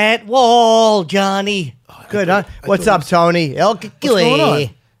guard that wall, Johnny. Good, huh? What's up, Tony? What's going on?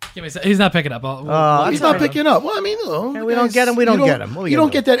 He's not picking up. He's not picking up. Well, I mean, Yeah, we don't get him. We don't get him. What are we You gonna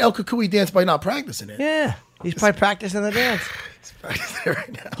don't get that El Kukui dance by not practicing it. Yeah, he's probably practicing the dance. Practicing it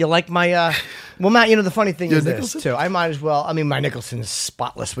right now. You like my, well, Matt, the funny thing Your is Nicholson? this, too. I might as well, my Nicholson is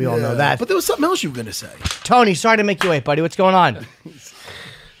spotless. We all know Yeah, that. But there was something else you were going to say. Tony, sorry to make you wait, buddy. What's going on?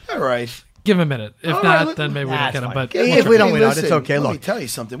 All right. Give him a minute. If All not, right, then maybe we Nah, don't get him. it's But fine. If we don't win out, it's listen, okay. Let me Look. tell you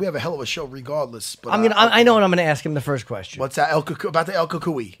something. We have a hell of a show regardless. But I know what I'm going to ask him the first question. What's that about the El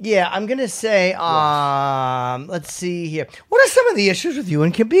Kukui? Yeah, I'm going to say, let's see here. What are some of the issues with you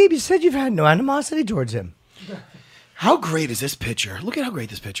and Khabib? You said you've had no animosity towards him. How great is this picture? Look at how great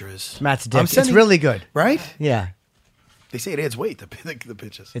this picture is. Matt's dick. It's really good. Right? Yeah. They say it adds weight, the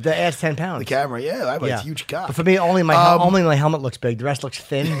pictures. It adds 10 pounds. The camera, yeah. I have a huge cock. But for me, only my helmet looks big. The rest looks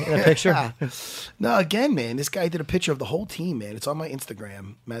thin in the picture. No, again, man, this guy did a picture of the whole team, man. It's on my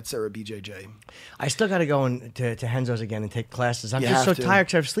Instagram, Matt Serra BJJ. I still got to go to Henzo's again and take classes. I'm You just so have to. tired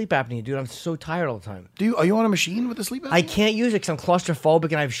because I have sleep apnea, dude. I'm so tired all the time. Are you on a machine with the sleep apnea? I can't use it because I'm claustrophobic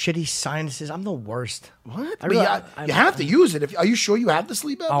and I have shitty sinuses. I'm the worst. What? I But really- you have to use it. Are you sure you have the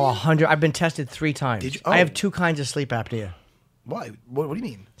sleep apnea? Oh, 100. I've been tested 3 times. Did you? I have Oh. 2 kinds of sleep apnea. Why? What do you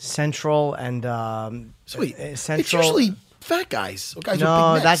mean? Central and Sweet. central. It's usually fat guys or guys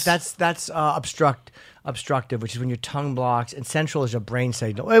No, with big necks. that's obstructive, which is when your tongue blocks, and central is your brain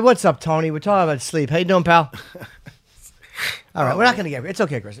signal. Hey, what's up, Tony? We're talking about sleep. How you doing, pal? All right, we're not going to get. It's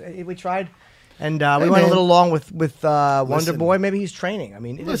okay, Chris. We tried, and we went a man. little long with Wonder Listen. Boy. Maybe he's training. I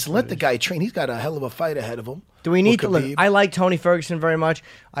mean, it is Listen, what let it the is. guy train. He's got a hell of a fight ahead of him. Do we need with to look? Khabib. I like Tony Ferguson very much.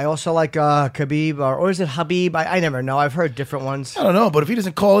 I also like Khabib, or is it Habib? I never know. I've heard different ones. I don't know, but if he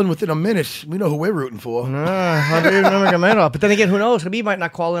doesn't call in within a minute, we know who we're rooting for. Habib Nurmagomedov. But then again, who knows? Habib might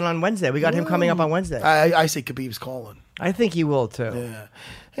not call in on Wednesday. We got him coming up on Wednesday. I say Khabib's calling. I think he will too. Yeah.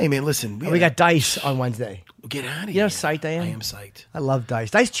 Hey, man, listen. We got Dice on Wednesday. Get out of here. You know how psyched I am? I am psyched. I love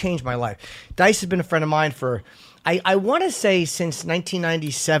Dice. Dice changed my life. Dice has been a friend of mine for, I want to say since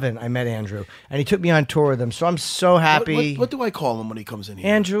 1997 I met Andrew, and he took me on tour with him. So I'm so happy. What do I call him when he comes in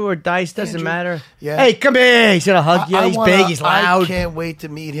here? Andrew or Dice, doesn't Andrew. matter. Yeah. Hey, come here. He's going to hug you. He's big. He's loud. I can't wait to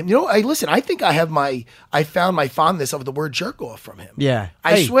meet him. You know, listen, I think I found my fondness of the word jerk off from him. Yeah.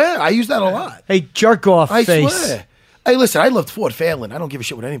 I Hey. swear. I use that a lot. Hey, jerk off I face. swear. Hey, listen, I loved Ford Fairlane. I don't give a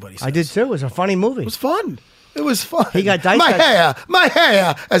shit what anybody says. I did too. It was a funny movie. It was fun. It was fun. He got Dice. My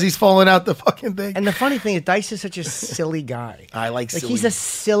hair, as he's falling out the fucking thing. And the funny thing is, Dice is such a silly guy. I like silly. He's a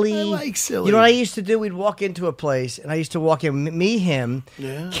silly. I like silly. You know what I used to do? We'd walk into a place, and I used to walk in. Me, him,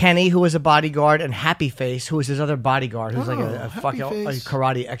 Yeah. Kenny, who was a bodyguard, and Happy Face, who was his other bodyguard, who's like a Happy fucking a Face.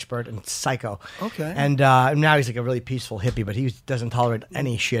 karate expert and psycho. Okay. And now he's like a really peaceful hippie, but he doesn't tolerate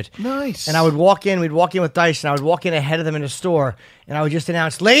any shit. Nice. And I would walk in. We'd walk in with Dice, and I would walk in ahead of them in the store, and I would just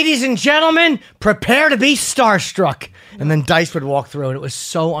announce, "Ladies and gentlemen, prepare to be starstruck." And then Dice would walk through, and it was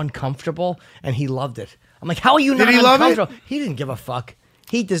so uncomfortable, and he loved it. I'm like, how are you not he love it? uncomfortable? He didn't give a fuck.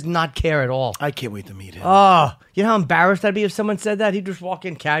 He does not care at all. I can't wait to meet him. Oh, you know how embarrassed I'd be if someone said that? He'd just walk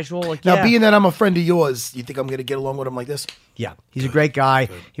in casual. Like, Now, yeah. being that I'm a friend of yours, you think I'm going to get along with him like this? Yeah, he's a great guy.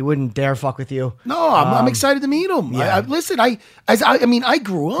 He wouldn't dare fuck with you. No, I'm excited to meet him. yeah. Listen, I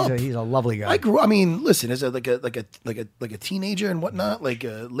grew up. He's a lovely guy. I grew. I mean, listen, as a teenager and whatnot, like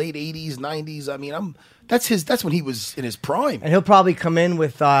late '80s, '90s. I mean, that's when he was in his prime. And he'll probably come in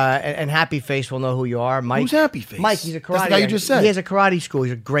with and Happy Face will know who you are. Mike. Who's Happy Face? Mike. He's a karate. That's the guy you just said. He has a karate school.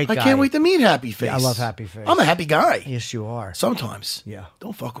 He's a great guy. I can't wait to meet Happy Face. Yeah, I love Happy Face. I'm a Happy happy guy. Yes, you are. Sometimes. Yeah.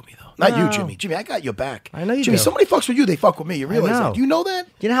 Don't fuck with me, though. Not you, No. Jimmy. Jimmy, I got your back. I know you Jimmy, do. somebody fucks with you, they fuck with me. You realize know. that? Do you know that?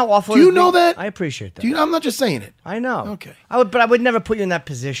 Do you know how awful? Do it you would know be? that? I appreciate that. Do you? I'm not just saying it. I know. Okay. But I would never put you in that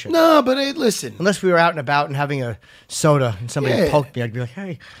position. No, but hey, listen. Unless we were out and about and having a soda and somebody Yeah. poked me, I'd be like,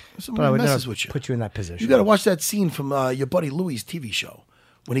 hey. Somebody But I would messes never with you. put you in that position. You got to watch that scene from your buddy Louis' TV show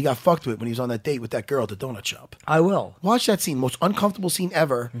when he got fucked with when he was on that date with that girl at the donut shop. I will. Watch that scene. Most uncomfortable scene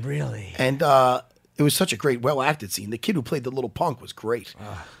ever. Really? And it was such a great, well-acted scene. The kid who played the little punk was great.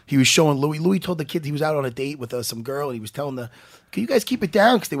 He was showing Louis. Louis told the kids he was out on a date with some girl, and he was telling can you guys keep it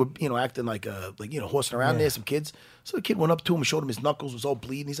down? Because they were, acting like horsing around there, some kids. So the kid went up to him and showed him his knuckles was all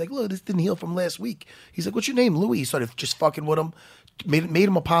bleeding. He's like, look, this didn't heal from last week. He's like, what's your name? Louis. He started just fucking with him, made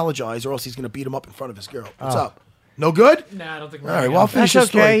him apologize, or else he's going to beat him up in front of his girl. What's up? No good? Nah, I don't think Oh, we're All right, gonna well, I'll go. finish That's the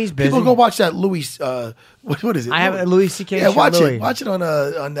story. okay, he's busy. People go watch that Louis. What is it? I have a Louis C.K. Yeah, show, watch Louis. it. Watch it on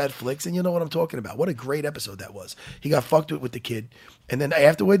Netflix, and you know what I'm talking about. What a great episode that was. He got fucked with the kid, and then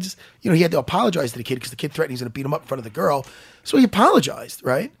afterwards, he had to apologize to the kid because the kid threatened he's going to beat him up in front of the girl. So he apologized,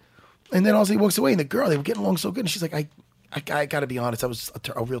 right? And then also he walks away, and the girl, they were getting along so good, and she's like, I got to be honest, I was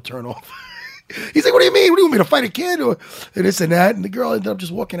a real turn off. He's like, what do you mean? What do you want me to fight a kid or this and that? And the girl ended up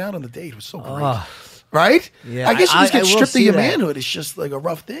just walking out on the date. It was so great. Right? Yeah, I guess you just I get will stripped of see your that. manhood. It's just like a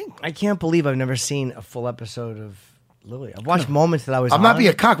rough thing. I can't believe I've never seen a full episode of Louis. I've watched moments that I was I'm not on. being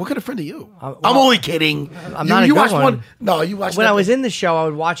a cock. What kind of friend are you? well, I'm only kidding. I'm not a you good watched one. No, you watched When that I was thing. in the show, I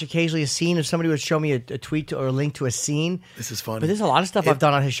would watch occasionally a scene if somebody would show me a tweet or a link to a scene. This is funny. But there's a lot of stuff I've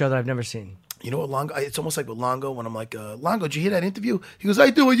done on his show that I've never seen. You know what, Longo? It's almost like with Longo when I'm like, Longo, did you hear that interview? He goes,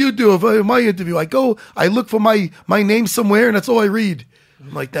 I do what you do. If my interview, I look for my name somewhere, and that's all I read.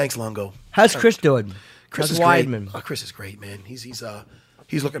 I'm like, thanks, Longo. How's Chris doing? Chris How's is Weidman? great. Oh, Chris is great, man. He's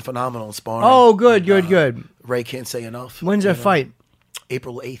looking phenomenal in sparring. Oh, good. Ray can't say enough. When's their fight?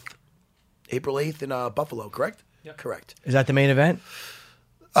 April 8th. April 8th in Buffalo, correct? Yep. Correct. Is that the main event?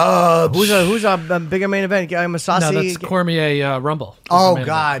 Who's a bigger main event? Masasi? No, that's Cormier Rumble. That's the Oh main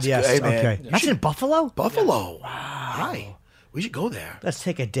God, yes. Hey, man. Okay, that's in Buffalo. Buffalo. Wow. Hi. We should go there. Let's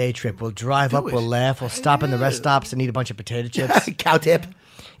take a day trip. We'll drive up. it. We'll laugh. We'll stop in the rest stops and eat a bunch of potato chips. Cow tip.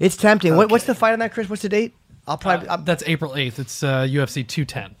 It's tempting. What's the fight on that, Chris? What's the date? I'll probably. That's April 8th. It's UFC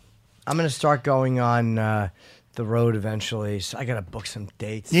 210. I'm going to start going on the road eventually. So I got to book some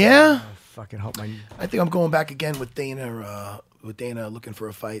dates. Yeah? I fucking hope my. I think I'm going back again with Dana. Looking for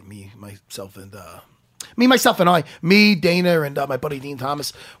a fight. Myself, and Dana, and my buddy Dean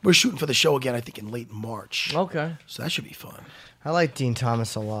Thomas. We're shooting for the show again. I think in late March. Okay. So that should be fun. I like Dean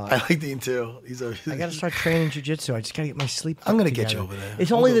Thomas a lot. I like Dean too. I got to start training jiu-jitsu. I just got to get my sleep. I'm gonna together. get you over there.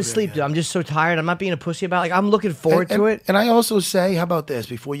 It's I'll only go the over there, sleep, yeah. dude. I'm just so tired. I'm not being a pussy about it. Like, I'm looking forward to it. And I also say, how about this?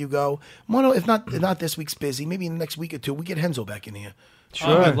 Before you go, Mono, if not this week's busy, maybe in the next week or two, we get Henzo back in here.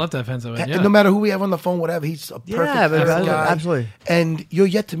 Sure. I'd love to have Henzo in. And Yeah. no matter who we have on the phone, whatever, he's a perfect guy. Absolutely. And you're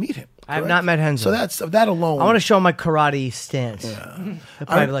yet to meet him. I have correct? not met Henzo. So that alone. I want to show him my karate stance. I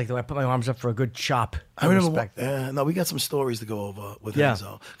probably like the way I put my arms up for a good chop. I remember. Respect. No, we got some stories to go over with Yeah.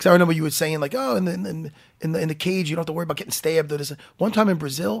 Enzo. Because I remember you were saying like, oh, in the cage, you don't have to worry about getting stabbed. Or this. One time in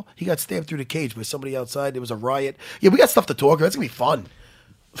Brazil, he got stabbed through the cage by somebody outside. There was a riot. Yeah, we got stuff to talk about. It's gonna be fun.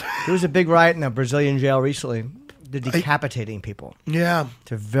 There was a big riot in a Brazilian jail recently. They're decapitating people. Yeah,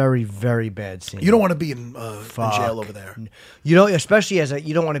 It's a very, very bad scene. you don't want to be in jail over there. You know, especially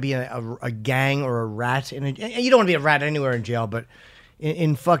you don't want to be in a gang or a rat. And you don't want to be a rat anywhere in jail, but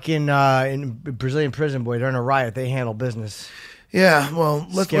in fucking in Brazilian prison, boy, during a riot, they handle business. Yeah, well,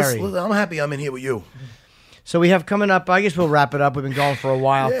 Scary. I'm happy I'm in here with you. So we have coming up, I guess we'll wrap it up. We've been going for a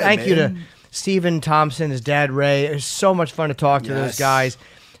while. Yeah, Thank you to man. Stephen Thompson, his dad, Ray. It's so much fun to talk to those Yes. guys.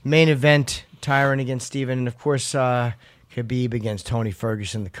 Main event, Tyron against Stephen. And, of course, Khabib against Tony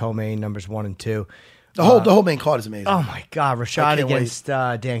Ferguson, the co-main, numbers 1 and 2. The whole main card is amazing. Oh, my God. I Rashad can't against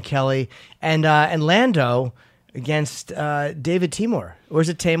Dan Kelly. And Lando against David Timur. Or is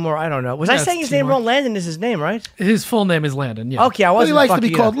it Tamor? I don't know. Was I Yeah, saying it's his name Timur. wrong? Landon is his name, right? His full name is Landon. Yeah. Okay, I But wasn't he likes to fucking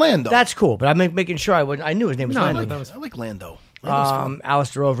be you called up. Lando. That's cool, but I'm making sure I knew his name was No, Landon. that was I like Lando. Lando's fun.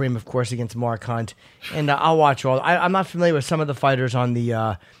 Alistair Overeem, of course, against Mark Hunt, and I'll watch all. I'm not familiar with some of the fighters on the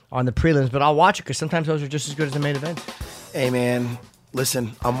prelims, but I'll watch it because sometimes those are just as good as the main event. Hey man,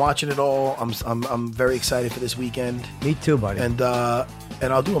 listen, I'm watching it all. I'm very excited for this weekend. Me too, buddy. And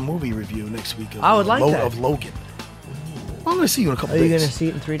I'll do a movie review next week. Of, I would like that. of Logan. I'm going to see you in a couple Are days. you going to see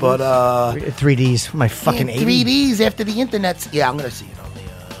it in 3Ds? But 3Ds, my fucking 80. 3Ds after the internet's. Yeah, I'm going to see it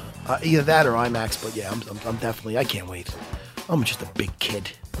on the either that or IMAX. But yeah, I'm definitely. I can't wait. I'm just a big kid.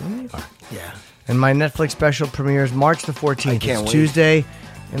 Yeah. And my Netflix special premieres March the 14th. I can't It's wait. Tuesday.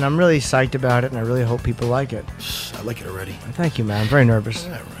 and I'm really psyched about it, and I really hope people like it. I like it already. Thank you, man. I'm very nervous.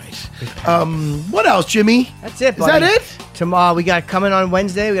 All right. What else, Jimmy? That's it, Is buddy. that it? Tomorrow, we got coming on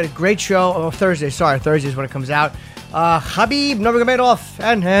Wednesday. We got a great show. Oh, Thursday. Sorry, Thursday is when it comes out. Khabib Nurmagomedov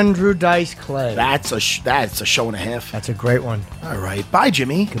and Andrew Dice Clay. That's a show and a half. That's a great one. All right. Bye,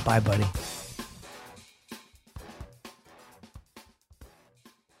 Jimmy. Goodbye, buddy.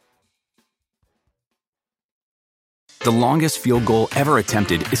 The longest field goal ever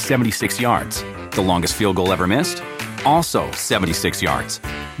attempted is 76 yards. The longest field goal ever missed? Also 76 yards.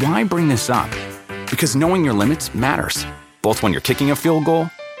 Why bring this up? Because knowing your limits matters, both when you're kicking a field goal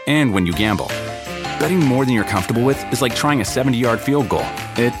and when you gamble. Betting more than you're comfortable with is like trying a 70-yard field goal.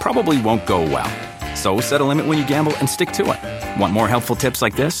 It probably won't go well. So set a limit when you gamble and stick to it. Want more helpful tips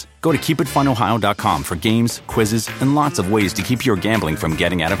like this? Go to keepitfunohio.com for games, quizzes, and lots of ways to keep your gambling from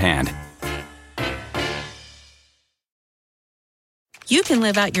getting out of hand. You can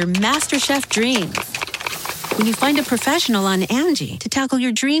live out your MasterChef dreams when you find a professional on Angie to tackle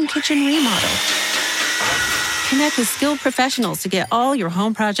your dream kitchen remodel. Connect with skilled professionals to get all your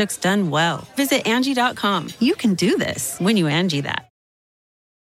home projects done well. Visit Angie.com. You can do this when you Angie that.